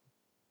point.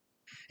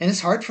 And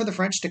it's hard for the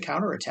French to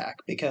counterattack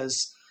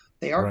because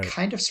they are Right.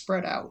 kind of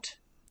spread out.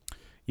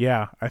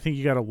 Yeah, I think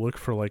you got to look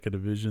for like a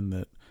division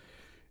that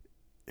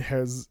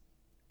has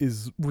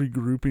is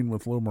regrouping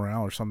with low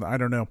morale or something. I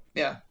don't know.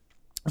 Yeah.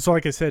 So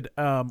like I said,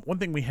 one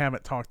thing we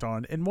haven't talked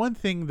on, and one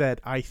thing that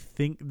I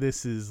think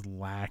this is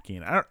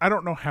lacking, I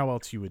don't know how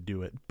else you would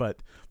do it,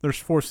 but there's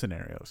 4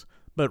 scenarios,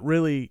 but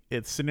really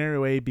it's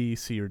scenario A, B,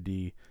 C, or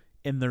D,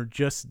 and they're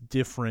just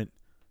different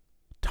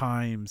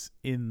times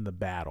in the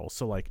battle.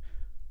 So like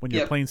when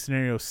you're Yep. playing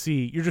scenario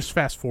C, you're just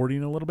fast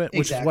forwarding a little bit,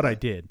 which is what I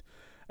Exactly.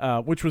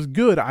 did, which was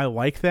good. I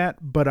like that,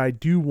 but I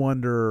do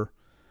wonder.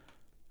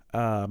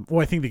 Well,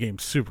 I think the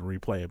game's super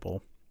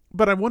replayable,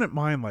 but I wouldn't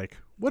mind like,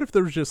 what if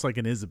there was just like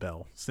an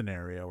Isabel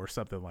scenario or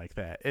something like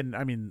that? And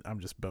I mean, now I'm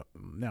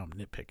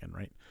nitpicking,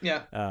 right?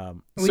 Yeah. Well,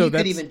 So you could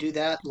that's even do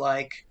that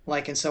like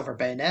in Silver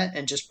Bayonet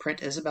and just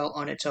print Isabel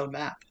on its own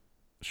map.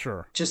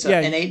 sure, Just yeah,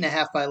 an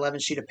 8.5 by 11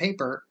 sheet of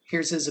paper.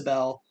 Here's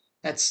Isabel.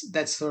 That's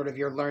sort of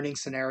your learning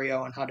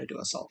scenario on how to do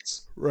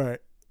assaults. right.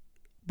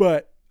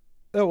 But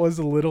that was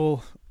a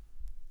little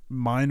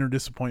minor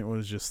disappointment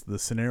was just the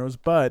scenarios,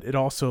 but it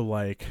also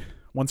like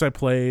once I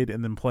played,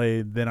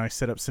 then I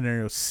set up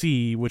scenario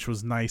C, which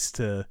was nice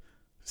to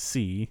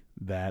see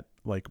that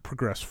like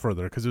progress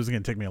further because it was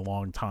going to take me a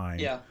long time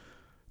Yeah.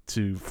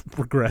 to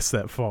progress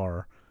that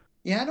far.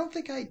 Yeah, I don't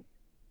think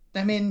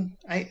I mean,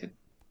 I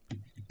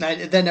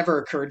that never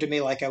occurred to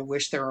me. Like, I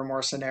wish there were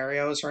more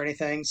scenarios or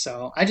anything.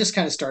 So I just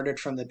kind of started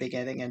from the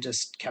beginning and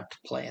just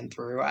kept playing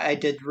through. I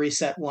did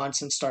reset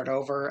once and start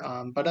over.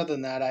 But other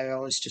than that, I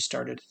always just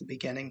started at the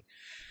beginning.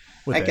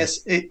 with I A. guess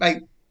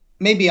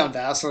maybe on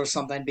Vassal or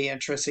something, it'd be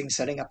interesting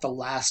setting up the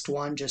last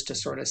one just to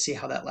sort of see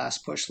how that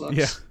last push Yeah,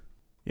 looks.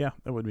 yeah,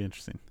 that would be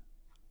interesting.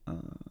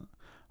 I'm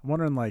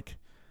wondering like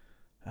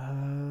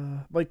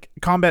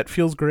combat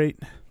feels great.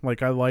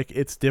 Like I like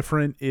it's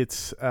different.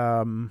 It's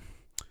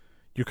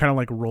you're kind of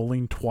like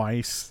rolling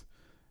twice.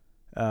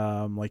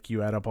 Like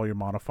you add up all your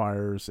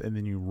modifiers and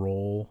then you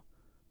roll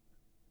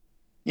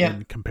Yeah,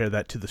 and compare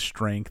that to the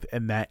strength,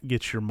 and that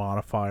gets your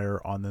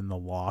modifier on then the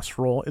loss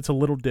roll. It's a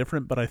little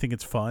different, but I think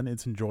it's fun.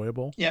 It's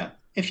enjoyable. yeah.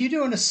 If you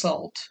do an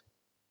assault,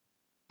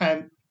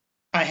 I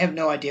I have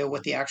no idea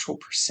what the actual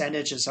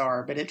percentages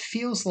are, but it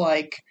feels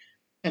like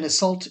an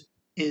assault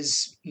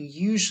is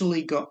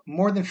usually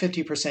more than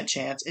 50%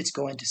 chance it's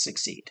going to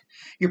succeed.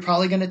 You're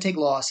probably going to take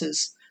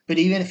losses, but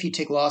even if you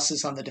take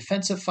losses on the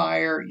defensive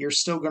fire, you're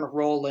still going to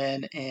roll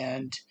in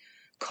and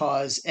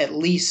cause at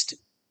least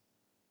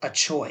a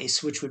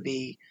choice, which would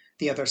be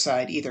the other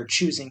side either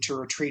choosing to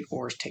retreat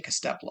or take a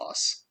step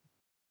loss.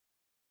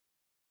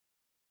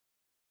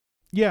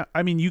 Yeah,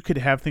 I mean, you could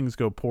have things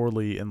go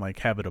poorly and like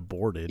have it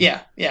aborted,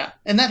 Yeah, yeah.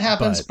 And that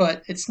happens, but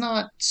but it's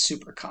not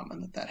super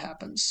common that that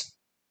happens.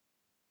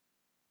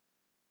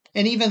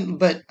 And even,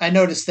 but I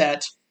noticed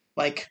that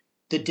like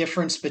the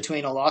difference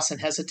between a loss and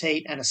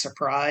hesitate and a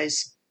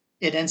surprise,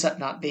 it ends up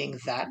not being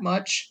that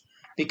much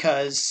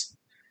because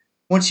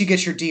once you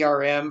get your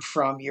DRM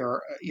from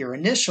your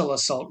initial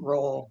assault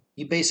roll,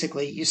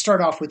 you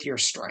start off with your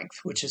strength,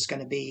 which is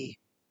going to be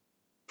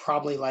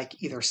probably like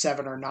either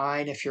 7 or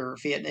 9 if you're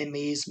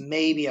Vietnamese,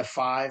 maybe a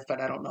 5, but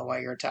I don't know why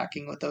you're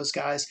attacking with those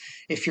guys.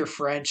 If you're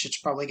French, it's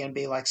probably going to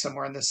be like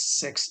somewhere in the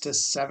 6 to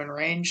 7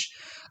 range.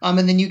 And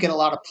then you get a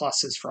lot of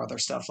pluses for other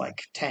stuff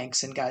like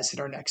tanks and guys that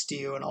are next to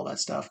you and all that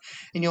stuff.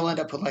 And you'll end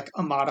up with like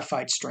a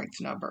modified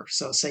strength number.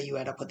 So say you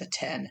end up with a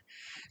 10.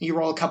 You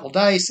roll a couple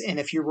dice, and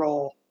if you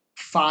roll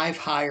 5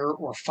 higher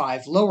or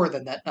 5 lower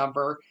than that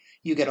number,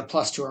 you get a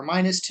 +2 or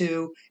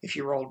 -2. If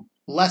you roll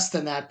less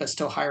than that, but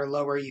still higher or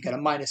lower, you get a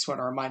 -1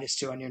 or a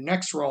 -2 on your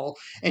next roll.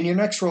 And your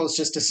next roll is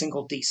just a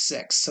single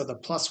D6. So the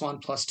 +1,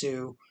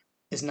 +2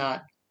 is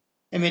not,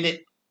 I mean,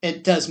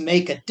 it does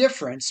make a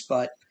difference,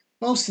 but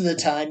most of the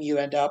time you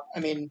end up, I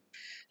mean,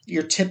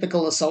 your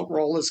typical assault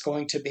roll is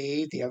going to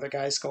be the other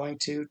guy's going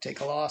to take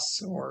a loss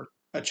or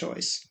a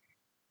choice.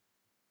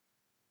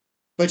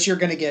 But you're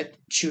going to get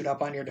chewed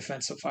up on your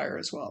defensive fire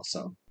as well.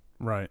 So,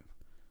 right.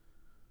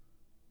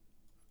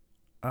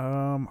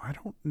 I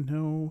don't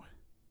know.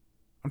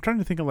 I'm trying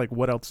to think of like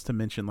what else to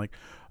mention. Like,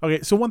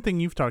 okay, so one thing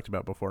you've talked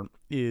about before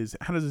is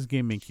how does this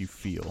game make you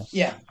feel?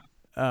 yeah.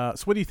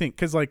 So what do you think?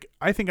 Because like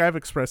I think I've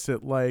expressed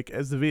it like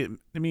as the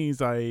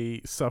Vietnamese,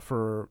 I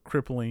suffer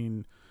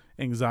crippling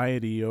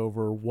anxiety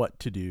over what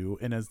to do,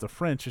 and as the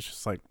French, it's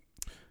just like,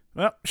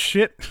 well,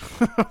 shit,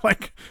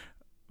 like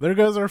there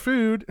goes our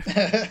food.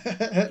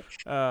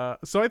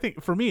 So I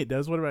think for me it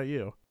does. What about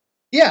you?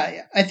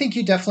 Yeah, I think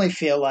you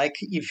feel like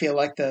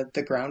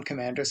the ground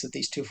commanders of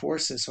these two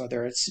forces,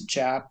 whether it's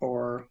Jap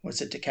or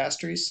was it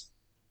Decastries?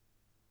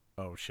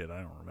 Oh shit, I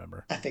don't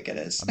remember. I think it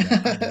is. I'm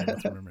bad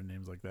with remembering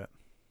names like that.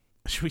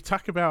 Should we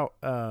talk about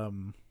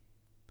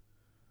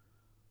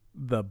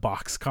the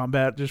box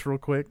combat just real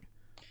quick?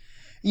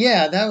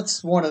 Yeah,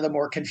 that's one of the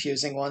more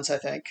confusing ones, I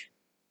think.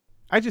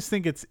 I just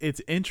think it's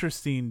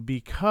interesting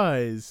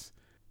because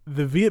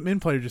the Viet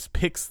Minh player just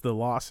picks the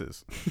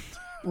losses,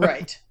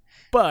 Right.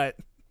 but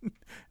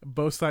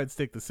both sides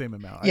take the same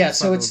amount. I Yeah,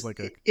 just thought so that it's was like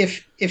a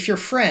if you're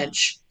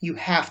French, you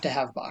have to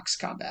have box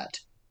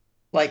combat.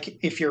 Like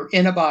if you're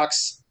in a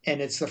box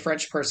and it's the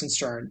French person's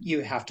turn,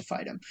 you have to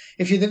fight him.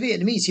 If you're the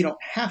Vietnamese, you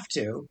don't have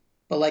to.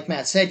 But like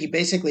Matt said, you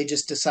basically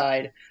just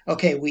decide,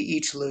 okay, we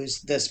each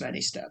lose this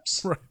many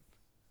steps. right.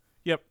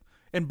 Yep.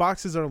 And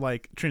boxes are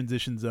like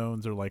transition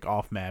zones or like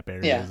off map Yeah,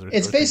 areas it's or things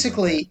like that.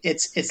 basically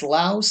it's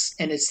Laos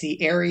and it's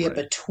the area Right.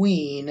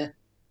 between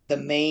the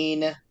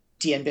main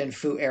Dien Bien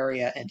Phu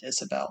area and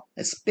Isabel.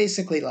 It's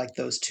basically like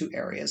those two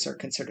areas are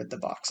considered the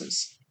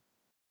boxes.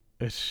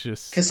 It's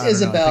just Because I don't know. I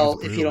think it's Isabel,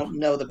 if you brutal. don't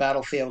know the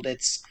battlefield,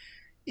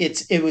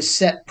 it was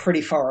set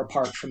pretty far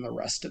apart from the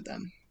rest of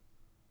them.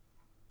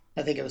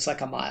 I think it was like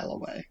a mile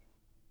away.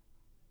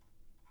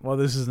 Well,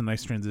 this is a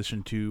nice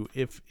transition to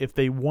if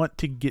they want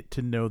to get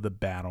to know the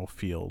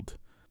battlefield.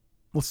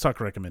 Let's talk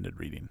recommended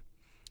reading.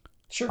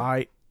 Sure.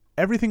 I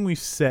everything we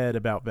said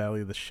about Valley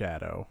of the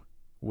Shadow,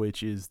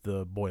 which is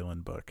the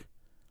Boylan book,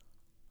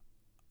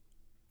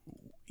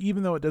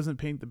 even though it doesn't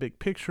paint the big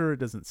picture, it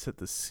doesn't set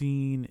the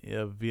scene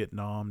of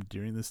Vietnam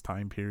during this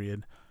time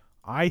period.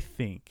 I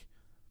think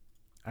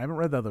I haven't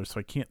read the others, so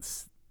I can't.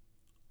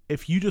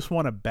 If you just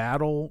want a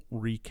battle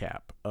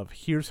recap of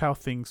here's how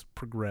things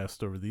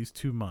progressed over these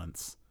 2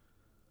 months,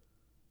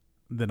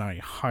 then I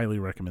highly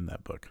recommend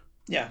that book.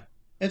 Yeah,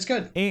 it's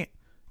good.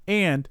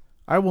 And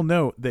I will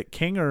note that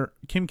Kim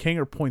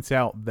Kanger points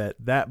out that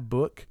that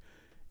book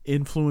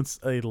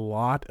influenced a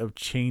lot of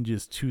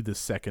changes to the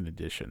second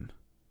edition.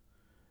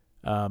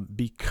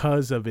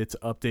 because of its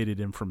updated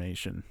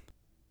information.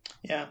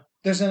 Yeah.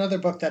 There's another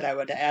book that I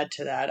would add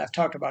to that. I've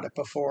talked about it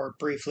before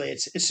briefly.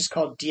 It's just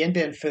called Dien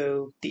Bien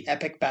Phu, The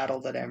Epic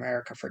Battle That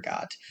America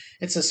Forgot.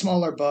 It's a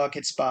smaller book.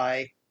 It's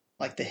by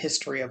like the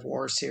History of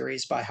War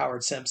series by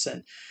Howard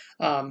Simpson.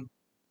 Um,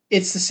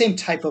 it's the same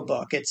type of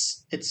book.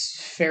 It's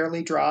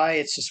fairly dry.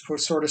 It's just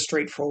sort of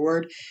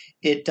straightforward.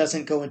 It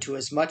doesn't go into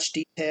as much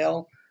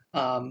detail.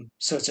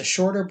 So it's a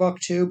shorter book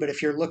too. But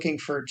if you're looking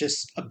for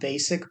just a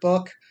basic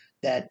book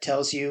that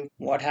tells you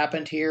what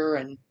happened here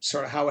and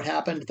sort of how it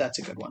happened, that's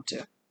a good one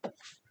too.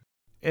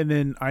 And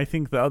then I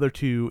think the other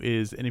two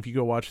is, and if you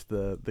go watch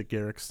the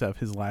Garrick stuff,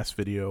 his last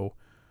video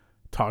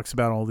talks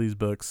about all these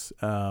books.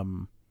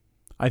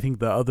 I think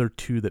the other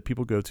two that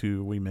people go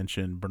to, we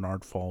mentioned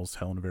Bernard Falls,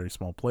 Hell in a Very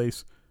Small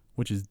Place,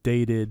 which is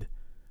dated,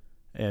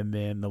 and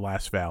then The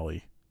Last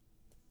Valley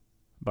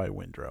by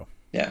Windrow.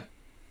 Yeah.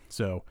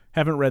 So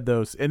haven't read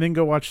those, and then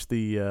go watch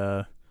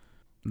the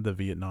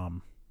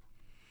Vietnam.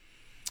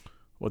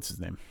 What's his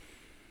name?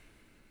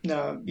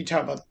 No, you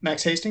talking about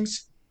Max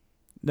Hastings?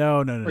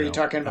 No. Or are you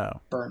talking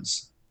about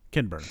Burns?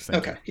 Ken Burns.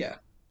 Okay, yeah.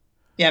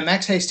 Yeah,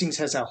 Max Hastings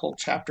has a whole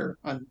chapter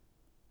on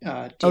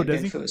Dien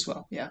Bien Phu as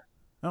well. Yeah.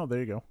 Oh, there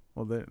you go.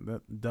 Well,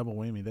 that double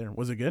whammy there.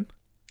 Was it good?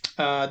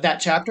 That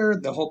chapter,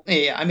 the whole,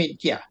 yeah, I mean,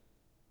 yeah.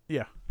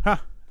 Yeah. Huh.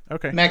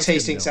 Okay. Max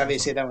Hastings,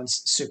 obviously, that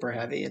one's super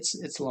heavy.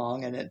 It's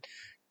long, and it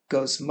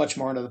goes much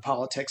more into the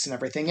politics and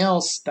everything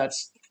else.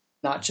 That's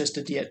not just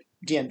a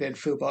Dien Bien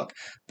Phu book,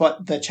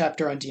 but the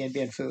chapter on Dien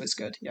Bien Phu is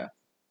good. Yeah.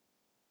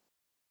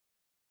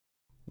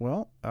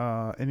 Well,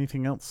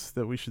 anything else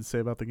that we should say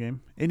about the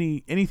game?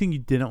 Anything you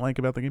didn't like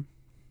about the game?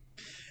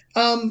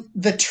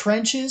 The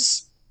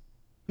trenches,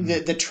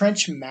 the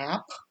trench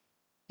map.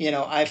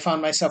 I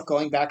found myself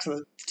going back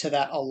to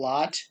that a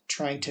lot,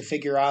 trying to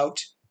figure out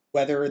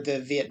whether the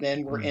Viet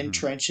Minh were in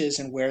trenches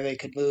and where they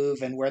could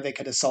move and where they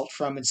could assault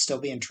from and still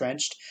be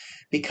entrenched,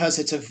 because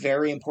it's a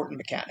very important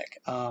mechanic.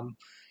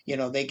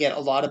 They get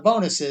a lot of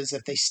bonuses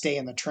if they stay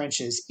in the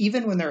trenches.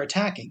 Even when they're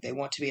attacking, they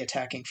want to be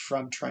attacking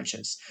from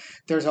trenches.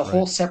 There's a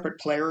whole separate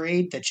player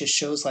aid that just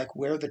shows like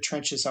where the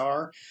trenches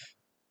are,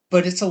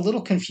 but it's a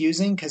little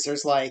confusing because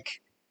there's like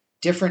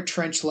different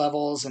trench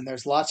levels and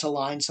there's lots of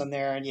lines on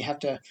there, and you have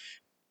to.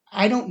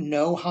 I don't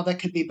know how that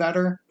could be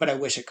better, but I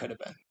wish it could have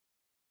been.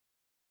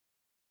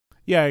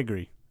 Yeah, I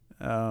agree.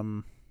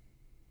 Yeah,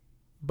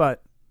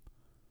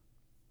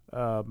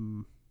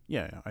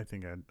 I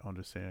think I'll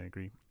just say I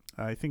agree.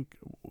 I think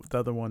the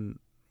other one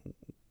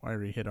I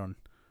already hit on,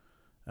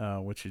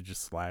 which is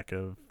just lack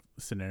of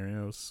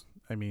scenarios.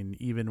 I mean,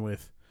 even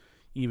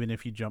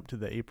if you jump to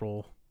the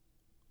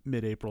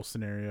mid-April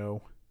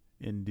scenario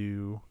and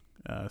do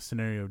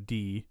scenario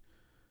D,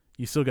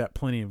 you still got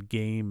plenty of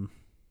game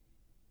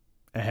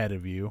ahead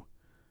of you.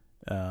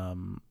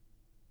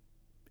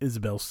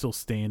 Isabel's still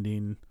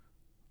standing.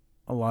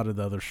 A lot of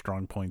the other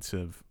strong points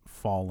have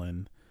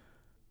fallen,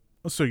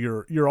 so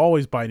you're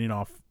always biting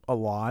off a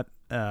lot.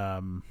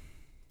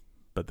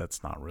 But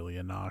that's not really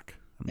a knock.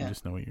 I mean,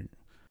 just know what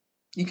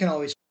you can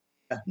always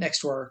next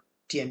to our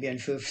Dien Bien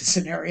Phu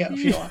scenario if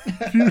you want.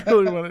 You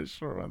really want a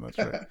short one, that's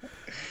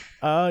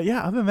right.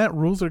 Yeah, other than that,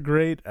 rules are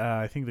great.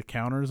 I think the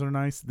counters are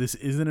nice. This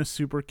isn't a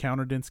super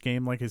counter dense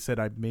game. Like I said,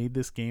 I made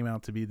this game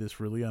out to be this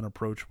really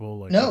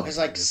unapproachable. No, because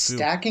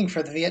stacking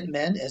for the Viet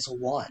Minh is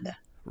 1.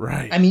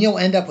 Right. I mean, you'll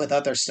end up with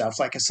other stuff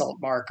like assault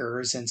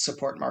markers and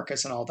support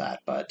markers and all that,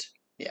 but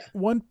yeah.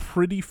 One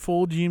pretty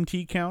full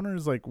GMT counter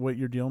is like what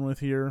you're dealing with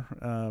here.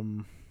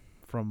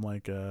 From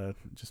like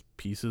just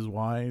pieces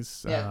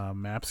wise. Yeah.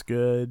 Map's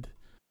good.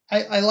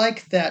 I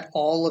like that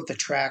all of the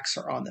tracks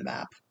are on the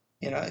map.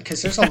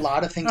 Because there's a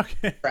lot of things to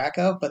keep track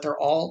of, but they're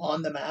all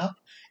on the map,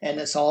 and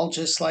it's all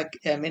just like,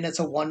 I mean, it's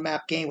a one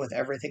map game with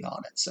everything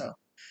on it. So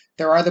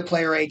there are the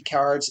player aid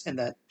cards and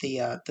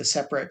the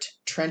separate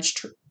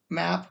trench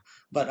map,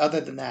 but other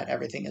than that,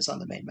 everything is on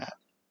the main map.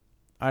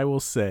 I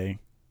will say,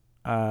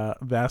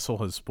 Vassal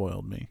has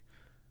spoiled me.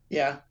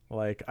 Yeah.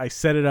 Like, I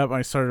set it up,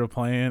 I started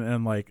playing,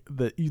 and like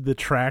the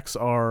tracks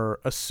are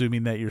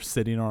assuming that you're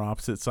sitting on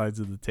opposite sides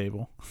of the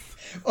table.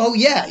 Oh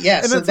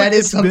yeah. So that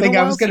is something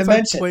I was going to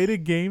mention. I played a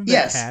game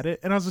that had it,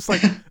 and I was just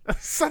like,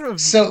 son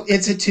of. So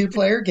it's a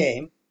 2-player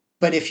game,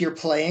 but if you're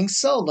playing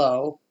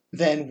solo,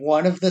 then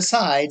one of the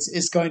sides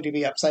is going to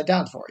be upside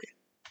down for you.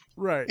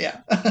 Right.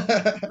 Yeah.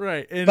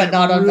 Right. And but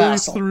not on really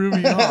Vassal. Threw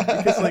me off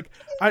because, like,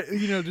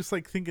 just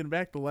like thinking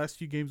back the last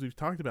few games we've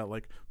talked about,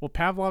 like, well,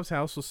 Pavlov's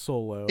House was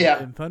solo.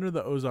 Yeah. In Thunder of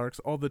the Ozarks,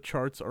 all the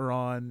charts are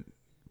on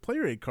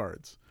player aid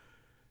cards,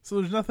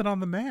 so there's nothing on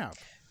the map.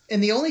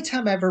 And the only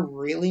time I ever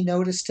really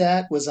noticed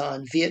that was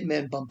on Viet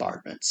Minh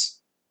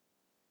bombardments,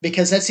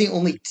 because that's the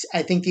only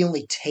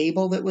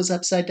table that was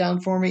upside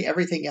down for me.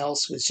 Everything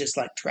else was just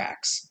like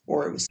tracks,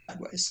 or it was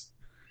sideways.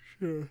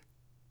 Sure.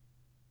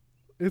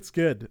 It's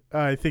good.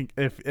 I think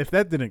if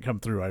that didn't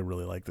come through, I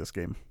really like this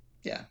game.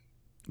 Yeah.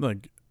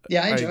 Like,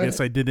 yeah, I guess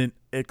I didn't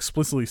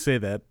explicitly say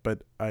that,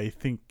 but I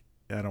think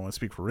I don't want to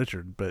speak for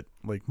Richard, but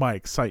like my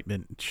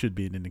excitement should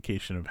be an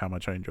indication of how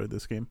much I enjoyed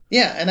this game.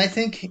 Yeah, and I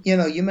think,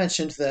 you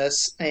mentioned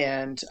this,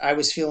 and I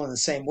was feeling the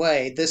same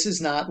way. This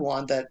is not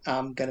one that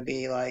I'm going to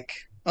be like,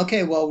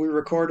 okay, well, we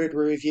recorded,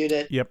 we reviewed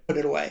it, Yep. put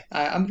it away.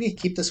 I'm going to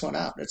keep this one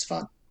out. It's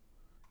fun.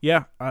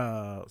 Yeah.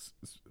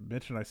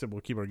 Mitch and I said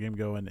we'll keep our game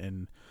going,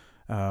 and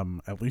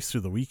at least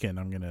through the weekend,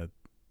 I'm gonna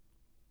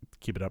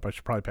keep it up. I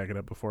should probably pack it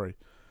up before I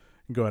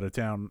go out of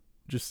town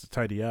just to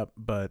tidy up.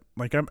 But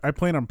like, I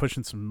plan on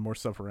pushing some more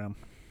stuff around.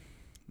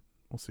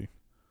 We'll see.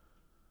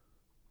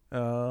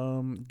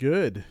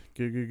 Good.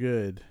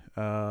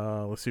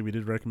 Let's see. We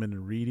did recommended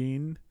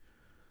reading.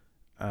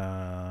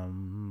 What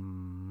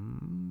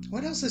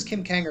else has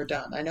Kim Kanger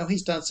done? I know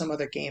he's done some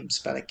other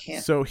games, but I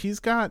can't. So he's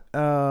got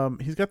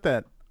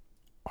that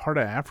Heart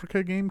of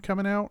Africa game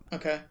coming out.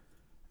 Okay.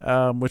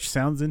 Which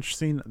sounds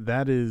interesting.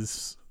 That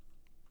is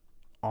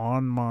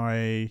on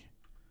my,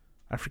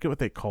 I forget what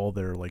they call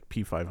their like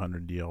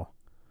P500 deal.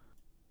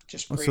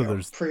 Just So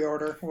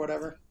pre-order or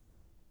whatever.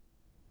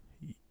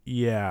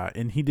 Yeah,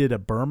 and he did a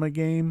Burma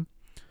game,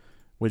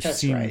 which That's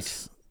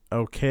seems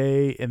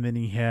okay, and then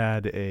he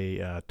had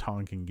a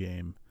Tonkin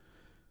game,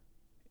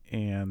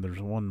 and there's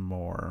one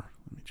more.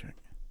 Let me check.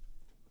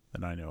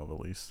 That I know of, at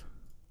least.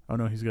 Oh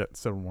no, he's got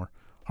several more.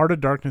 Heart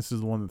of Darkness is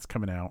the one that's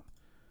coming out,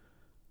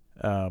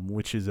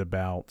 which is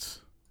about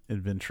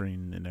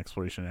adventuring and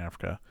exploration in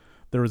Africa.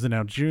 There was an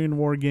Algerian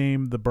War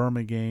game, the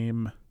Burma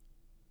game,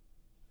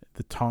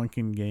 the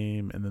Tonkin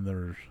game, and then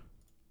there's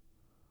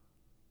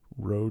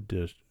Road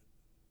to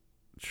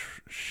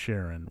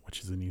Sharon, which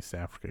is an East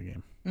Africa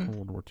game for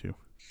World War II.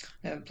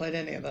 I haven't played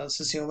any of those.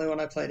 It's the only one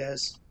I played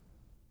as.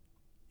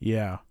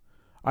 Yeah.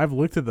 I've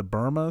looked at the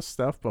Burma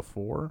stuff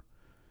before.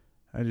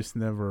 I just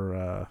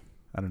never,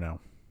 I don't know.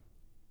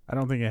 I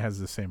don't think it has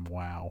the same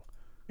wow.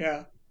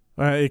 Yeah.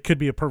 It could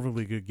be a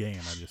perfectly good game.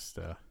 I just,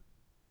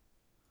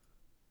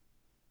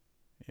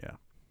 yeah.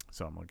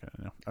 So I'm looking at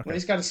it now. Okay. Well,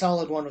 he's got a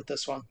solid one with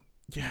this one.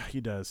 Yeah,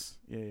 he does.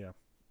 Yeah.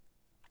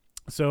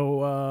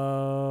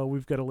 So,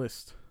 we've got a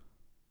list.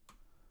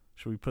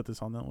 Should we put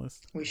this on that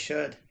list? We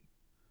should.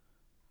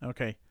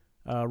 Okay.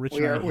 Rich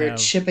we're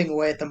chipping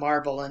away at the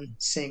marble and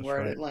seeing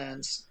where it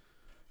lands.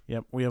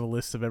 Yep, we have a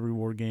list of every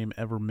war game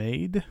ever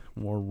made.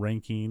 We're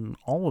ranking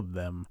all of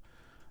them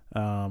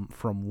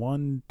from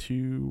 1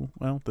 to,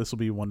 well, this will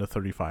be 1 to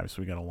 35,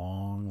 so we got a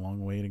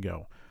long way to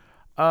go.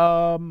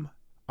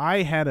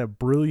 I had a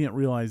brilliant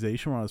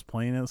realization when I was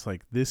playing it. It's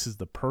like, this is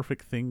the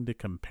perfect thing to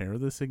compare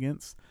this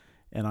against,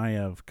 and I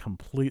have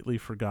completely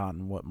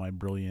forgotten what my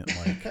brilliant,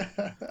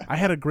 I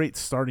had a great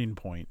starting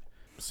point.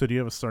 So do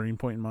you have a starting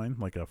point in mind,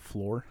 like a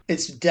floor?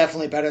 It's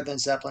definitely better than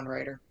Zeppelin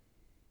Raider.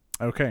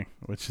 Okay,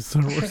 which is the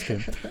worst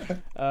game.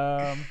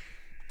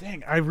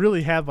 Dang, I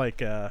really had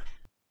like a...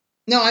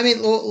 No, I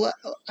mean,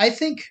 I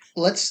think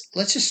let's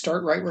just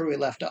start right where we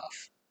left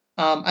off.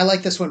 I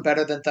like this one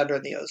better than Thunder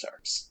in the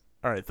Ozarks.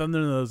 All right, Thunder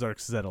in the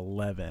Ozarks is at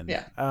 11.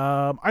 Yeah.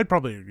 I'd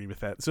probably agree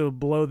with that. So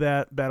below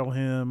that, Battle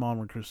Hymn,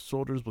 Onward Crystal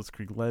Soldiers,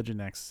 Blitzkrieg Legend,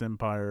 Axis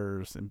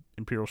Empires,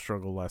 Imperial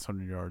Struggle, Last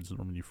 100 Yards,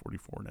 Normandy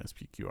 44, and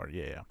SPQR.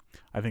 Yeah.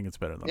 I think it's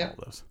better than all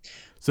those.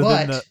 So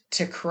but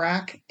to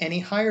crack any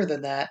higher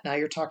than that, now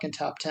you're talking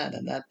top 10,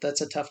 and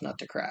that's a tough nut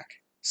to crack.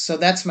 So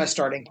that's my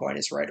starting point,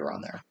 is right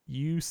around there.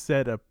 You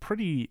set a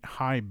pretty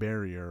high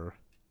barrier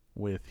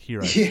with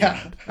Here I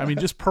Stand. I mean,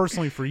 just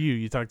personally for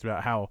you talked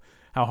about how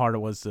hard it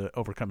was to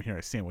overcome Here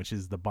I Stand, which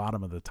is the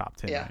bottom of the top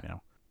 10 right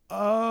now.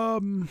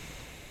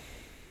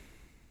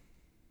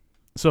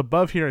 So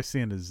above Here I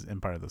Stand is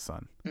Empire of the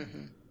Sun.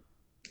 Mm-hmm.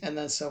 And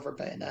then Silver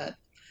Bayonet.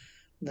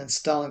 And then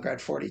Stalingrad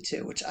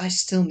 42, which I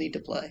still need to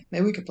play.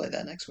 Maybe we could play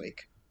that next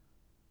week.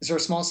 Is there a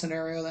small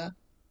scenario of that?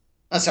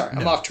 Oh, sorry,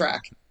 I'm off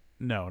track.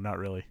 No, not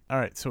really. All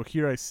right, so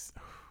this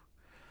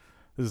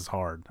is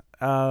hard.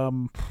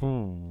 Man,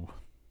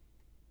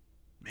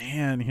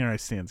 Here I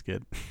Stand's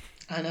good.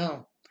 I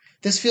know.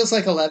 This feels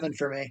like 11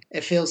 for me.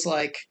 It feels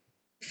like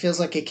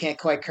it can't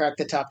quite crack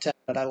the top 10,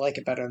 but I like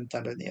it better than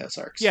Thunder in the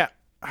Ozarks. Yeah,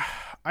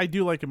 I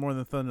do like it more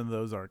than Thunder in the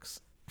Ozarks.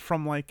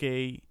 From like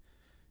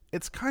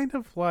it's kind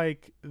of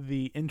like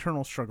the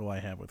internal struggle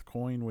I have with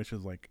Coin, which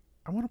is like,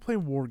 I want to play a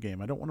war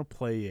game. I don't want to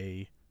play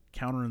a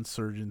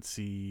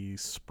counterinsurgency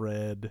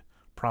spread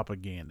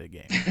propaganda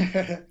game,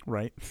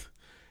 right?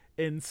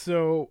 And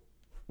so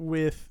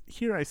with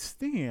Here I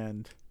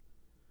Stand,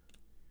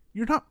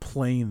 you're not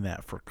playing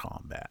that for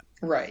combat.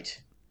 Right.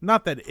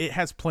 Not that it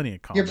has plenty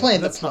of combat. You're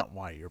playing that's not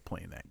why you're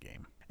playing that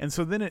game. And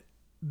so then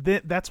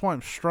that's why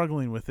I'm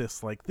struggling with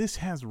this. Like, this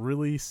has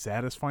really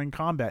satisfying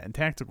combat and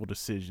tactical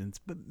decisions,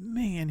 but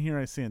man, Here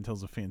I Stand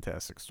tells a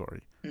fantastic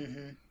story.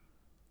 Mm-hmm.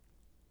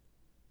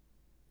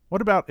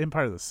 What about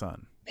Empire of the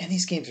Sun? Man,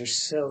 these games are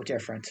so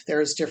different.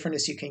 They're as different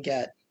as you can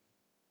get.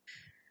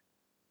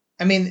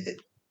 I mean,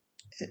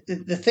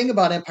 the thing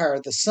about Empire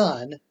of the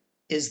Sun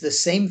is the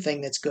same thing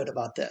that's good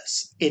about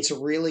this. It's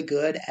really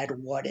good at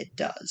what it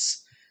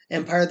does.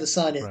 Empire of the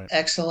Sun is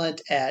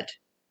excellent at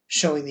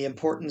showing the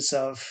importance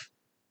of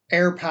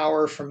air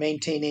power for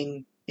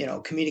maintaining,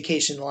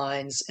 communication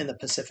lines in the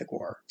Pacific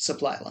War,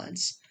 supply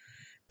lines.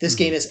 This Hmm.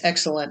 game is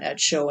excellent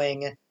at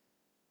showing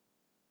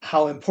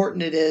how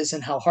important it is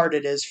and how hard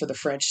it is for the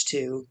French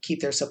to keep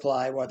their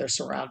supply while they're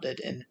surrounded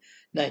in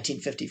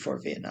 1954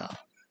 Vietnam.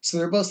 So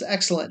they're both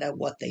excellent at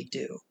what they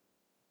do.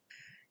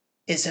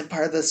 Is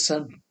Empire of the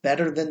Sun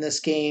better than this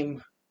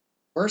game?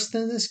 Worse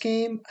than this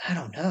game? I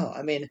don't know.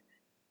 I mean,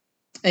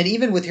 and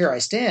even with Here I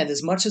Stand,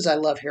 as much as I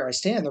love Here I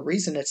Stand, the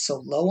reason it's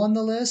so low on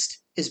the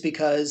list is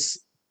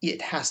because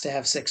it has to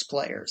have 6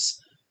 players.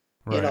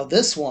 Right.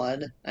 This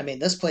one, I mean,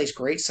 this plays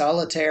great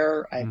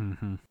solitaire.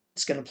 Hmm.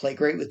 It's going to play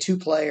great with 2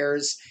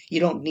 players. You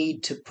don't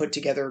need to put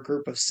together a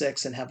group of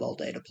 6 and have all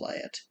day to play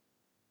it.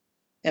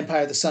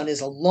 Empire of the Sun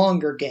is a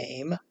longer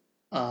game,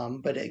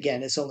 but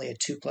again, it's only a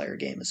 2-player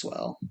game as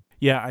well.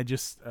 Yeah, I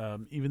just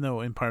even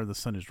though Empire of the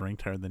Sun is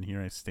ranked higher than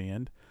Here I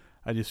Stand,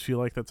 I just feel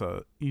like that's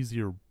a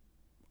easier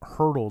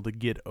hurdle to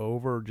get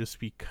over just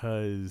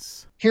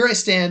because. Here I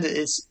Stand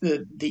is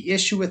the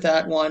issue with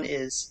that one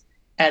is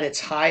at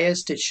its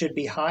highest it should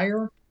be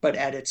higher, but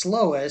at its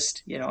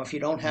lowest, if you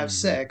don't have Hmm.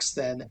 6,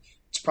 then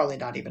it's probably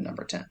not even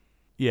number 10.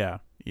 Yeah,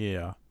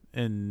 yeah,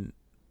 and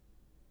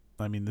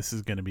I mean this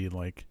is going to be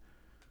like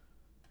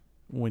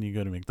when you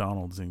go to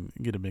McDonald's and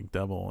get a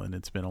McDouble, and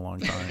it's been a long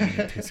time, and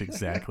it tastes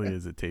exactly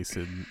as it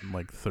tasted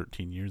like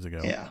 13 years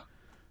ago. Yeah.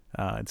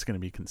 It's going to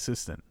be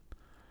consistent.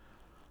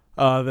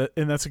 And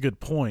that's a good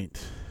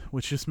point,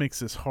 which just makes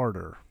this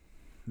harder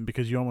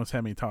because you almost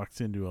had me talked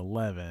into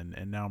 11,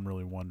 and now I'm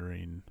really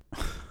wondering.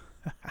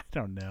 I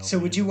don't know. So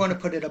would you Man. want to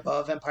put it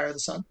above Empire of the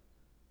Sun?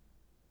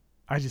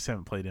 I just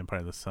haven't played Empire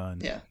of the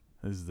Sun. Yeah.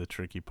 This is the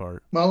tricky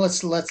part. Well,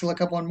 let's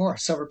look up one more.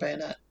 Silver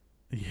Bayonet.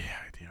 Yeah,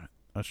 damn it.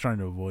 I was trying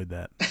to avoid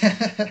that.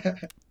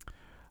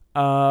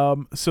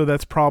 So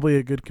that's probably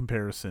a good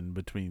comparison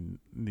between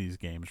these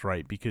games,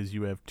 right? Because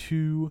you have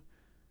two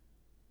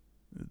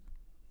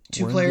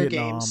 2-player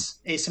games,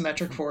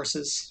 asymmetric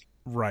forces.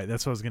 Right,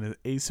 that's what I was gonna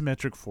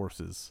asymmetric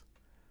forces.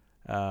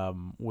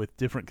 With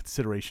different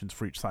considerations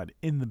for each side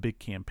in the big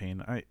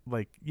campaign.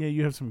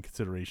 You have some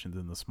considerations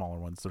in the smaller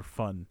ones. They're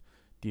fun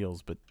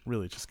deals, but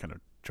really just kind of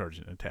charge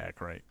and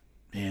attack, right?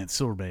 Man,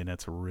 Silver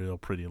Bayonet's a real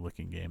pretty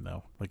looking game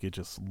though. Like it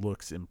just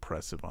looks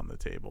impressive on the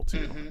table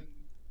too.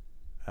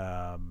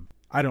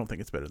 I don't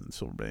think it's better than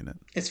Silver Bayonet.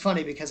 It's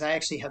funny because I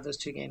actually have those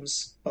 2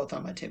 games both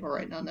on my table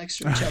right now next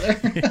to each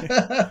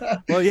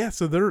other. Well, yeah,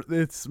 so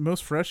it's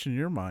most fresh in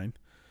your mind.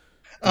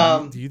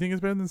 Do you think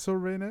it's better than Silver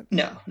Bayonet?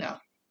 No.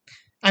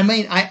 I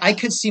mean, I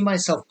could see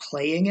myself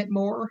playing it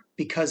more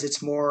because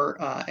it's more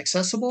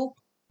accessible,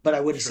 but I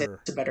wouldn't say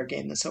it's a better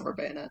game than Silver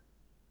Bayonet.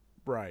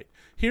 Right.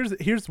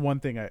 Here's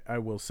one thing I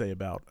will say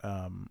about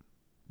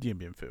Dien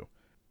Bien Phu.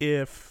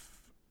 If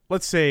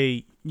let's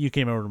say you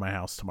came over to my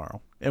house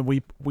tomorrow and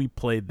we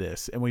played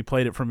this and we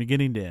played it from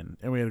beginning to end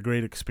and we had a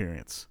great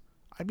experience,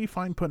 I'd be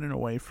fine putting it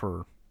away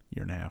for a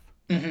year and a half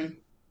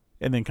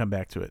and then come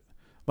back to it.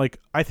 Like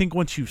I think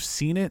once you've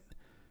seen it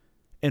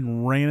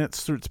and ran it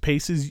through its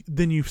paces,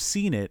 then you've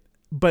seen it,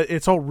 but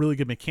it's all really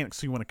good mechanics,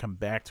 so you want to come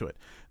back to it.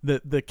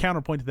 The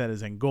counterpoint to that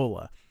is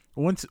Angola.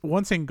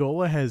 Once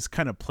Angola has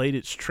kind of played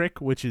its trick,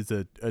 which is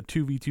a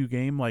 2v2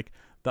 game, like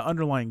the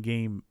underlying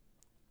game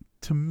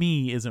to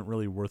me isn't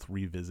really worth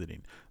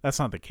revisiting. That's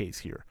not the case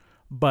here.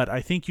 But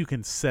I think you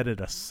can set it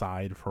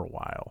aside for a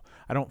while.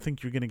 I don't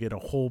think you're going to get a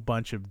whole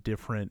bunch of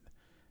different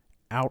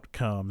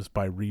outcomes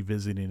by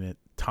revisiting it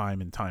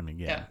time and time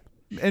again.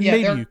 Yeah. And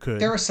maybe you could.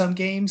 There are some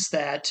games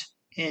that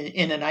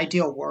in an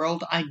ideal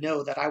world, I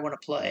know that I want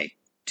to play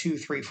 2,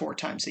 3, 4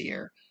 times a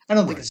year. I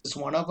don't think this is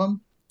one of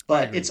them,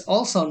 but it's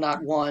also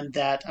not one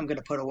that I'm going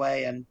to put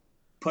away and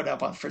put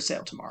up on for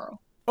sale tomorrow.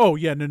 Oh,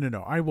 yeah,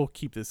 no. I will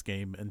keep this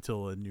game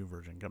until a new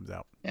version comes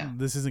out. Yeah.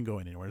 This isn't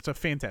going anywhere. It's a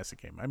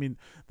fantastic game. I mean,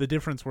 the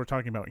difference we're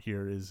talking about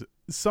here is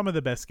some of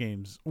the best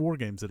war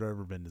games that have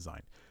ever been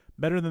designed.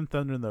 Better than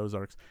Thunder and the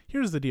Ozarks.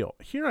 Here's the deal.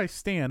 Here I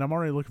stand. I'm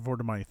already looking forward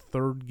to my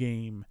 3rd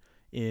game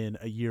in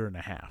a year and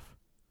a half.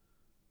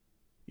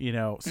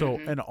 So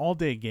an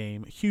all-day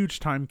game, huge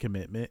time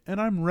commitment, and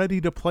I'm ready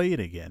to play it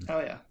again. Oh,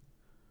 yeah.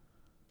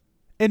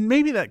 And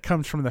maybe that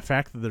comes from the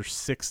fact that there's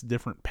 6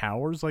 different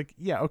powers. Like,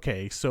 yeah,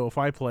 okay, so if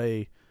I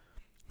play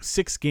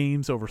 6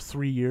 games over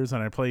 3 years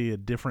and I play a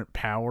different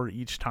power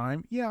each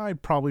time, yeah,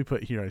 I'd probably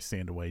put Here I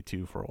Stand away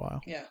too for a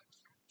while. Yeah.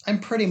 I'm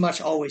pretty much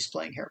always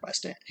playing Here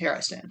I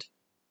Stand.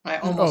 I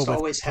almost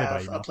always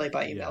have a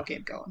play-by-email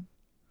game going.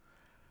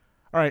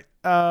 All right.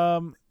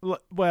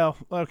 Well,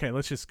 okay,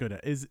 let's just go to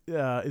is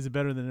it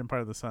better than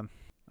Empire of the Sun?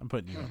 I'm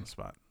putting you on the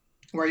spot.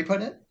 Where are you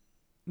putting it?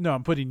 No,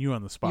 I'm putting you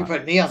on the spot. You're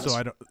putting me on the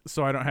spot.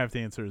 So I don't have to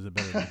answer is it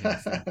better than Here I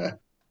Stand.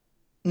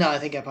 No, I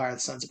think Empire of the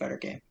Sun's a better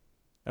game.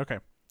 Okay.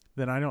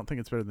 Then I don't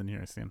think it's better than Here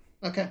I Stand.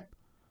 Okay.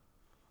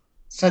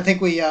 So I think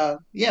we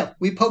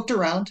poked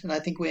around and I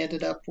think we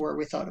ended up where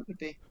we thought it would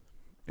be.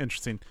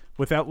 Interesting.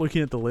 Without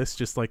looking at the list,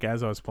 just like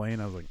as I was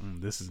playing, I was like,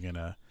 this is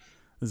gonna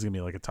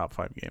be like a top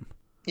 5 game.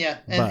 Yeah,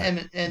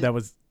 and that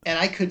was, and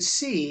I could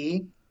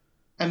see.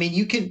 I mean,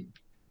 you could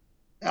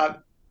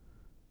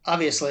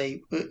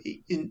obviously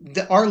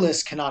our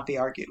list cannot be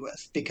argued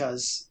with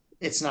because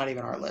it's not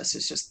even our list;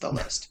 it's just the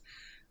list.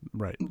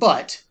 Right.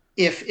 But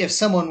if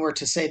someone were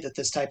to say that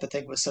this type of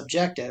thing was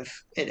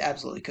subjective, it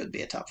absolutely could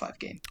be a top 5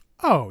 game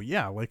Oh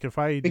yeah, like if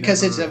I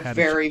because it's never a had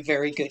very,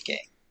 very good game.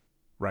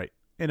 right,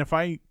 and if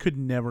I could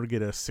never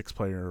get a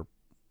 6-player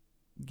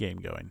game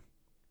going,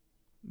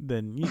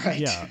 then Right.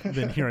 yeah,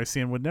 then Here I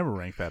Stand would never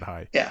rank that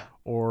high. Yeah.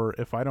 Or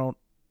if I don't,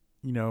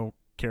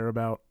 care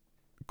about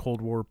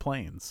Cold War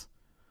planes,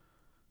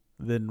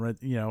 then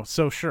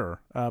so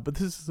sure. But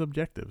this is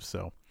objective,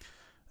 so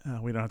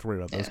we don't have to worry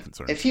about those Yeah.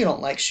 concerns. If you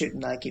don't like shooting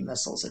Nike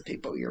missiles at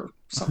people,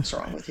 something's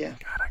wrong with you.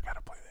 God, I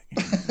gotta play that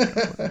game. I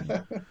gotta play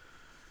that game.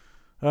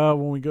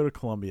 When we go to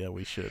Columbia,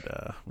 we should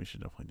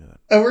definitely do that.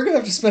 And we're gonna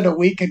have to spend a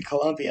week in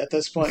Columbia at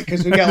this point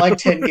because we got like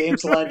 10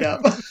 games lined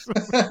up.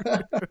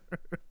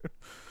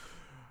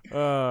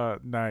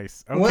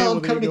 Nice. Okay, Well,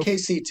 I'm there you coming to go.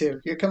 KC too.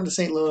 You're coming to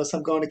St. Louis.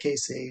 I'm going to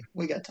KC.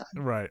 We got time.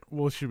 Right.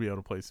 Well, should be able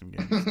to play some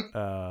games.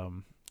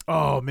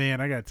 Oh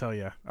man, I gotta tell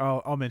you,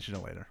 I'll mention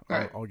it later. All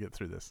right. I'll get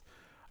through this.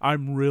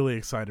 I'm really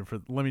excited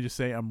for. Let me just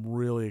say, I'm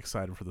really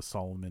excited for the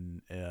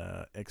Solomon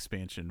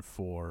expansion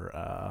for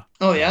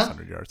Oh yeah,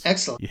 100 yards.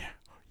 excellent.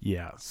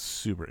 Yeah,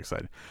 super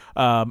excited.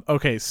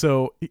 Okay,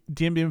 so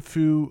Dien Bien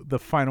Phu, the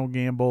final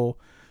gamble,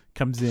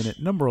 comes in at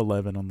number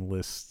 11 on the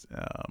list,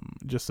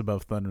 just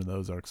above Thunder and the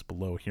Ozarks,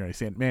 below Here I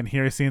Stand. Man,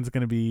 Here I Stand's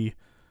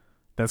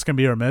that's gonna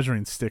be our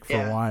measuring stick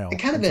for a while. It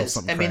kind of until is.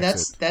 something I mean,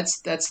 cracks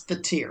that's the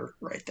tier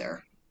right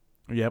there.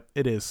 Yep,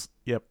 it is.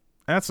 Yep.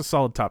 That's a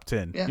solid top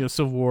 10. Yeah.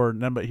 Civil War,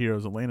 None But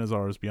Heroes, Atlanta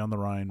Czars, Beyond the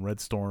Rhine, Red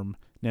Storm,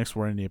 Next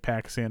War, India,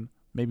 Pakistan,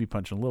 maybe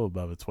punching a little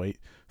above its weight,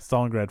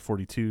 Stalingrad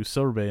 42,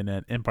 Silver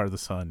Bayonet, Empire of the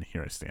Sun,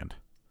 Here I Stand.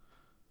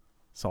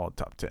 Solid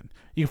top 10.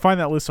 You can find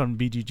that list on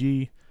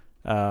BGG.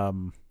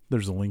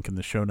 There's a link in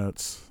the show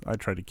notes. I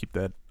try to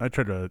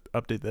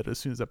update that as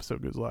soon as the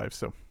episode goes live.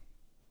 So,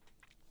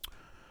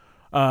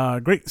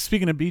 great.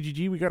 Speaking of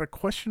BGG, we got a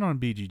question on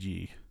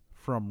BGG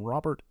from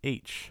Robert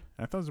H.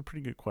 I thought it was a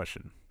pretty good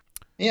question.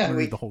 Yeah,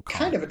 we the whole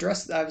kind of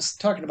addressed. I was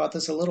talking about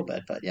this a little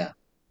bit, but yeah.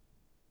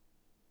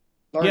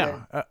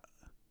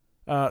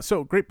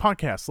 So great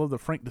podcast. Love the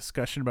frank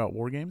discussion about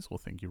war games. Well,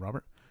 thank you,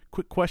 Robert.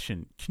 Quick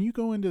question: can you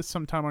go into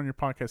some time on your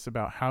podcast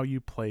about how you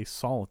play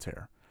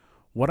solitaire?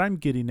 What I'm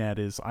getting at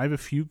is I have a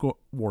few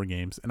war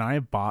games, and I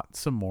have bought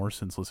some more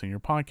since listening to your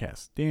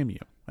podcast. Damn you!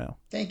 Well,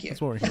 thank you.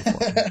 That's what we're here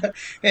for.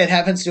 It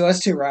happens to us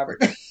too,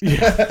 Robert.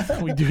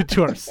 Yeah, we do it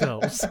to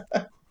ourselves.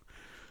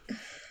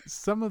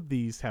 Some of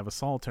these have a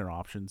solitaire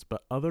options,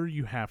 but other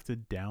you have to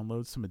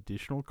download some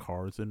additional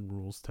cards and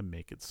rules to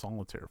make it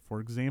solitaire. For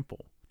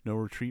example, No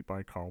Retreat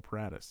by Carl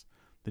Paratus.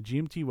 The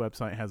GMT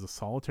website has a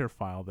solitaire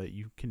file that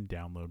you can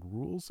download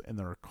rules, and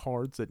there are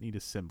cards that need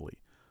assembly.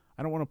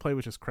 I don't want to play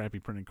with just crappy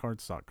printed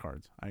cardstock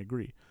cards. I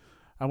agree.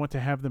 I want to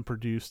have them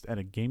produced at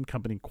a game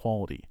company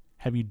quality.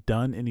 Have you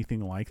done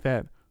anything like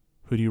that?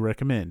 Who do you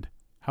recommend?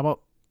 How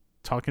about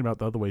talking about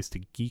the other ways to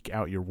geek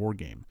out your war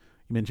game?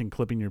 You mentioned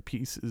clipping your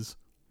pieces.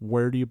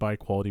 Where do you buy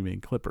quality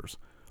made clippers?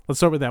 Let's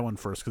start with that one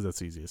first because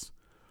that's easiest.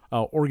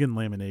 Oregon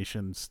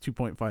Laminations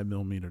 2.5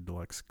 millimeter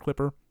deluxe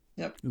clipper.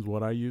 Yep. Is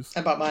what I use.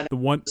 I bought mine The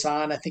one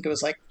on, I think it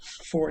was like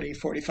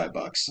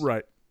 $45.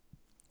 Right.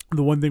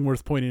 The one thing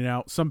worth pointing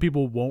out, some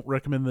people won't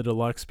recommend the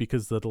deluxe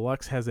because the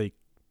deluxe has a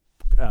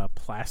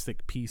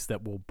plastic piece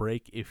that will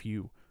break if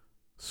you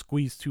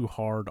squeeze too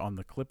hard on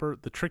the clipper.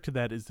 The trick to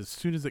that is as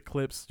soon as it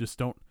clips, just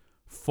don't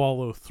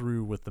follow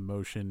through with the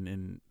motion,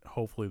 and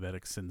hopefully that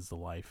extends the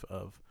life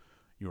of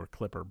your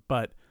clipper.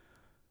 But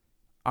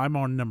I'm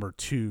on number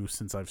 2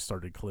 since I've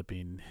started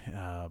clipping,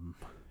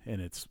 and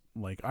it's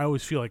like I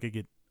always feel like I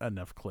get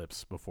enough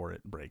clips before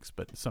it breaks,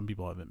 but some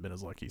people haven't been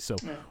as lucky. So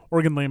Yeah.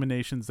 Oregon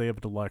Laminations, they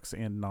have deluxe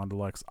and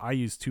non-deluxe. I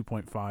use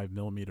 2.5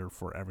 millimeter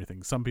for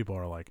everything. Some people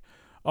are like,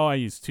 oh, I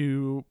use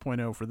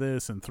 2.0 for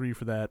this and 3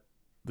 for that.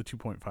 The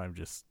 2.5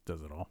 just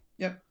does it all.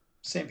 Yep.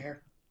 Same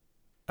here.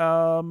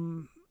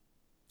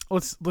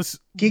 Let's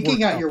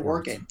Geeking out your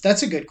war game.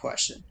 That's a good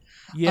question.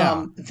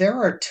 Yeah. There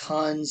are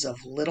tons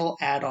of little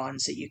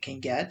add-ons that you can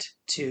get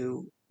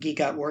to geek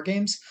out war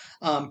games.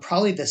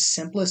 Probably the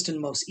simplest and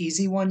most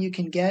easy one you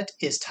can get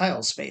is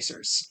tile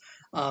spacers.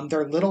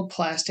 They're little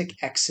plastic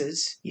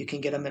X's. You can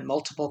get them in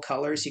multiple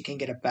colors. You can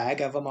get a bag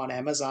of them on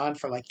Amazon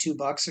for like $2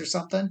 or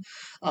something.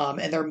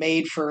 And they're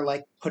made for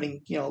like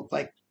putting,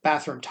 like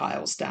bathroom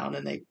tiles down,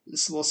 and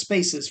it's little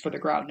spaces for the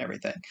grout and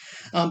everything.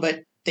 But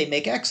they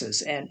make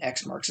X's, and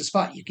X marks a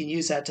spot. You can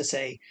use that to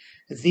say,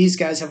 these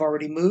guys have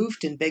already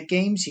moved in big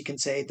games. You can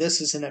say,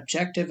 this is an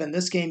objective in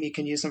this game. You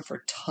can use them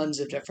for tons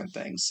of different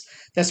things.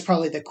 That's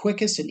probably the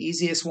quickest and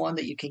easiest one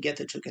that you can get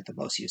that you'll get the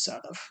most use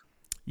out of.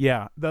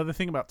 Yeah. The other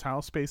thing about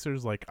tile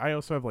spacers, like I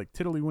also have like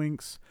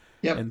Tiddlywinks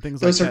and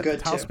things Those like that.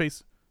 Those are good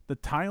too. The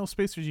tile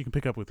spacers you can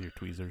pick up with your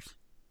tweezers.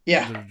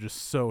 Yeah. They're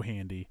just so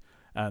handy,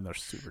 and they're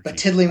super But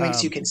cheap.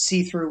 Tiddlywinks you can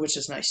see through, which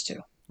is nice too.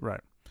 Right.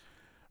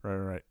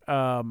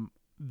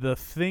 The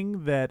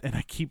thing that, and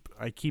I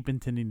keep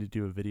intending to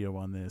do a video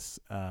on this.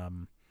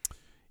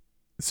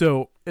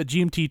 So a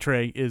GMT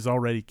tray is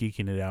already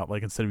geeking it out.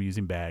 Like instead of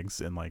using bags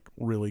and like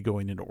really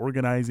going into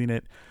organizing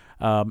it,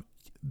 on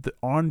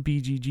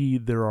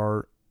BGG there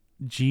are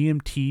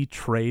GMT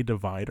tray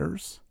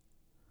dividers,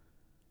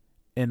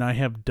 and I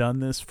have done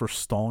this for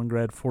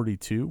Stalingrad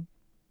 42.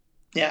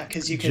 Yeah,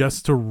 because you can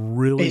just to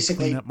really clean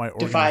basically up my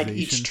divide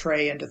organization. each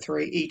tray into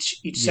three,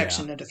 each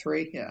section into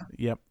three. Yeah.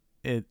 Yep.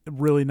 It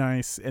really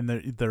nice, and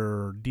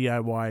their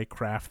DIY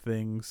craft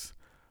things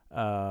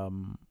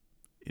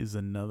is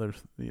another.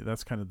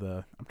 That's kind of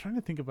the. I'm trying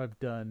to think if I've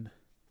done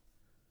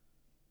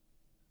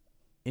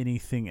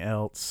anything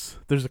else.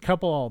 There's a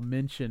couple I'll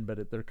mention,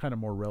 but they're kind of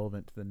more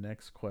relevant to the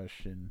next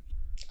question.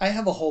 I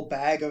have a whole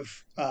bag of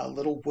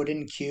little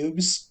wooden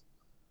cubes.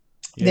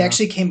 They Yeah.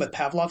 actually came with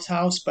Pavlov's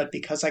house, but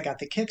because I got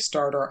the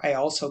Kickstarter, I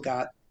also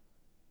got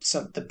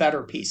the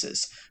better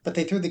pieces. But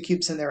they threw the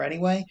cubes in there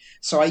anyway,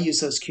 so I use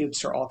those cubes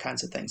for all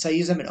kinds of things. I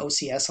use them in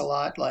OCS a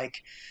lot. Like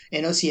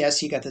in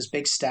OCS, you got those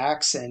big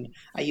stacks, and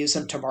I use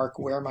them to mark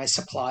where my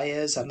supply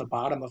is on the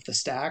bottom of the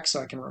stack,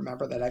 so I can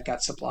remember that I've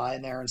got supply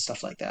in there and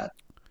stuff like that.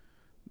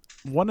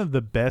 One of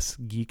the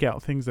best geek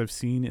out things I've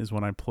seen is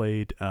when I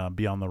played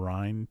Beyond the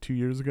Rhine 2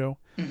 years ago.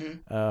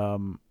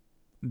 Mm-hmm.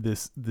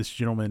 This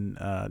gentleman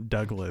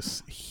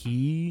Douglas,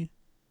 he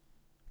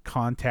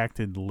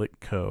contacted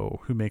Litco,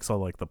 who makes all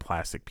like the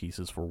plastic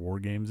pieces for war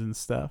games and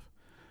stuff,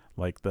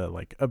 like the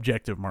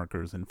objective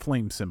markers and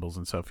flame symbols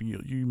and stuff.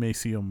 You may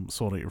see them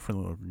sold at your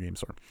friendly local game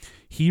store.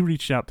 He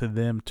reached out to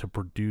them to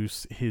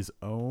produce his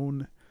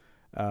own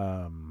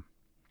the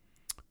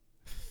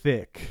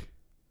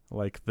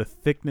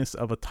thickness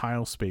of a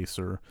tile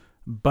spacer,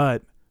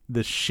 but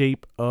the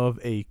shape of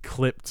a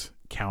clipped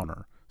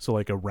counter. So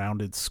like a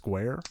rounded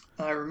square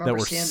I remember that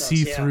were seeing those,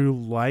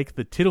 see-through like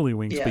the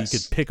Tiddlywinks, yes. but you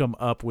could pick them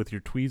up with your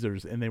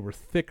tweezers, and they were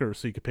thicker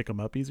so you could pick them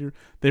up easier.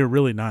 They were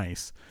really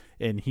nice,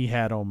 and he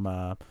had them.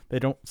 They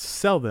don't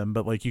sell them,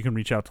 but like you can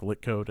reach out to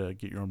Litco to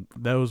get your own.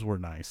 Those were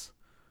nice.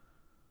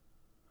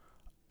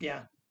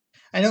 Yeah.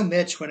 I know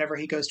Mitch, whenever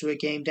he goes to a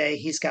game day,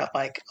 he's got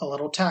like a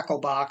little tackle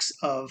box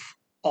of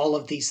all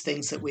of these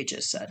things that we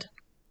just said.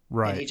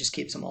 Right. And he just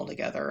keeps them all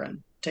together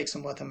and takes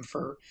them with him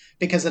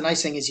because the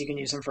nice thing is you can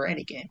use them for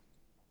any game.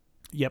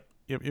 Yep.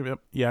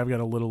 Yeah, I've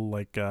got a little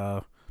like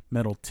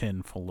metal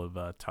tin full of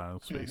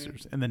tile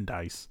spacers, and then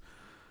dice,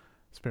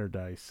 spare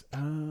dice.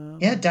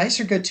 Yeah, dice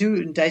are good too.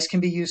 And dice can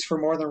be used for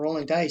more than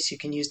rolling dice. You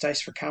can use dice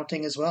for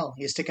counting as well.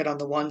 You stick it on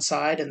the one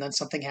side, and then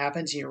something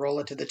happens. You roll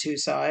it to the two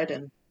side,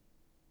 and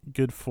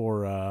good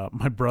for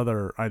my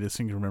brother. I just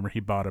seem to remember he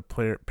bought a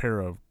pair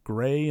of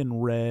gray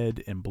and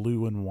red and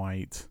blue and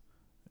white,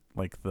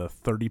 like the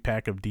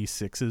 30-pack of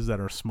D6s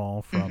that are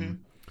small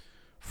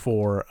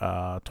for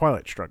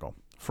Twilight Struggle,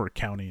 for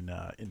counting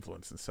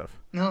influence and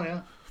stuff. Oh,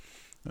 yeah.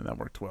 And that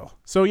worked well.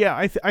 So, yeah,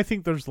 I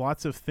think there's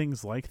lots of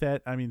things like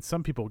that. I mean,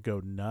 some people go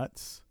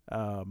nuts.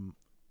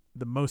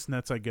 The most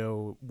nuts I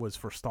go was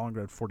for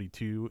Stalingrad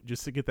 42,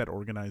 just to get that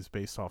organized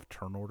based off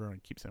turn order. I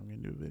keep saying I'm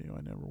going to do a video.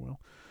 I never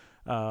will.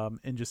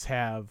 And just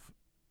have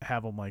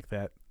them like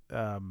that.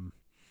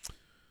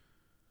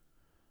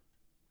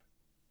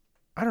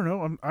 I don't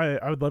know.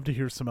 I would love to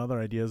hear some other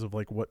ideas of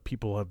like what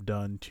people have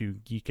done to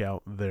geek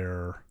out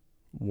their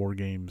war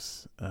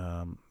games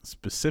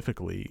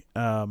specifically.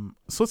 So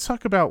let's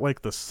talk about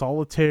like the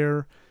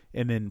solitaire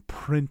and then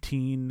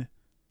printing,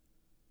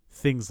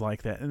 things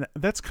like that. And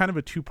that's kind of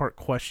a two-part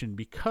question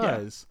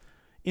because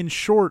in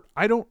short,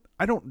 I don't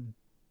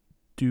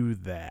do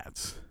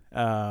that.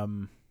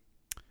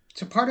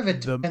 So part of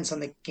it depends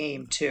on the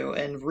game too,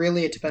 and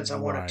really it depends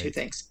on one of two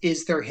things.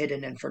 Is there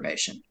hidden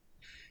information?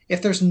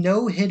 If there's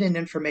no hidden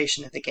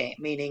information in the game,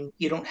 meaning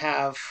you don't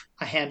have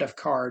a hand of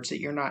cards that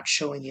you're not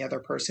showing the other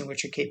person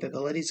what your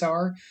capabilities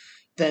are,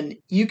 then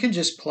you can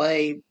just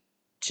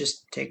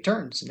take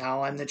turns.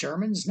 Now I'm the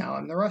Germans, now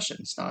I'm the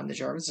Russians, now I'm the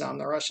Germans, now I'm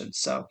the Russians.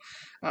 So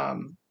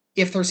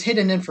if there's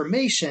hidden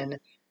information,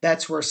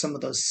 that's where some of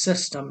those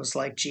systems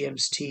like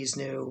GMT's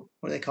new,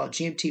 what do they call it?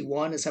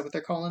 GMT1, is that what they're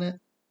calling it?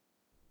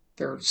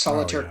 Their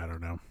solitaire. Oh, yeah, I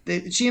don't know.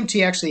 The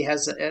GMT actually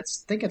has, I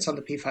think it's on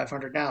the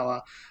P500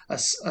 now, a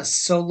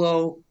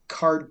solo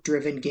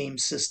card-driven game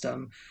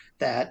system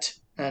that,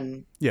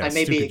 and yeah, I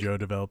may Stupid be, Joe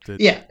developed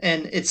it. Yeah,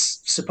 and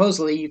it's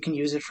supposedly you can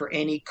use it for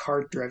any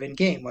card-driven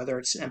game, whether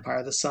it's Empire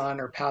of the Sun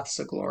or Paths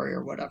of Glory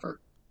or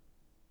whatever.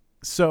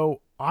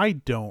 So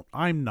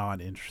I'm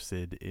not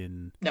interested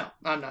in. No,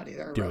 I'm not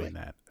either. Doing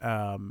that.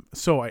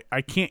 So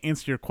I can't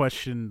answer your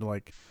question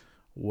like,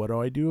 what do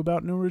I do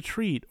about No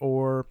Retreat?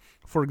 Or,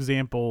 for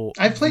example...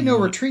 I've played No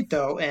Retreat,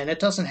 though, and it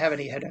doesn't have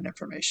any hidden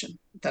information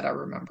that I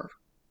remember.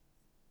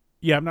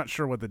 Yeah, I'm not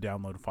sure what the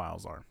download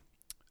files are.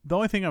 The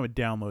only thing I would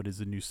download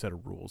is a new set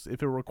of rules.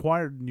 If it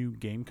required new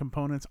game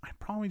components, I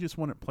probably just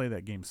wouldn't play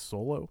that game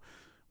solo,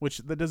 which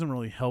that doesn't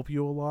really help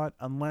you a lot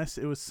unless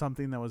it was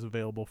something that was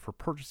available for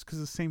purchase. Because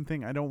the same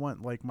thing, I don't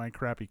want like my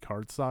crappy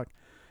card stock.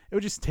 It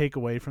would just take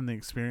away from the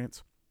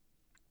experience.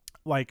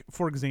 Like,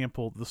 for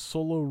example, the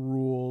solo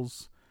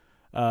rules...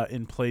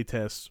 in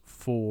playtest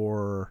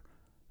for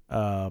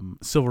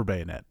Silver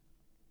Bayonet.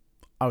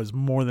 I was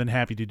more than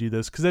happy to do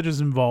this because that just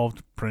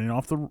involved printing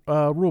off the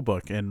rule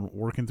book and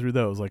working through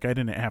those. Like I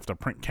didn't have to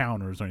print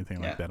counters or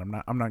anything like that. I'm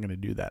not going to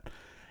do that.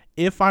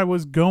 If I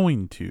was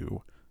going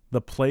to,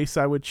 the place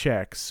I would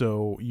check.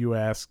 So you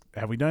ask,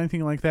 have we done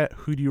anything like that?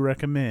 Who do you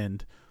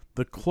recommend?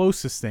 The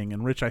closest thing,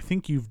 and Rich, I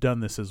think you've done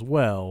this as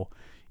well,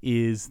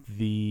 is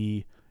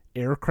the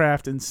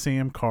aircraft and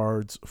SAM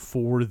cards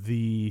for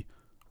the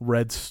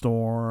Red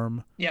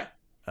Storm, Yeah.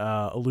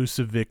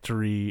 Elusive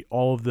Victory,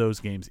 all of those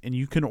games. And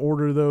you can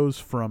order those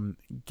from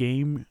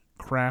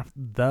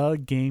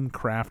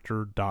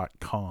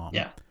thegamecrafter.com.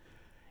 Yeah.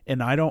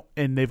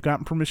 And they've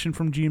gotten permission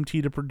from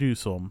GMT to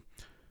produce them.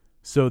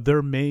 So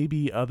there may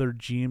be other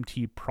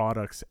GMT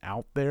products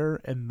out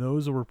there, and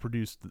those that were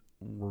produced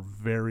were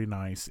very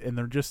nice, and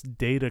they're just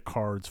data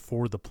cards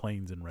for the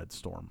planes in Red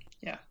Storm.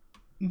 Yeah.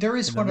 There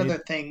is one other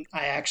thing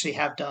I actually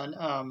have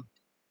done.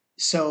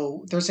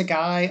 So there's a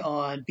guy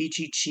on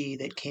BGG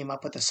that came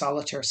up with a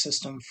solitaire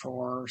system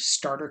for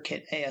starter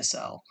kit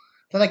ASL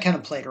that I kind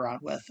of played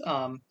around with.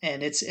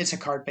 And it's a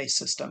card based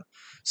system.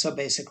 So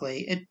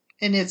basically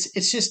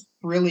it's just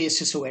a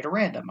way to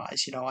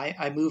randomize.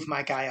 I move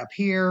my guy up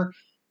here.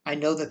 I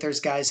know that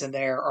there's guys in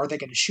there. Are they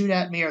going to shoot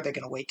at me? Or are they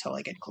going to wait till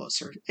I get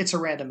closer? It's a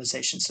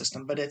randomization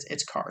system, but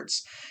it's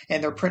cards,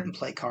 and they're print and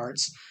play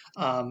cards.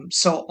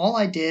 So all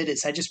I did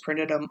is I just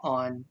printed them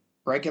on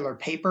regular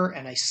paper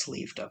and I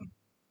sleeved them,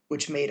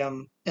 which made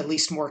them at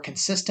least more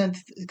consistent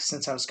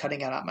since I was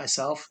cutting it out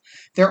myself.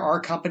 There are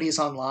companies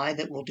online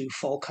that will do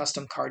full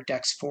custom card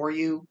decks for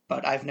you,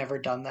 but I've never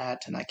done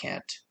that and I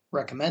can't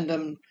recommend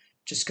them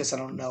just because I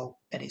don't know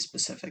any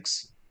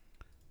specifics.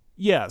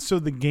 Yeah, so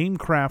the Game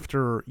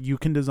Crafter, you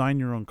can design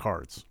your own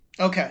cards.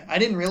 Okay, I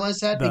didn't realize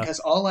that because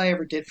all I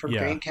ever did for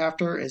Game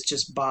Crafter is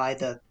just buy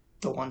the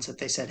ones that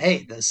they said,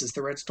 hey, this is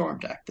the Red Storm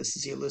deck, this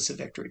is the Elusive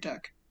Victory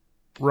deck.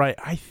 Right,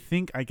 I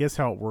guess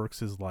how it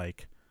works is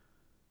like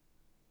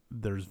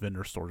there's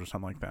vendor stores or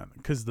something like that.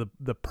 Because the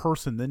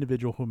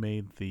individual who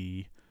made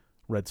the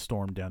Red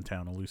Storm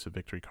Downtown Elusive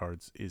Victory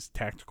cards is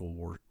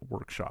Tactical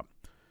Workshop.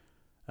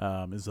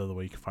 Is the other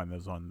way you can find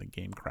those on the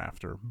Game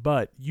Crafter.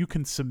 But you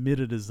can submit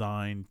a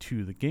design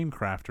to the Game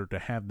Crafter to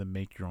have them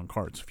make your own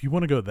cards. If you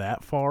want to go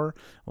that far,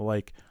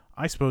 like,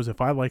 I suppose if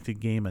I liked a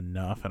game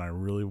enough and I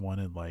really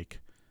wanted, like,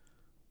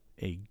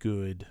 a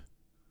good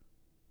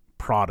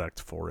product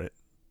for it,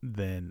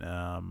 then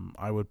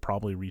I would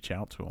probably reach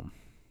out to them.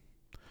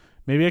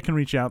 Maybe I can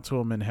reach out to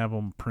them and have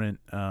them print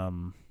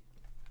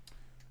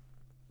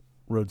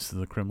Roads to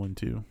the Kremlin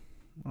 2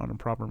 on a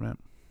proper map.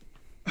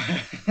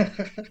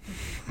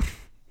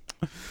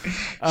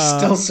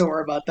 Still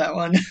sore about that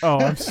one. Oh,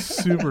 I'm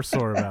super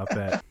sore about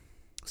that.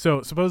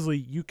 So supposedly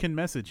you can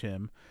message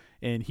him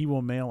and he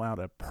will mail out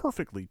a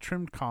perfectly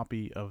trimmed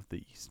copy of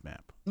the East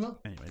map. Well,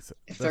 anyways,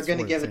 if they're going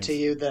to give it to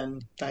you,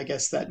 then I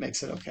guess that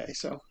makes it okay.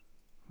 So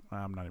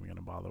I'm not even going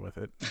to bother with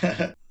it.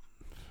 Whatever.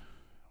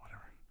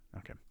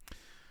 Okay.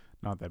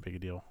 Not that big a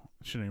deal.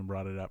 Shouldn't even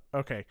brought it up.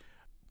 Okay.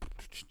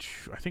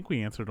 I think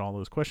we answered all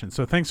those questions.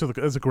 So thanks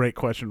that's a great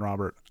question,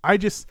 Robert.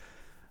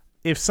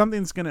 If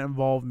something's going to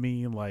involve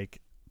me,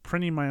 like,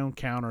 printing my own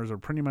counters or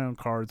printing my own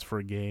cards for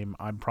a game,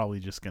 I'm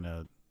probably just going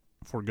to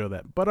forego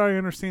that. But I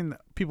understand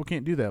that people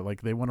can't do that.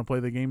 Like, they want to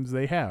play the games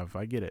they have.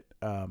 I get it.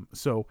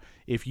 So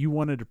if you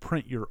wanted to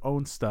print your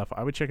own stuff,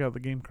 I would check out the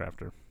Game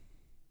Crafter.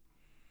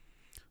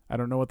 I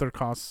don't know what their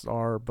costs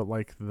are, but,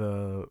 like,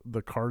 the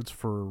cards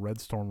for Red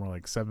Storm were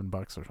like $7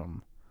 or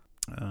something.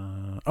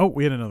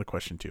 We had another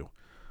question, too.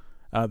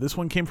 This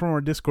one came from our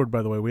Discord,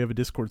 by the way. We have a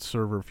Discord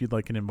server. If you'd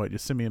like an invite,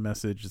 just send me a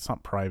message. It's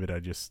not private.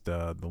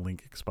 The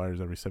link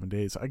expires every 7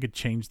 days. I could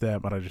change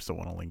that, but I just don't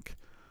want a link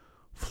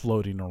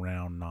floating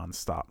around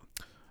nonstop.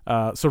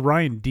 So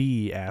Ryan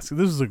D asks,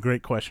 this is a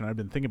great question I've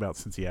been thinking about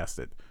since he asked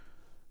it.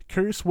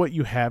 Curious what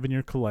you have in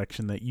your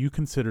collection that you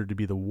consider to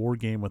be the war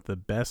game with the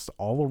best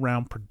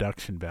all-around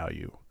production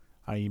value,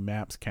 i.e.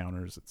 maps,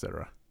 counters,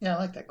 etc. Yeah, I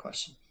like that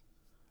question.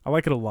 I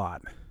like it a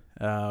lot.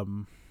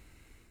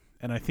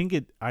 And I think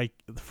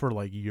for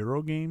like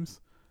Euro games,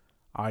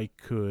 I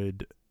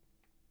could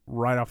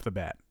right off the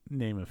bat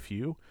name a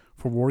few.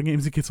 For war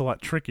games, it gets a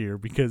lot trickier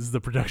because the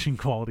production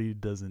quality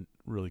doesn't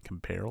really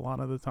compare a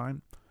lot of the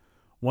time.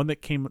 One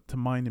that came to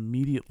mind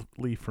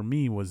immediately for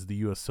me was the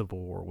U.S. Civil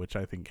War, which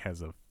I think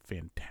has a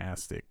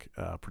fantastic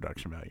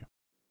production value.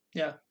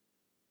 Yeah.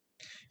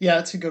 Yeah,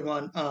 that's a good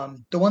one.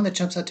 The one that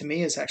jumps out to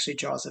me is actually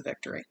Jaws of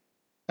Victory.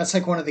 That's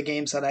like one of the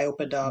games that I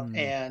opened up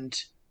and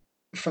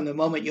from the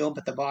moment you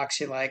open the box,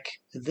 you're like,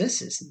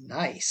 this is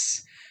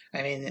nice.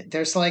 I mean,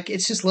 there's like,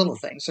 it's just little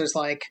things. There's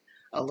like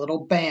a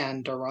little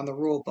band around the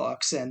rule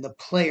books and the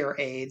player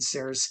aids.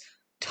 There's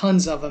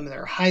tons of them.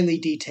 They're highly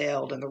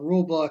detailed, and the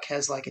rule book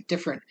has like a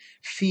different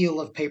feel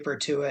of paper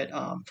to it.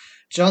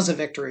 Jaws of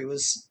Victory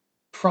was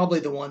probably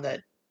the one that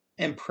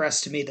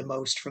impressed me the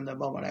most from the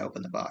moment I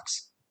opened the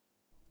box.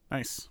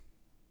 Nice.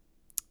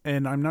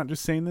 And I'm not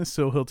just saying this,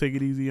 so he'll take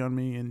it easy on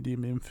me and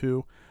DM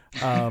info.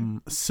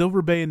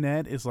 Silver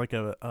Bayonet is like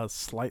a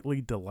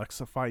slightly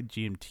deluxeified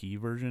GMT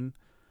version.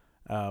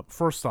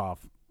 First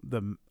off,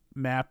 the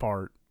map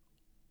art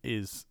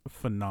is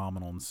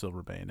phenomenal in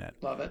Silver Bayonet.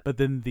 Love it. But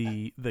then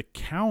the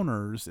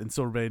counters in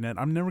Silver Bayonet,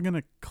 I'm never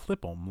gonna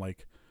clip them.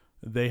 Like,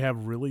 They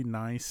have really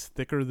nice,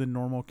 thicker than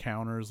normal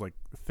counters, like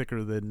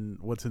thicker than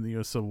what's in the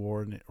US Civil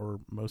War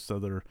or most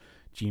other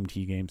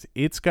GMT games.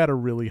 It's got a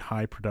really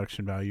high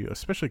production value,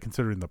 especially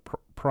considering the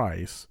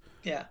price.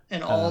 Yeah,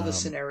 and all the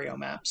scenario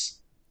maps.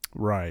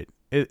 Right.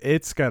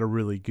 It's got a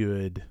really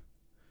good.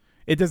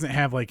 It doesn't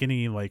have like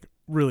any like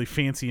really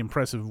fancy,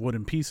 impressive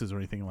wooden pieces or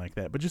anything like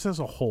that, but just as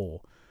a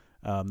whole,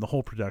 the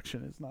whole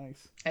production is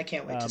nice. I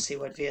can't wait to see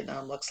what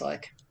Vietnam looks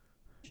like.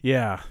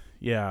 Yeah.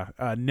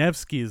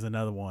 Nevsky is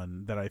another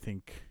one that I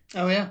think.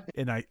 Oh, yeah.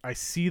 And I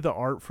see the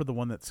art for the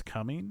one that's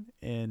coming,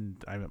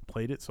 and I haven't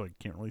played it, so I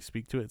can't really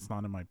speak to it. It's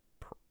not in my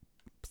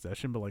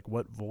possession, but like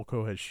what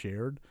Volko has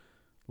shared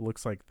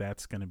looks like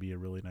that's going to be a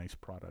really nice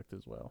product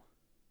as well.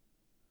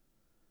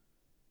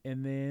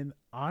 And then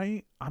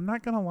I'm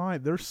not going to lie,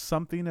 there's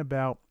something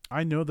about,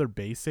 I know they're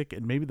basic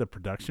and maybe the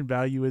production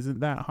value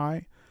isn't that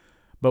high,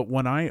 but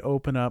when I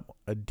open up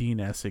a Dean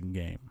Essing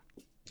game,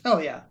 oh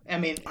yeah, I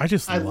mean,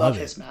 I love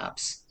his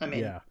maps. I mean,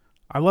 yeah,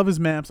 I love his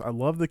maps. I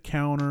love the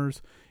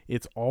counters.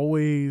 It's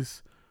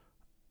always,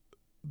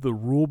 the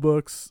rule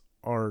books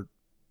are,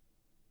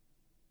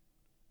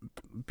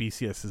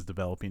 BCS is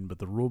developing, but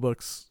the rule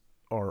books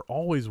are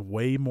always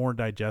way more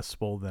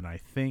digestible than I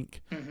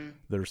think. Mm-hmm.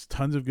 There's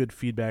tons of good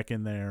feedback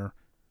in there.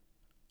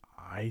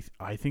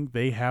 I think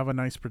they have a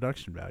nice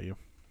production value.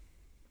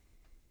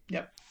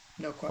 Yep,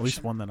 no question. At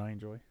least one that I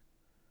enjoy.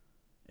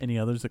 Any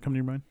others that come to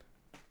your mind?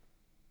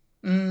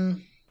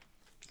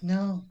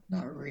 No,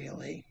 not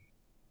really.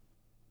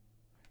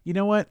 You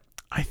know what?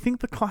 I think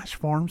the Clash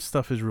Farms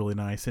stuff is really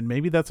nice, and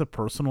maybe that's a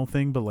personal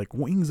thing, but like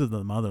Wings of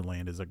the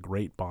Motherland is a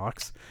great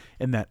box,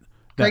 and that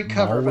great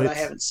cover, but I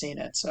haven't seen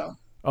it, so.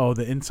 Oh,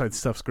 the inside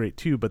stuff's great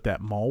too, but that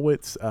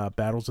Malwitz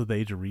Battles of the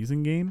Age of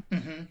Reason game,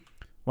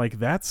 like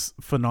that's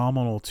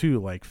phenomenal too.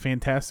 Like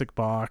fantastic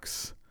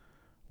box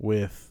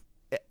with,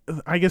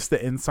 I guess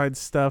the inside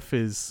stuff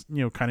is,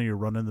 you know, kind of your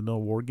run-of-the-mill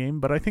war game,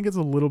 but I think it's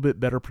a little bit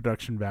better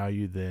production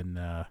value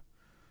than.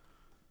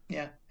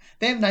 Yeah,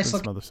 they have nice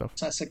looking other stuff.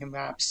 Nice looking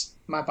maps.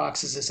 My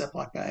box is a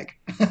Ziploc bag.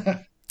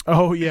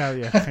 Oh yeah,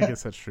 I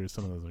guess that's true.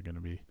 Some of those are going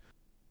to be.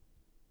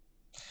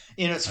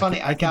 You know, it's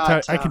funny. I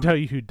can tell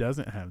you who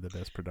doesn't have the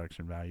best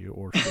production value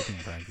or shipping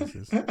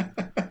practices.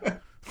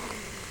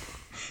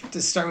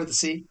 To start with the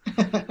C.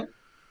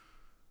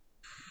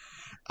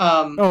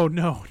 Oh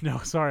no!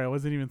 Sorry, I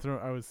wasn't even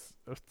throwing. I was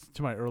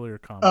to my earlier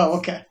comments. Oh,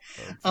 okay.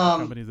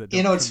 Companies that don't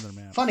you know, it's their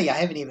maps. funny. I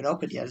haven't even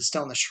opened yet. It's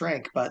still in the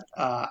shrink, but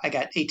I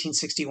got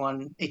 1861,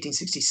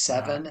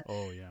 1867.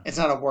 Oh yeah. It's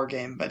not a war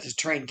game, but it's a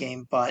train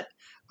game. But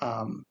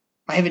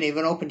I haven't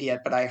even opened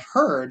yet. But I've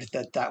heard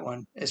that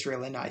one is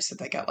really nice. That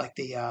they got like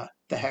the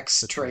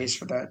hex trays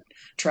for the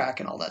track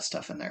and all that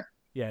stuff in there.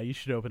 Yeah, you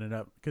should open it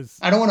up because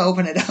I don't want to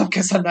open it up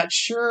because I'm not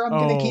sure I'm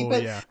going to keep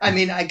it. Yeah. I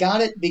mean, I got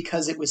it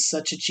because it was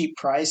such a cheap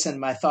price, and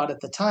my thought at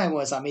the time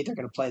was I'm either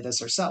going to play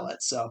this or sell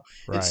it. So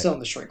It's still in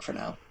the shrink for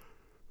now.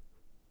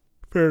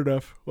 Fair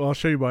enough. Well, I'll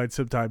show you mine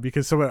sometime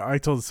because I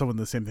told someone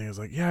the same thing. I was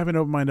like, yeah, I haven't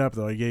opened mine up.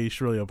 They're like, yeah, you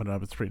should really open it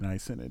up. It's pretty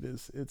nice, and it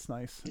is. It's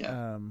nice.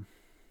 Yeah. I'm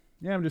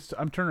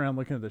turning around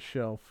looking at the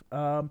shelf.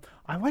 I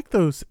like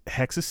those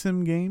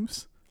Hexasim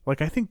games.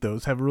 Like, I think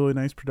those have a really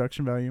nice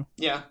production value.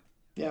 Yeah.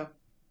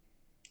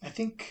 I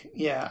think,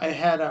 I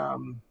had,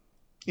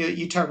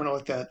 you talking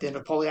about like the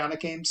Napoleonic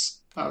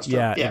games? And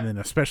then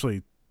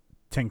especially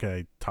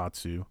Tenkai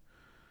Tatsu.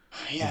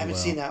 Yeah, I haven't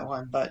seen that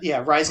one, but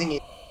yeah, Rising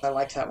Eagle, I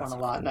liked that one a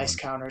lot. Nice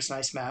counters,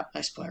 nice map,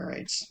 nice player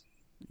rates.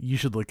 You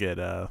should look at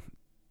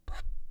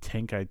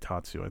Tenkai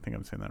Tatsu. I think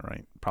I'm saying that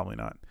right. Probably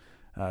not.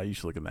 You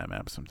should look at that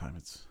map sometime.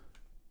 It's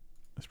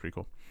pretty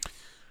cool.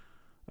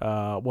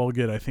 Well,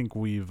 good. I think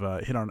we've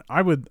hit on.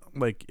 I would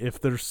like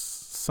if there's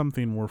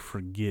something we're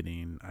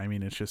forgetting. I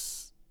mean, it's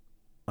just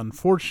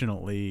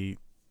unfortunately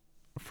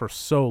for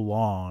so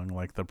long,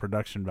 like the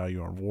production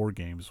value on war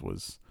games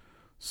was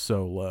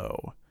so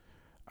low.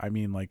 I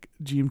mean, like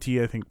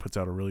GMT, I think puts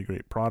out a really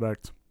great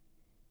product.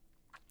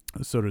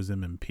 So does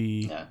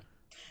MMP. Yeah,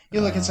 you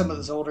look at some of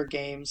those older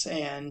games,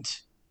 and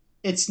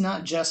it's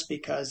not just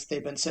because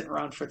they've been sitting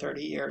around for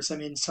 30 years. I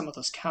mean, some of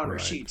those counter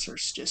sheets are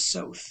just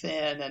so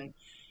thin, and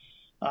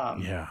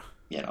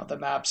the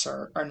maps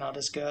are not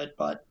as good,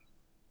 but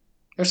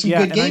there's some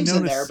good games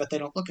in there, but they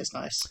don't look as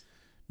nice.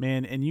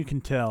 Man, and you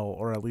can tell,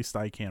 or at least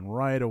I can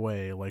right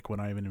away, like when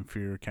I have an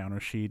inferior counter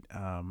sheet,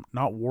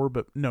 not war,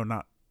 but no,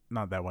 not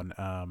that one.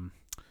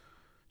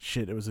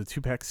 It was a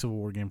 2-pack Civil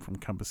War game from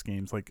Compass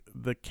Games. Like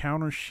the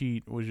counter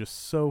sheet was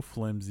just so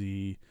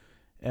flimsy.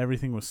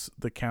 Everything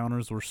the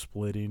counters were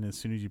splitting as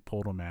soon as you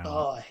pulled them out.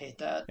 Oh, I hate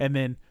that. And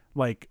then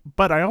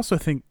but I also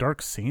think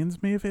Dark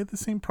Sands may have had the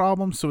same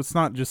problem. So it's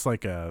not just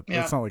like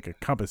it's not like a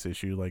Compass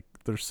issue. Like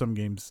there's some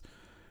games,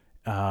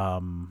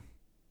 I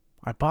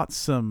bought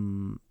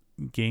some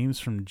games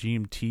from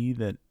GMT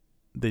that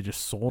they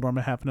just sold on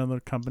behalf of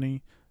another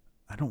company.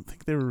 I don't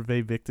think they were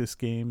Vivictus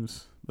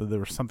games, but there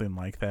was something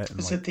like that.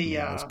 Is it the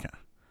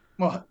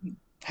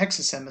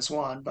Hexasim is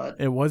one, but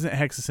it wasn't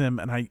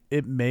Hexasim, and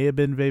it may have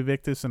been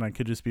Vivictus, and I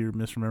could just be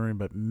misremembering.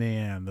 But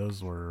man,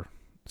 those were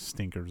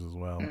stinkers as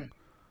well.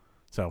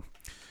 So,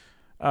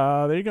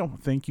 There you go.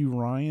 Thank you,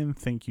 Ryan.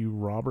 Thank you,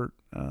 Robert.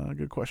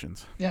 Good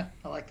questions. Yeah,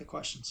 I like the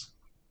questions.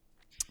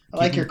 I Keep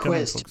like them your coming,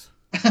 quiz. folks.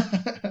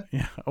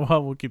 Yeah,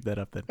 well, we'll keep that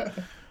up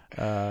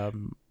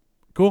then.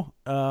 Cool.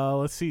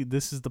 Let's see.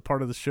 This is the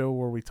part of the show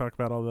where we talk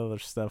about all the other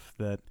stuff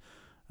that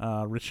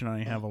Rich and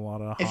I have a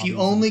lot of. If you hobbies and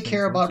only things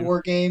care we're about into.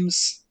 war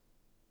games,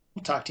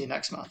 we'll talk to you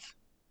next month.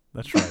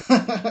 That's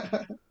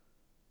right.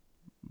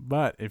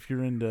 But if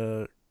you're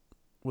into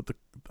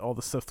all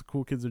the stuff the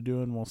cool kids are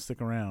doing, we'll stick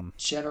around.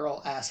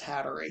 General ass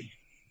hattery.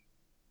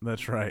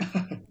 That's right.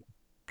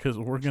 Because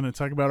we're going to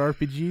talk about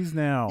RPGs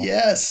now.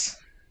 Yes.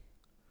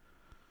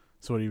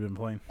 So what have you been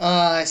playing?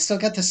 I still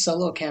got the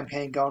solo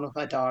campaign going with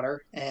my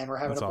daughter, and we're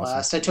having That's a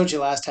blast. awesome. I told you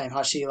last time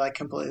how she like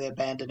completely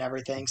abandoned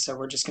everything, so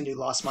we're just gonna do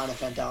Lost Mine of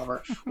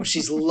Phandelver. Well,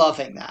 she's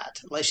loving that.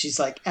 Like she's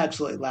like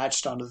absolutely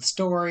latched onto the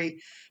story.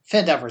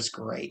 Phandelver's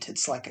great.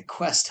 It's like a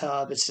quest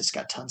hub. It's just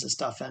got tons of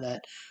stuff in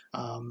it.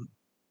 Um,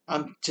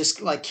 I'm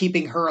just like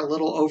keeping her a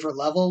little over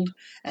leveled,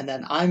 and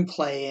then I'm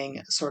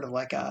playing sort of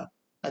like a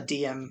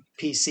DM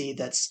PC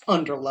that's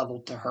under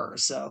leveled to her.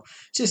 So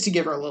just to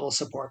give her a little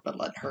support, but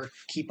let her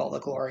keep all the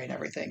glory and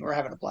everything. We're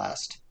having a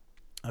blast.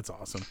 That's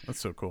awesome. That's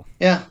so cool.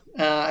 Yeah,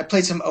 I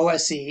played some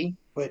OSE,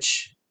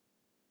 which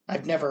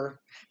I've never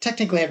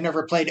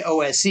played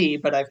OSE,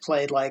 but I've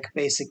played like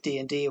basic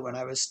D&D when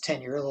I was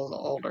 10 years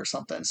old or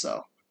something.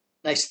 So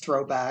nice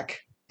throwback.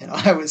 You know,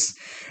 I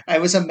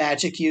was a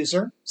magic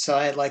user, so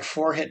I had like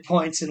 4 hit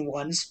points in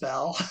one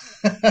spell.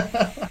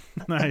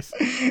 Nice.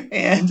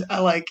 And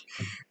I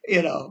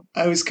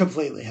was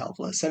completely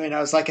helpless. I mean,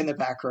 I was like in the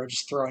back row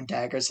just throwing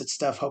daggers at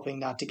stuff, hoping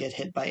not to get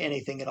hit by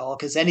anything at all,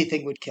 because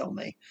anything would kill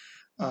me.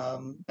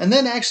 And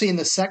then actually in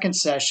the second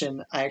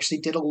session, I actually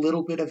did a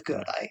little bit of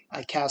good.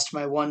 I cast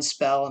my one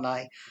spell and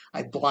I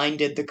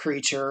blinded the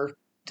creature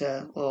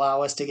to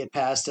allow us to get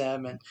past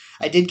him. And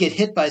I did get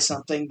hit by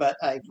something, but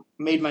I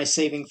made my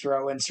saving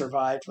throw and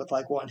survived with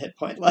like 1 hit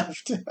point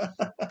left.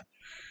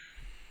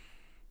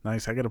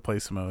 Nice. I got to play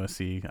some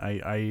OSE.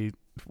 I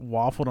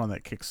waffled on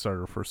that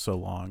Kickstarter for so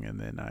long, and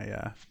then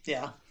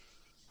Yeah.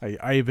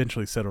 I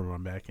eventually settled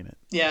on back in it.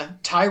 Yeah.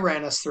 Ty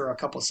ran us through a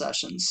couple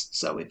sessions,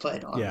 so we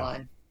played Yeah.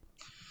 online.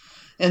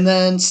 And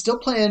then still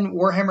playing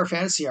Warhammer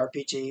Fantasy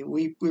RPG.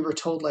 We were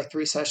told like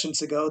 3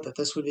 sessions ago that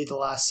this would be the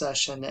last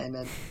session, and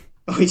then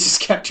we just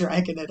kept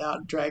dragging it out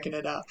and dragging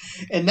it out.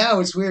 And now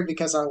it's weird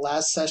because our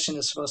last session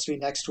is supposed to be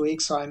next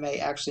week, so I may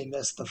actually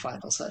miss the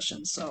final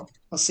session. So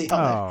we'll see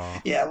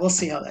how Oh, we'll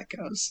see how that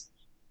goes.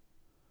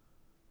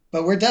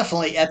 But we're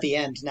definitely at the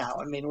end now.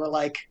 I mean, we're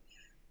like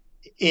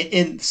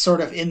in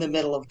sort of in the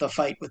middle of the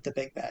fight with the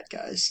big bad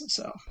guys.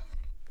 So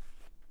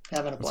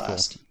having a that's cool.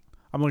 blast.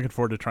 I'm looking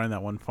forward to trying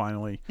that one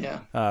finally.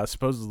 Yeah.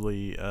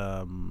 Supposedly,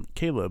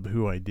 Caleb,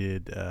 who I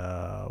did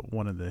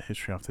one of the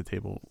History Off the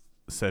Table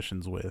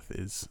sessions with,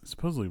 is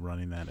supposedly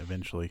running that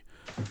eventually.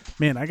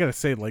 Man, I gotta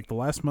say, like the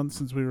last month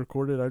since we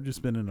recorded, I've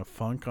just been in a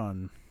funk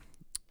on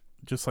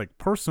just like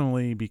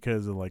personally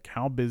because of like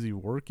how busy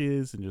work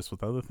is and just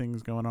with other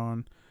things going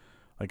on.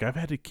 Like I've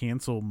had to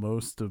cancel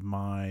most of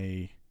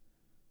my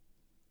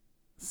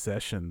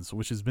sessions,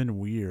 which has been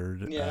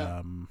weird.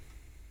 Yeah.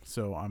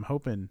 So I'm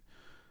hoping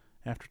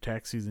after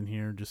tax season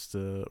here just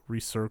to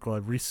recircle.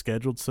 I've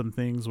rescheduled some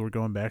things. We're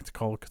going back to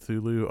Call of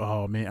Cthulhu.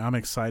 Oh man, I'm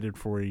excited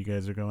for where you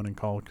guys are going in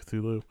Call of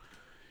Cthulhu.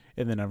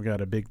 And then I've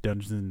got a big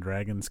Dungeons and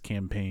Dragons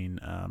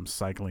campaign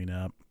cycling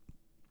up.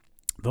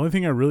 The only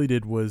thing I really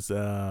did was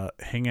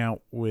hang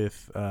out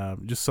with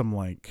just some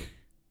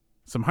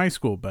high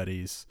school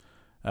buddies.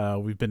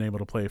 We've been able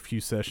to play a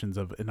few sessions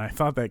of, and I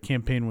thought that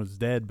campaign was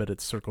dead, but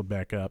it's circled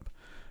back up.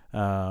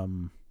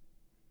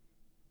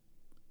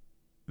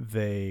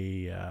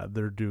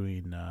 They're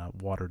doing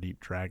Waterdeep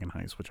Dragon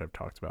Heist, which I've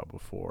talked about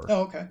before.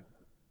 Oh, okay.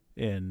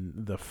 In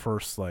the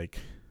first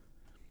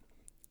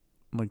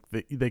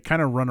they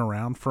kind of run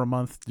around for a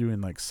month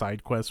doing like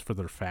side quests for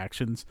their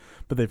factions,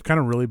 but they've kind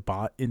of really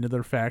bought into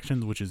their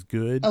factions, which is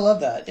good. I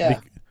love that.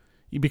 Yeah.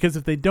 Because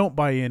if they don't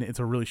buy in, it's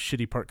a really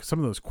shitty part. Because some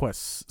of those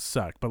quests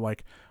suck. But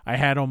like I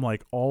had them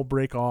like all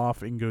break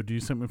off and go do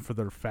something for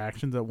their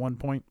factions at one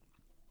point,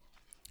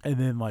 and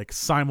then like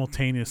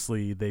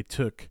simultaneously they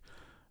took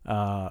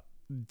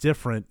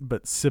different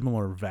but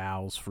similar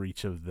vows for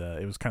each of the.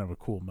 It was kind of a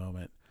cool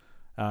moment.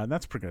 And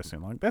that's progressing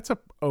along. That's a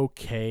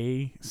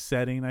okay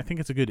setting. I think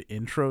it's a good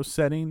intro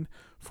setting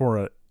for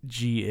a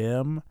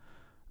GM.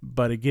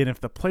 But again, if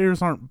the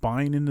players aren't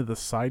buying into the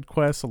side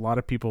quests, a lot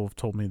of people have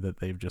told me that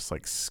they've just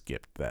like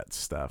skipped that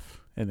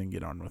stuff and then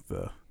get on with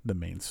the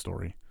main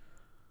story.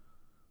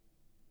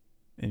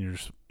 And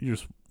you're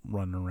just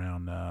running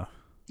around.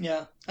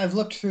 Yeah, I've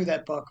looked through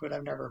that book, but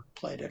I've never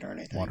played it or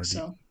anything. Waterdeep.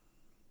 So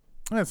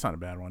That's not a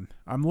bad one.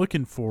 I'm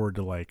looking forward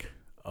to like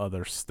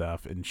other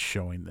stuff and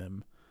showing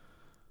them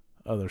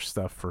other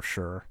stuff for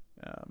sure.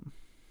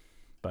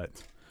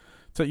 But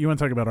so you want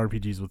to talk about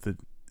RPGs with the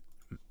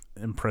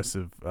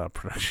impressive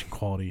production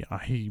quality.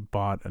 I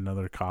bought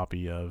another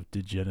copy of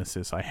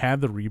Degenesis. I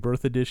had the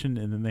Rebirth edition,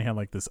 and then they had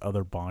like this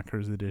other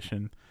bonkers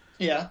edition.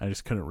 Yeah. I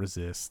just couldn't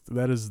resist.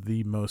 That is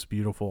the most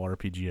beautiful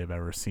RPG I've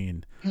ever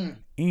seen. Hmm.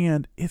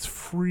 And it's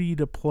free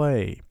to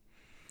play.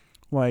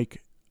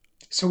 Like,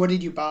 so what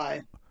did you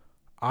buy?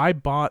 I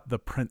bought the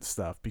print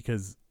stuff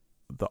because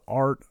the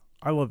art,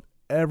 I love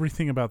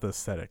everything about the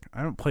aesthetic. I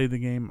haven't played the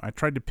game. I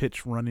tried to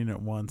pitch running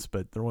it once,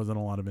 but there wasn't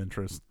a lot of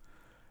interest.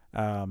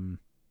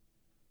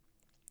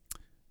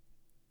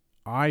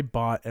 I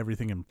bought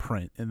everything in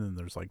print, and then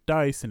there's like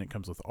dice, and it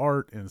comes with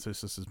art, and it's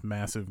just this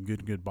massive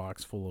good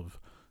box full of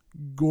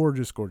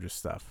gorgeous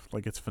stuff.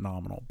 Like, it's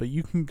phenomenal. But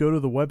you can go to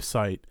the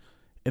website,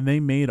 and they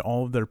made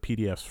all of their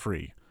PDFs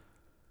free.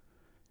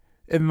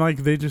 And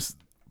like,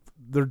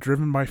 they're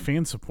driven by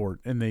fan support,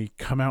 and they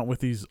come out with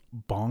these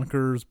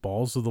bonkers,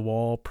 balls of the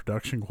wall,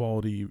 production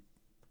quality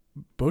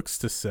books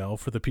to sell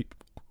for the people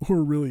who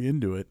are really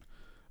into it.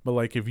 But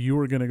like, if you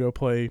were going to go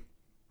play,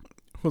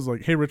 was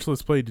like, hey Rich,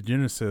 let's play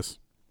Degenesis,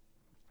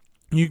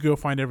 you go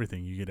find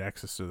everything. You get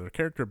access to their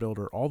character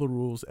builder, all the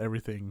rules,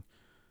 everything.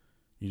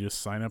 You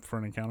just sign up for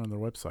an account on their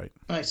website.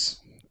 Nice.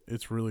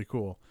 It's really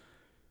cool.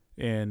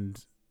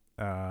 And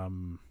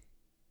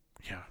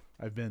yeah,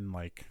 I've been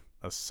like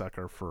a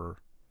sucker for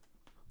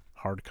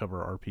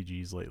hardcover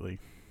RPGs lately.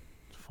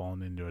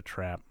 Fallen into a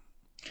trap.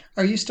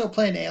 Are you still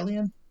playing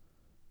Alien?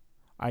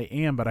 I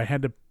am, but I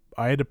had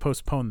to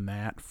postpone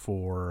that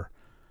for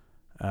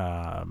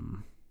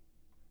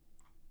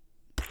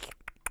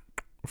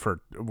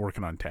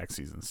working on tax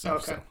season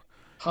stuff. Okay.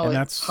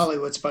 So.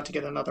 Hollywood's about to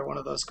get another one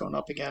of those going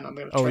up again. I'm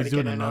going to try to he's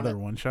get doing in another on it.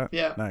 one shot?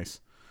 Yeah. Nice.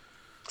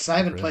 Because I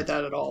haven't played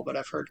that at all, but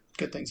I've heard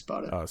good things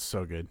about it. Oh, it's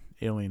so good.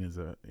 Alien is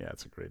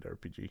it's a great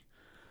RPG.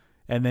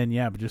 And then,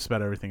 but just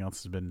about everything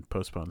else has been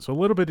postponed. So a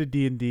little bit of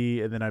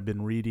D&D, and then I've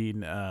been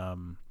reading,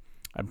 I'm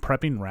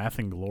prepping Wrath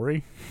and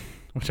Glory,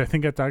 which I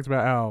think I talked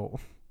about how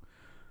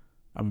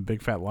I'm a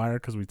big fat liar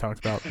because we talked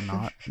about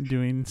not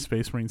doing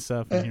Space Marine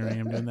stuff, and here I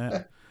am doing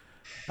that.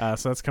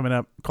 So that's coming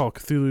up. Call of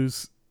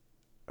Cthulhu's.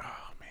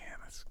 Oh man,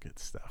 that's good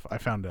stuff. I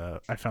found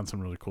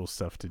some really cool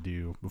stuff to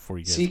do before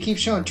you get. So you keep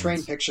showing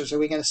train pictures. Are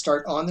we going to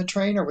start on the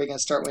train, or are we going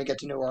to start when we get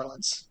to New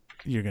Orleans?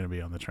 You're going to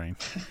be on the train.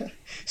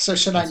 So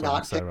should I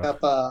not pick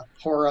up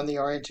Horror on the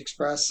Orient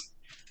Express?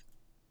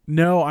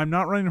 No, I'm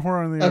not running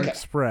Horror on the Orient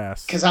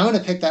Express. Because I'm going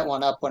to pick that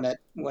one up when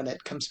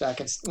it comes back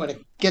and when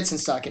it gets in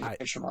stock in the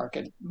Fisher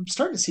Market. I'm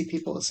starting to see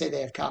people that say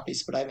they have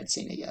copies, but I haven't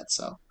seen it yet.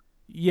 So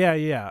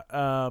yeah.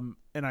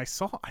 And I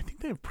think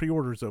they have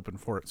pre-orders open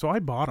for it, so I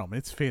bought them.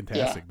 It's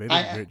fantastic. They did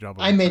a great job.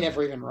 I may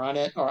never even run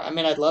it, or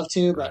I'd love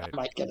to, but I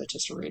might get it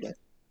just to read it.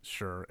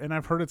 Sure, and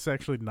I've heard it's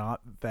actually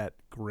not that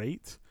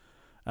great.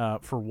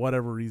 For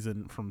whatever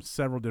reason, from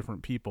several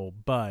different people,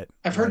 but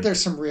I've heard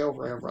there's some real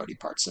railroady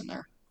parts in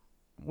there.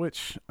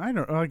 Which I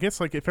don't. I guess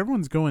like if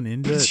everyone's going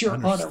into it, you're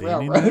on a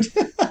railroad.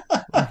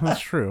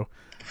 That's true.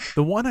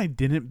 The one I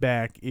didn't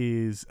back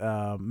is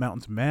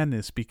Mountains of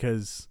Madness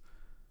because,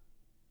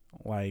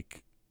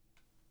 like,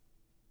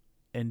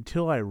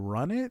 until I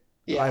run it,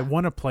 I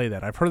want to play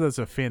that. I've heard that's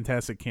a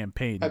fantastic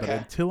campaign, but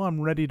until I'm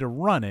ready to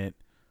run it,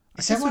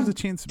 I guess there's a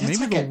chance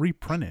maybe they'll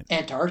reprint it.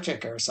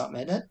 Antarctica or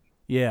something, isn't it?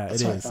 Yeah,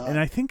 it is, and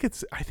I think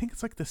it's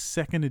like the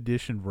second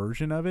edition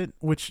version of it,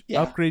 which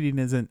upgrading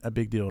isn't a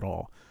big deal at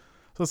all.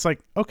 So it's like,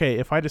 okay,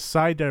 if I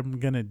decide I'm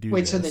gonna do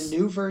so the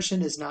new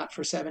version is not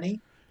for 70?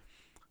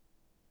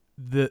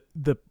 The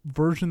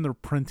version they're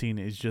printing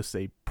is just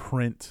a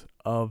print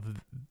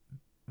of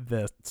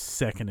the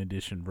second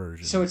edition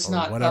version. So it's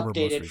not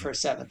updated for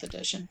 7th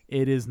edition.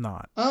 It is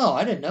not. Oh,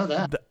 I didn't know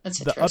that. That's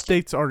interesting.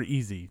 The updates are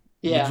easy.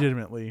 Yeah.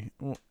 Legitimately,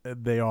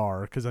 they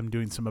are, because I'm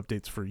doing some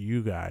updates for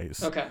you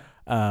guys. Okay.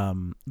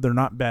 They're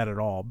not bad at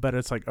all, but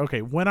it's like,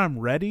 okay, when I'm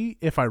ready,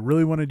 if I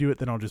really want to do it,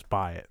 then I'll just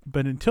buy it.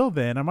 But until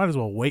then, I might as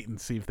well wait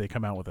and see if they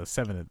come out with a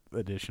 7th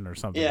edition or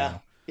something. Yeah.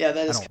 Yeah,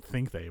 that is. I don't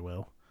think they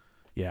will.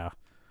 Yeah.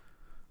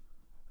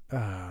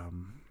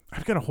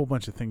 I've got a whole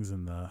bunch of things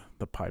in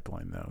the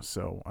pipeline though,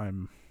 so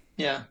I'm.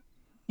 Yeah.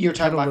 You were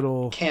talking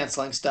about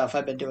canceling stuff.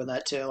 I've been doing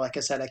that too. Like I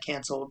said, I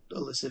canceled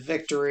Elusive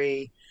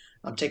Victory.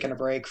 I'm taking a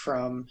break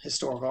from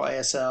historical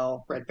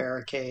ASL, Red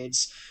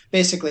Barricades.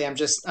 Basically, I'm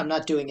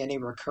not doing any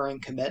recurring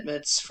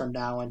commitments from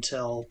now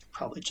until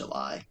probably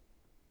July.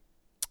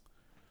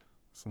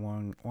 It's a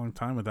long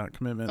time without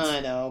commitments. I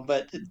know,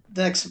 but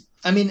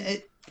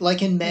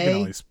like in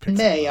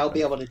May, I'll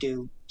be able to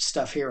do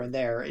stuff here and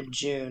there. In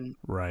June,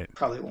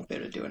 probably won't be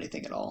able to do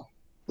anything at all.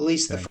 At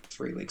least the first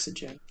 3 weeks of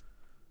June.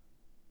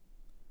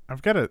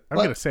 I've got to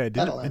say, I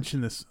didn't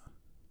mention this.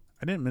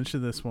 I didn't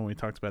mention this when we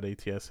talked about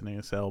ATS and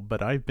ASL,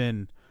 but I've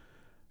been,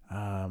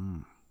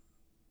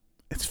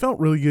 it's felt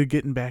really good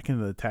getting back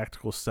into the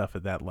tactical stuff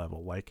at that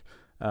level. Like,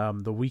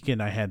 the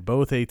weekend I had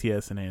both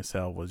ATS and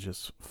ASL was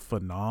just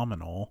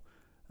phenomenal.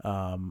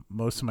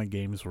 Most of my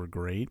games were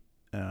great.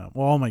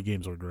 All my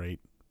games were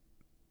great.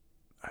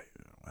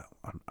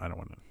 I don't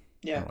want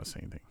to say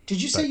anything.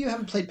 Did you say you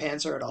haven't played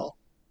Panzer at all?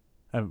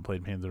 I haven't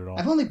played Panzer at all.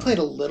 I've only played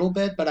a little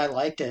bit, but I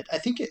liked it. I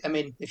think,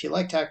 if you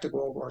like Tactical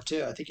World War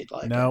II, I think you'd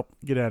like it. Nope,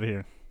 get out of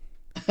here.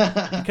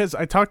 because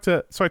I talked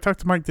to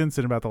Mike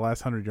Denson about the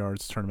last 100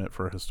 yards tournament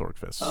for Historic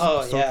Fest.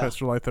 Oh, Historic yeah. Fest,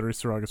 July 30th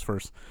through August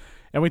 1st,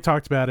 and we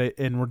talked about it.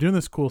 And we're doing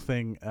this cool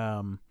thing,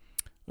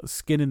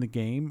 skin in the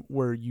game,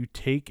 where you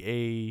take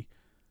a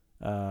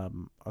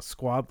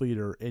squad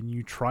leader and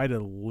you try to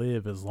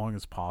live as long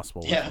as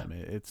possible with Yeah. them.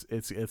 It's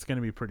going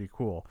to be pretty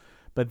cool.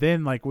 But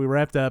then, like, we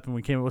wrapped up and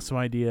we came up with some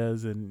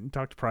ideas and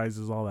talked to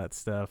prizes, all that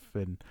stuff,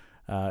 and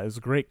it was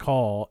a great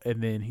call.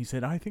 And then he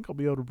said, "I think I'll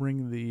be able to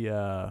bring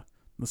the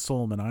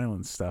Solomon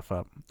Islands stuff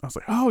up." I was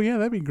like, "Oh yeah,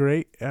 that'd be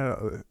great."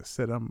 I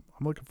said, "I'm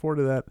looking forward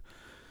to that.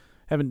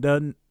 Haven't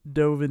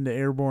dove into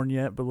Airborne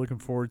yet, but looking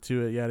forward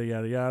to it. Yada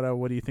yada yada.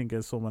 What do you think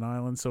of Solomon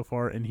Islands so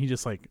far?" And he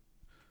just like,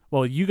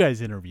 well, you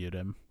guys interviewed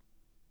him.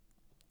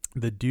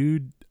 The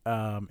dude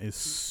is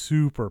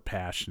super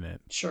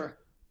passionate Sure.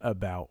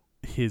 about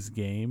his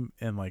game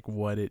and like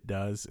what it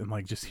does, and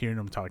like just hearing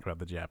him talk about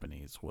the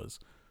Japanese was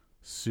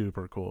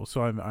super cool.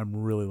 So I'm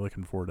really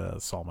looking forward to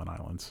Solomon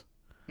Islands.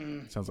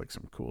 Sounds like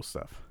some cool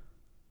stuff.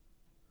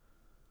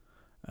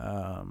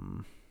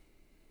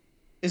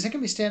 Is it going to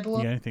be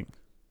standalone? Yeah, anything?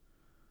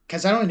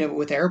 Because I don't know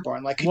with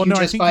Airborne. Like, could Well, you no,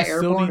 I just think buy you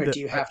still Airborne, need or do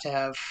you have to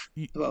have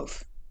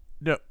both?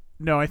 No,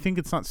 no, I think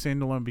it's not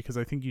standalone because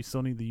I think you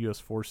still need the U.S.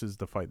 forces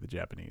to fight the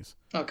Japanese.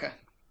 Okay.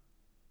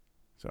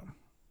 So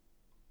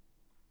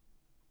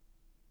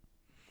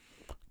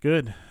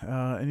good.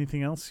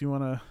 Anything else you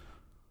want to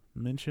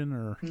mention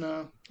or?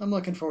 No, I'm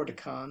looking forward to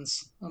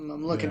cons. I'm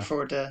looking Yeah.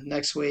 forward to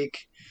next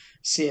week,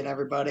 seeing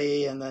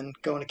everybody, and then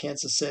going to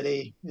Kansas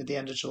City at the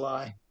end of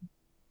July.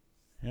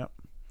 Yep.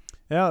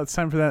 Yeah, it's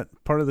time for that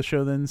part of the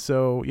show then.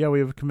 So yeah, we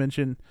have a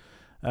convention,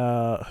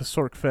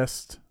 Historic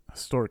Fest,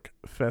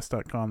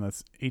 historicfest.com.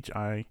 That's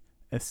HISTORIKC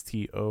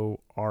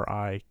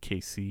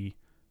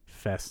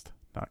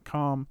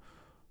fest.com.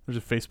 There's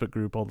a Facebook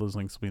group. All those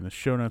links will be in the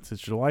show notes.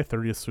 It's July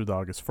 30th through the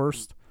August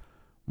 1st.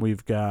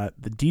 We've got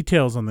the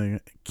details on the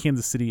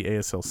Kansas City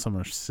ASL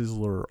Summer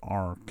Sizzler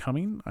are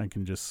coming. I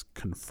can just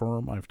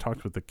confirm. I've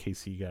talked with the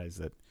KC guys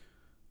that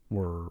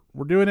we're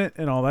doing it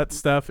and all that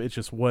stuff. It's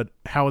just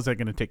how is that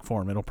going to take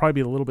form? It'll probably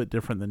be a little bit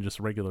different than just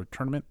a regular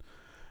tournament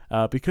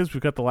because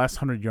we've got the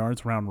last 100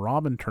 yards round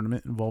robin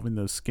tournament involving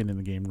those skin in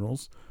the game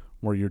rules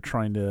where you're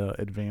trying to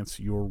advance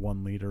your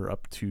one leader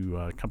up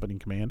to company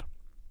command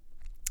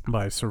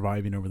by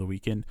surviving over the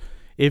weekend.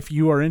 If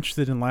you are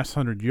interested in last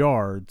 100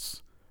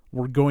 yards,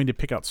 we're going to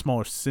pick out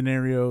smaller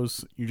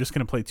scenarios. You're just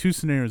going to play 2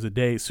 scenarios a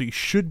day, so you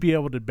should be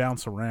able to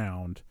bounce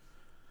around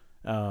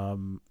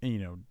and,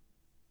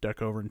 duck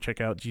over and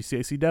check out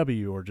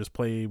GCACW or just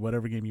play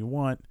whatever game you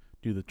want,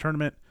 do the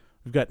tournament.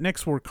 We've got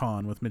Next War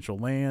Con with Mitchell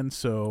Land,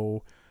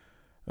 so,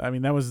 I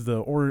mean, that was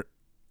the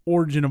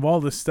origin of all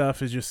this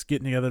stuff is just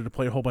getting together to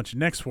play a whole bunch of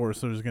Next War,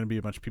 so there's going to be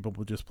a bunch of people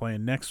just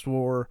playing Next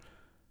War.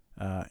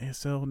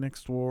 ASL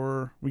Next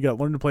War. We got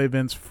Learn to Play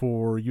events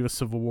for U.S.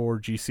 Civil War,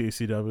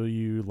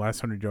 GCACW,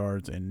 Last 100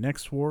 Yards, and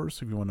Next War.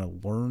 So if you want to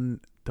learn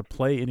to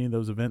play any of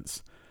those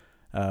events,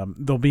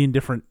 they'll be in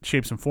different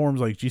shapes and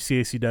forms. Like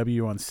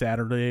GCACW on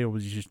Saturday, you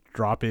just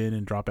drop in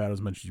and drop out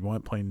as much as you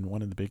want, playing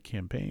one of the big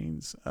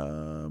campaigns.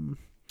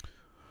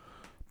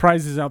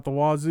 Prizes out the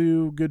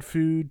wazoo, good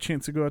food,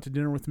 chance to go out to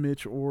dinner with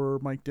Mitch or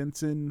Mike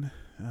Denson,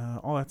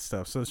 all that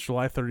stuff. So it's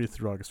July 30th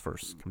through August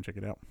 1st. Come check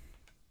it out.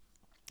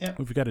 Yeah.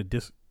 We've got a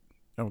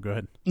Oh, go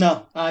ahead.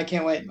 No, I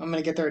can't wait. I'm going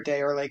to get there a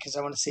day early because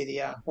I want to see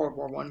the World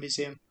War One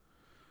museum.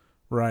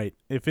 Right.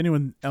 If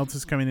anyone else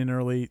is coming in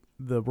early,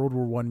 the World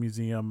War One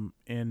museum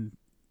and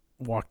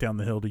walk down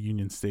the hill to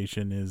Union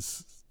Station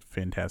is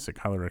fantastic.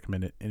 Highly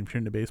recommend it. And if you're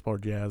into baseball or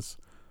jazz,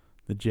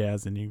 the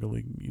Jazz and Eagle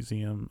League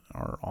Museum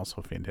are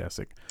also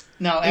fantastic.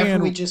 Now,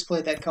 after we just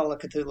played that Call of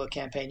Cthulhu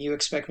campaign, you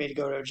expect me to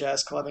go to a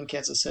jazz club in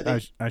Kansas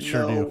City? I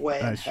sure do. No way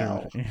in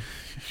hell.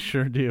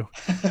 Sure do.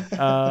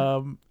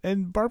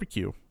 And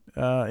barbecue.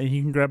 And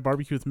you can grab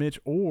barbecue with Mitch,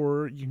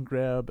 or you can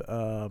grab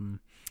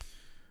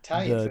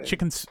Italian food.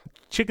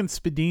 chicken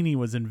spadini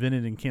was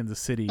invented in Kansas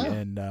City,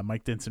 and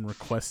Mike Denson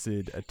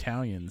requested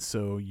Italian,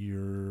 so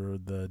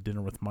the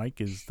dinner with Mike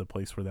is the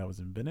place where that was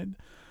invented,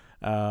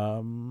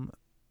 or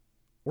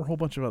a whole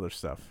bunch of other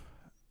stuff.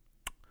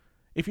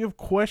 If you have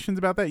questions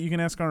about that, you can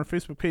ask on our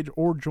Facebook page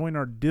or join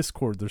our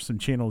Discord. There's some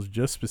channels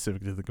just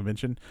specific to the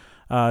convention.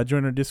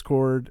 Join our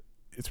Discord.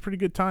 It's a pretty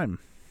good time.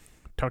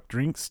 Talk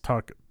drinks,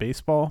 talk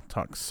baseball,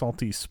 talk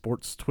salty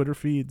sports Twitter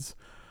feeds.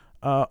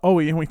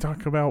 And we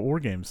talk about war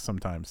games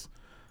sometimes.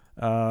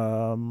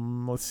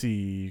 Let's see.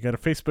 You got a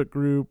Facebook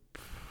group,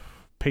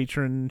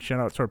 patron. Shout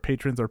out to our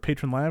patrons. Our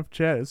patron live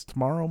chat is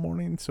tomorrow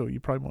morning, so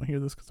you probably won't hear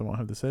this because I won't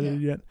have this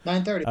edited yet.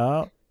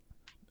 9:30.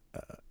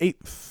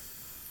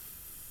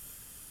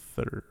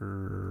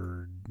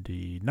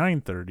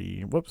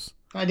 9:30. Whoops.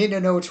 I need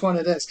to know which one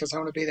it is because I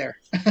want to be there.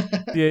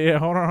 Yeah.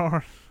 Hold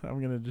on.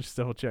 I'm gonna just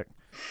double check.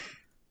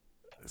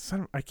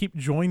 I keep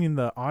joining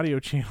the audio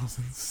channels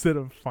instead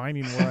of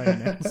finding where I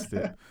announced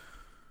it.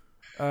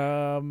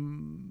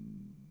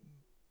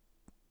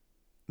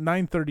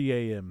 9:30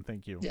 a.m.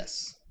 Thank you.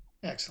 Yes.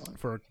 Excellent.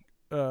 For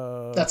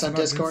that's on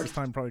Discord. This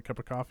time, probably a cup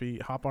of coffee.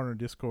 Hop on our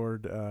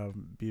Discord.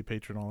 Be a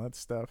patron. All that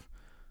stuff.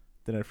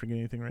 Did I forget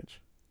anything, Rich?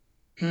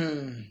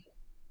 Hmm.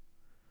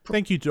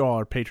 Thank you to all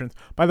our patrons.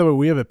 By the way,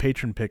 we have a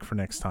patron pick for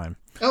next time.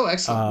 Oh,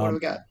 excellent. What do we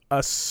got?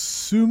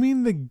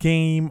 Assuming the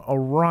game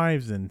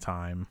arrives in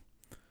time,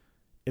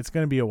 it's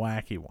going to be a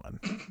wacky one,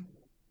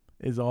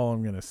 is all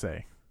I'm going to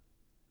say.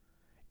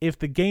 If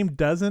the game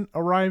doesn't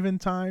arrive in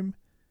time,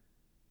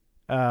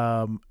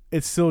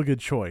 it's still a good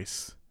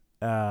choice.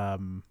 But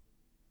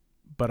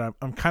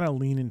I'm kind of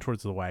leaning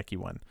towards the wacky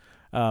one.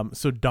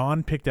 So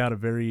Don picked out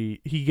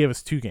he gave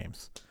us 2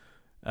 games.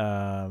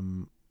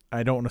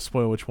 I don't want to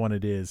spoil which one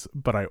it is,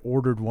 but I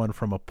ordered one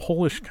from a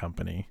Polish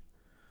company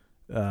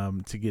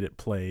to get it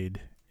played,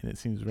 and it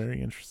seems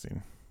very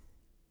interesting.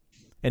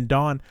 And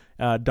Don,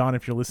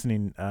 if you're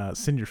listening,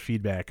 send your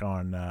feedback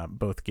on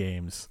both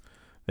games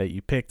that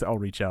you picked. I'll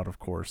reach out, of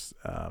course.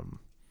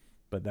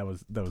 But that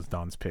was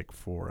Don's pick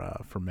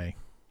for May.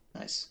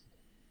 Nice.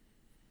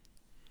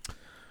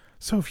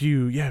 So if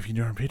you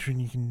join our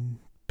Patreon, you can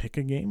pick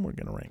a game we're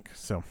gonna rank.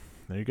 So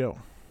there you go.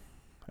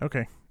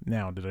 Okay.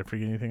 Now, did I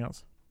forget anything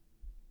else?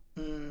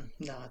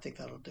 No, I think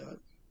that'll do it.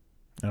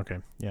 Okay.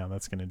 Yeah,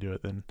 that's gonna do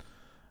it then.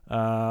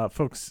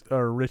 Folks,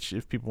 Rich,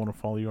 if people want to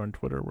follow you on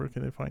Twitter, where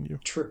can they find you?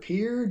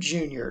 Trappier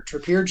Jr.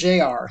 Trappier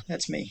Jr.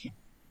 That's me.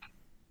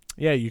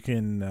 Yeah, you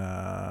can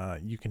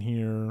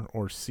hear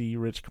or see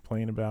Rich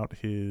complain about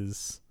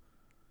his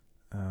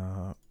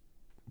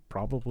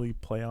probably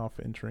playoff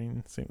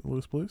entering St.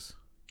 Louis Blues.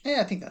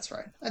 Yeah, I think that's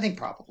right. I think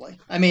probably.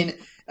 I mean,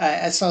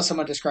 I saw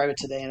someone describe it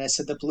today, and I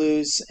said the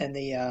Blues and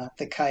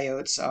the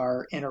Coyotes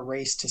are in a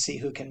race to see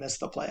who can miss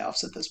the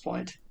playoffs at this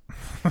point.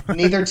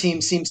 Neither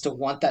team seems to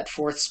want that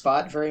 4th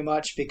spot very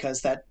much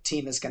because that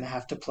team is going to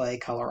have to play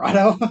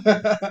Colorado.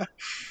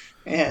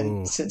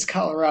 And Ooh. since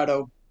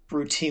Colorado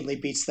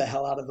routinely beats the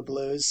hell out of the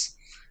Blues,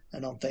 I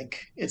don't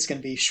think it's going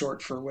to be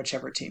short for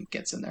whichever team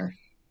gets in there.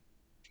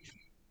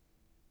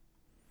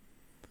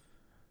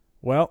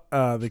 Well,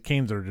 the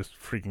Canes are just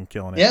freaking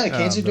killing it. Yeah, the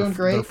Canes are doing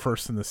great. They're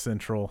first in the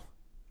Central.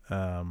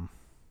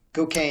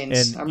 Go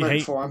Canes. I'm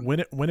rooting for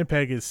them.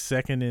 Winnipeg is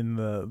second in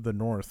the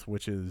North,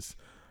 which is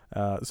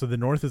so the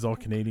North is all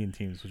Canadian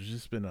teams, which has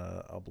just been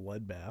a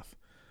bloodbath.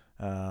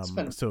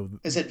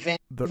 Is it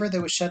Vancouver that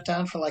was shut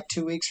down for like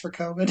 2 weeks for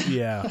COVID?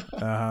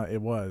 Yeah,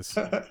 it was.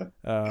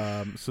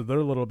 So they're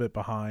a little bit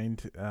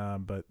behind,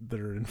 but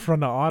they're in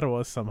front of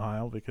Ottawa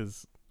somehow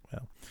because,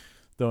 well,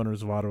 the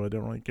owners of Ottawa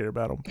don't really care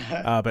about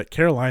them. But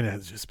Carolina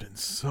has just been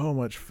so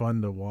much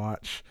fun to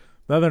watch.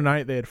 The other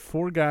night they had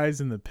 4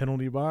 guys in the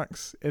penalty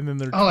box, and then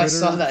their I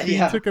saw that.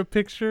 Yeah, took a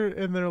picture,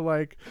 and they're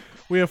like,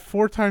 "We have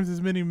 4 times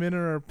as many men in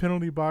our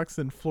penalty box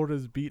than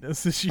Florida's beaten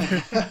us this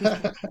year."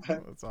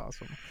 That's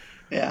awesome.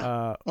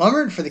 Yeah. Well, I'm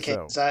rooting for the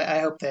Canes. So. I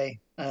hope they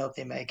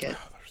make it.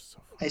 Oh,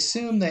 so I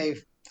assume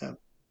they've.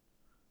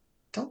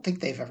 Don't think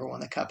they've ever won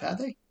the Cup, have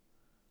they?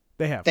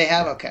 They have. They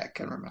have. Okay, I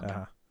can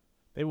remember.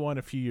 They won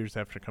a few years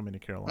after coming to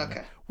Carolina.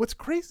 Okay. What's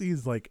crazy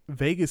is like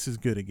Vegas is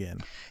good again.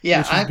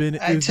 Yeah, I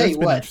tell you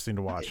what, interesting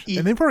to watch,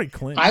 and they've already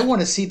clinched. I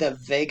want to see the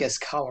Vegas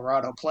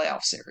Colorado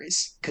playoff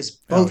series because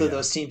both of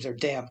those teams are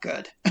damn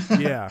good.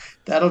 Yeah,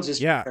 that'll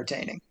just be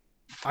entertaining.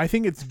 I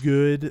think it's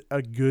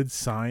a good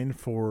sign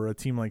for a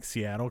team like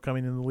Seattle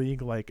coming in the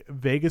league. Like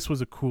Vegas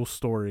was a cool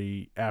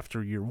story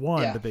after year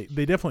 1, but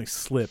they definitely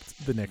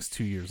slipped the next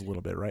 2 years a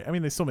little bit, right? I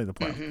mean, they still made the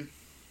playoffs,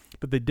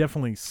 but they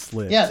definitely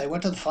slipped. Yeah, they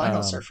went to the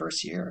finals their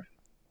first year.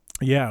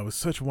 Yeah, it was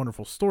such a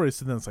wonderful story.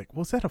 So then it's like,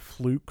 well, is that a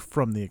fluke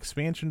from the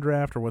expansion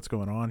draft or what's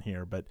going on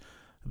here? But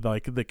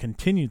like the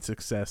continued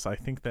success, I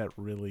think that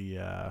really,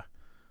 I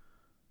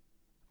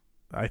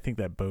think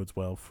that bodes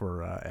well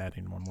for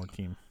adding one more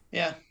team.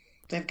 Yeah,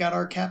 they've got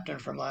our captain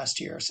from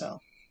last year, so.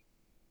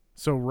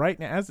 So right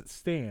now, as it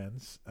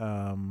stands,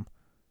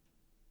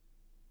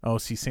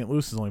 St.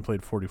 Louis has only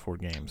played 44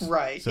 games.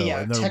 Right. So,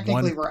 yeah.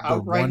 Technically, we're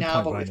out right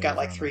now, but we've got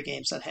like 3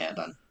 games in hand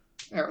on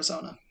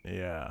Arizona.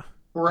 Yeah.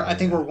 I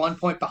think we're 1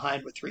 point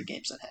behind with 3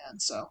 games in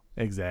hand. So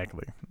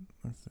exactly,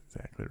 that's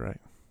exactly right.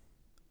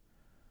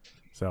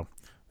 So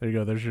there you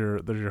go. There's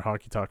your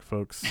hockey talk,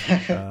 folks.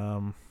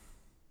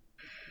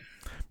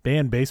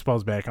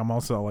 Baseball's back. I'm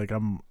also like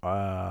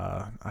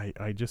I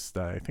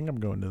think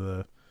I'm going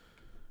to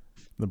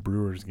the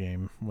Brewers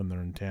game when they're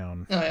in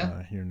town. Oh,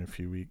 yeah? Here in a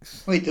few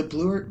weeks. Wait, the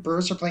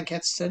Brewers are playing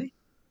Kansas City?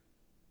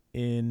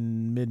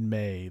 In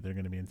mid-May, they're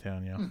going to be in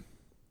town. Yeah,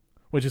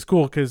 which is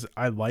cool because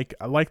I like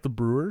the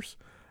Brewers.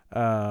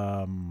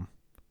 Sorry,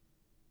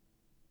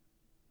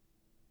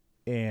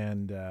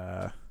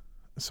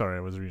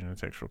 I was reading a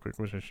text real quick,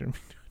 which I shouldn't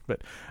be doing.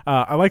 But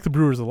I like the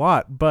Brewers a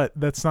lot, but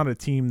that's not a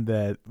team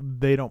that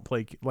they don't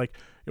play. Like,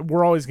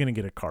 we're always going to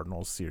get a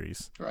Cardinals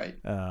series. Right.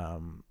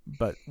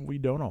 But we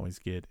don't always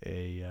get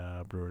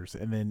a Brewers.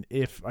 And then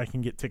if I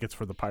can get tickets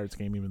for the Pirates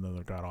game, even though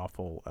they're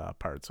god-awful, I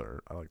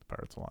like the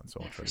Pirates a lot.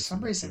 So for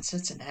some reason,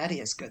 Cincinnati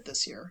is good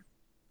this year.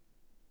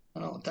 I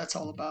don't know what that's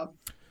all about.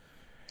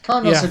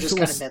 Cardinals are just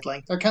kind of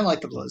middling. They're kind of like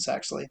the Blues,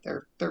 actually.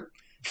 They're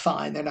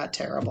fine. They're not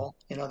terrible.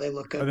 You know, they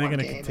look good. Are they going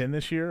to contend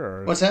this year?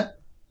 Or what's that?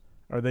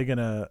 Are they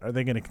gonna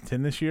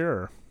contend this year?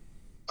 Or?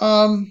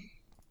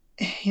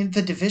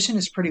 The division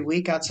is pretty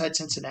weak outside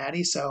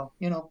Cincinnati, so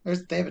you know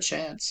they have a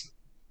chance.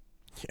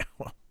 Yeah,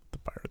 well,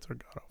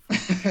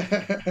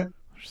 They're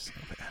so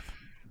bad.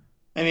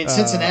 I mean,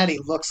 Cincinnati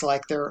looks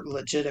like they're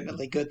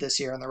legitimately good this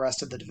year, and the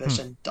rest of the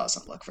division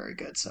doesn't look very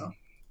good. So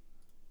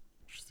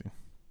Interesting.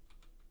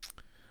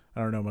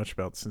 I don't know much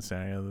about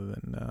Cincinnati other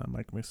than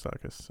Mike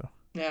Moustakas. So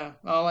yeah,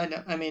 all I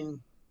know. I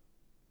mean,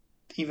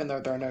 even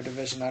though they're in their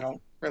division, I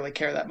don't really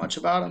care that much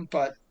about them.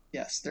 But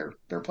yes, they're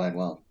playing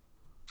well.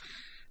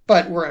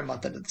 But we're a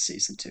month into the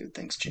season too.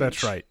 Things change.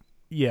 that's right.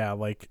 Yeah,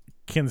 like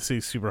Kansas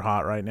City's super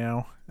hot right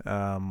now.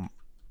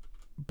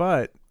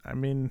 But I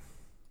mean,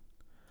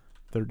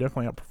 they're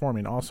definitely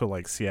outperforming. Also,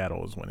 like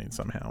Seattle is winning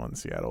somehow, and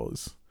Seattle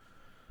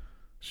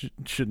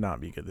should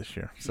not be good this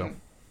year. So,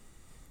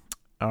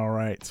 all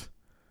right.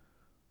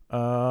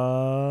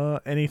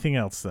 Anything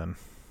else then?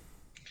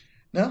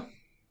 No,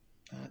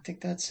 I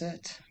think that's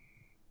it.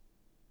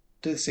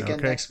 Do this again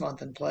next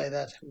month and play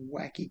that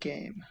wacky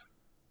game.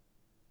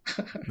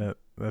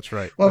 That's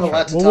right. We'll have a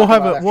lot to talk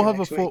about.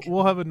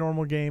 We'll have a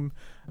normal game,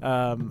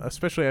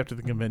 especially after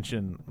the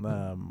convention.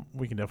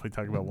 We can definitely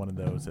talk about one of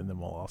those, and then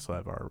we'll also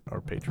have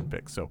our patron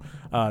picks. So,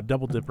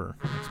 double dipper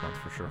next month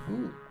for sure.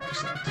 Ooh,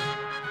 excellent.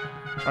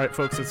 All right,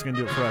 folks, that's gonna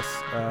do it for us.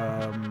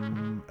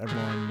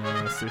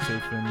 Everyone, stay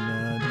safe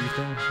and do your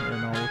thing,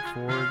 and I'll look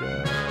forward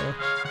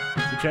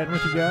to chatting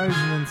with you guys,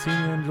 and then seeing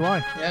you in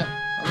July. Yeah,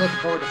 I'm looking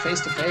forward to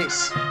face. Yeah,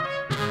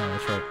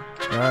 that's right.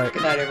 All right.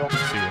 Good night, everyone.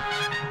 See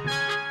you.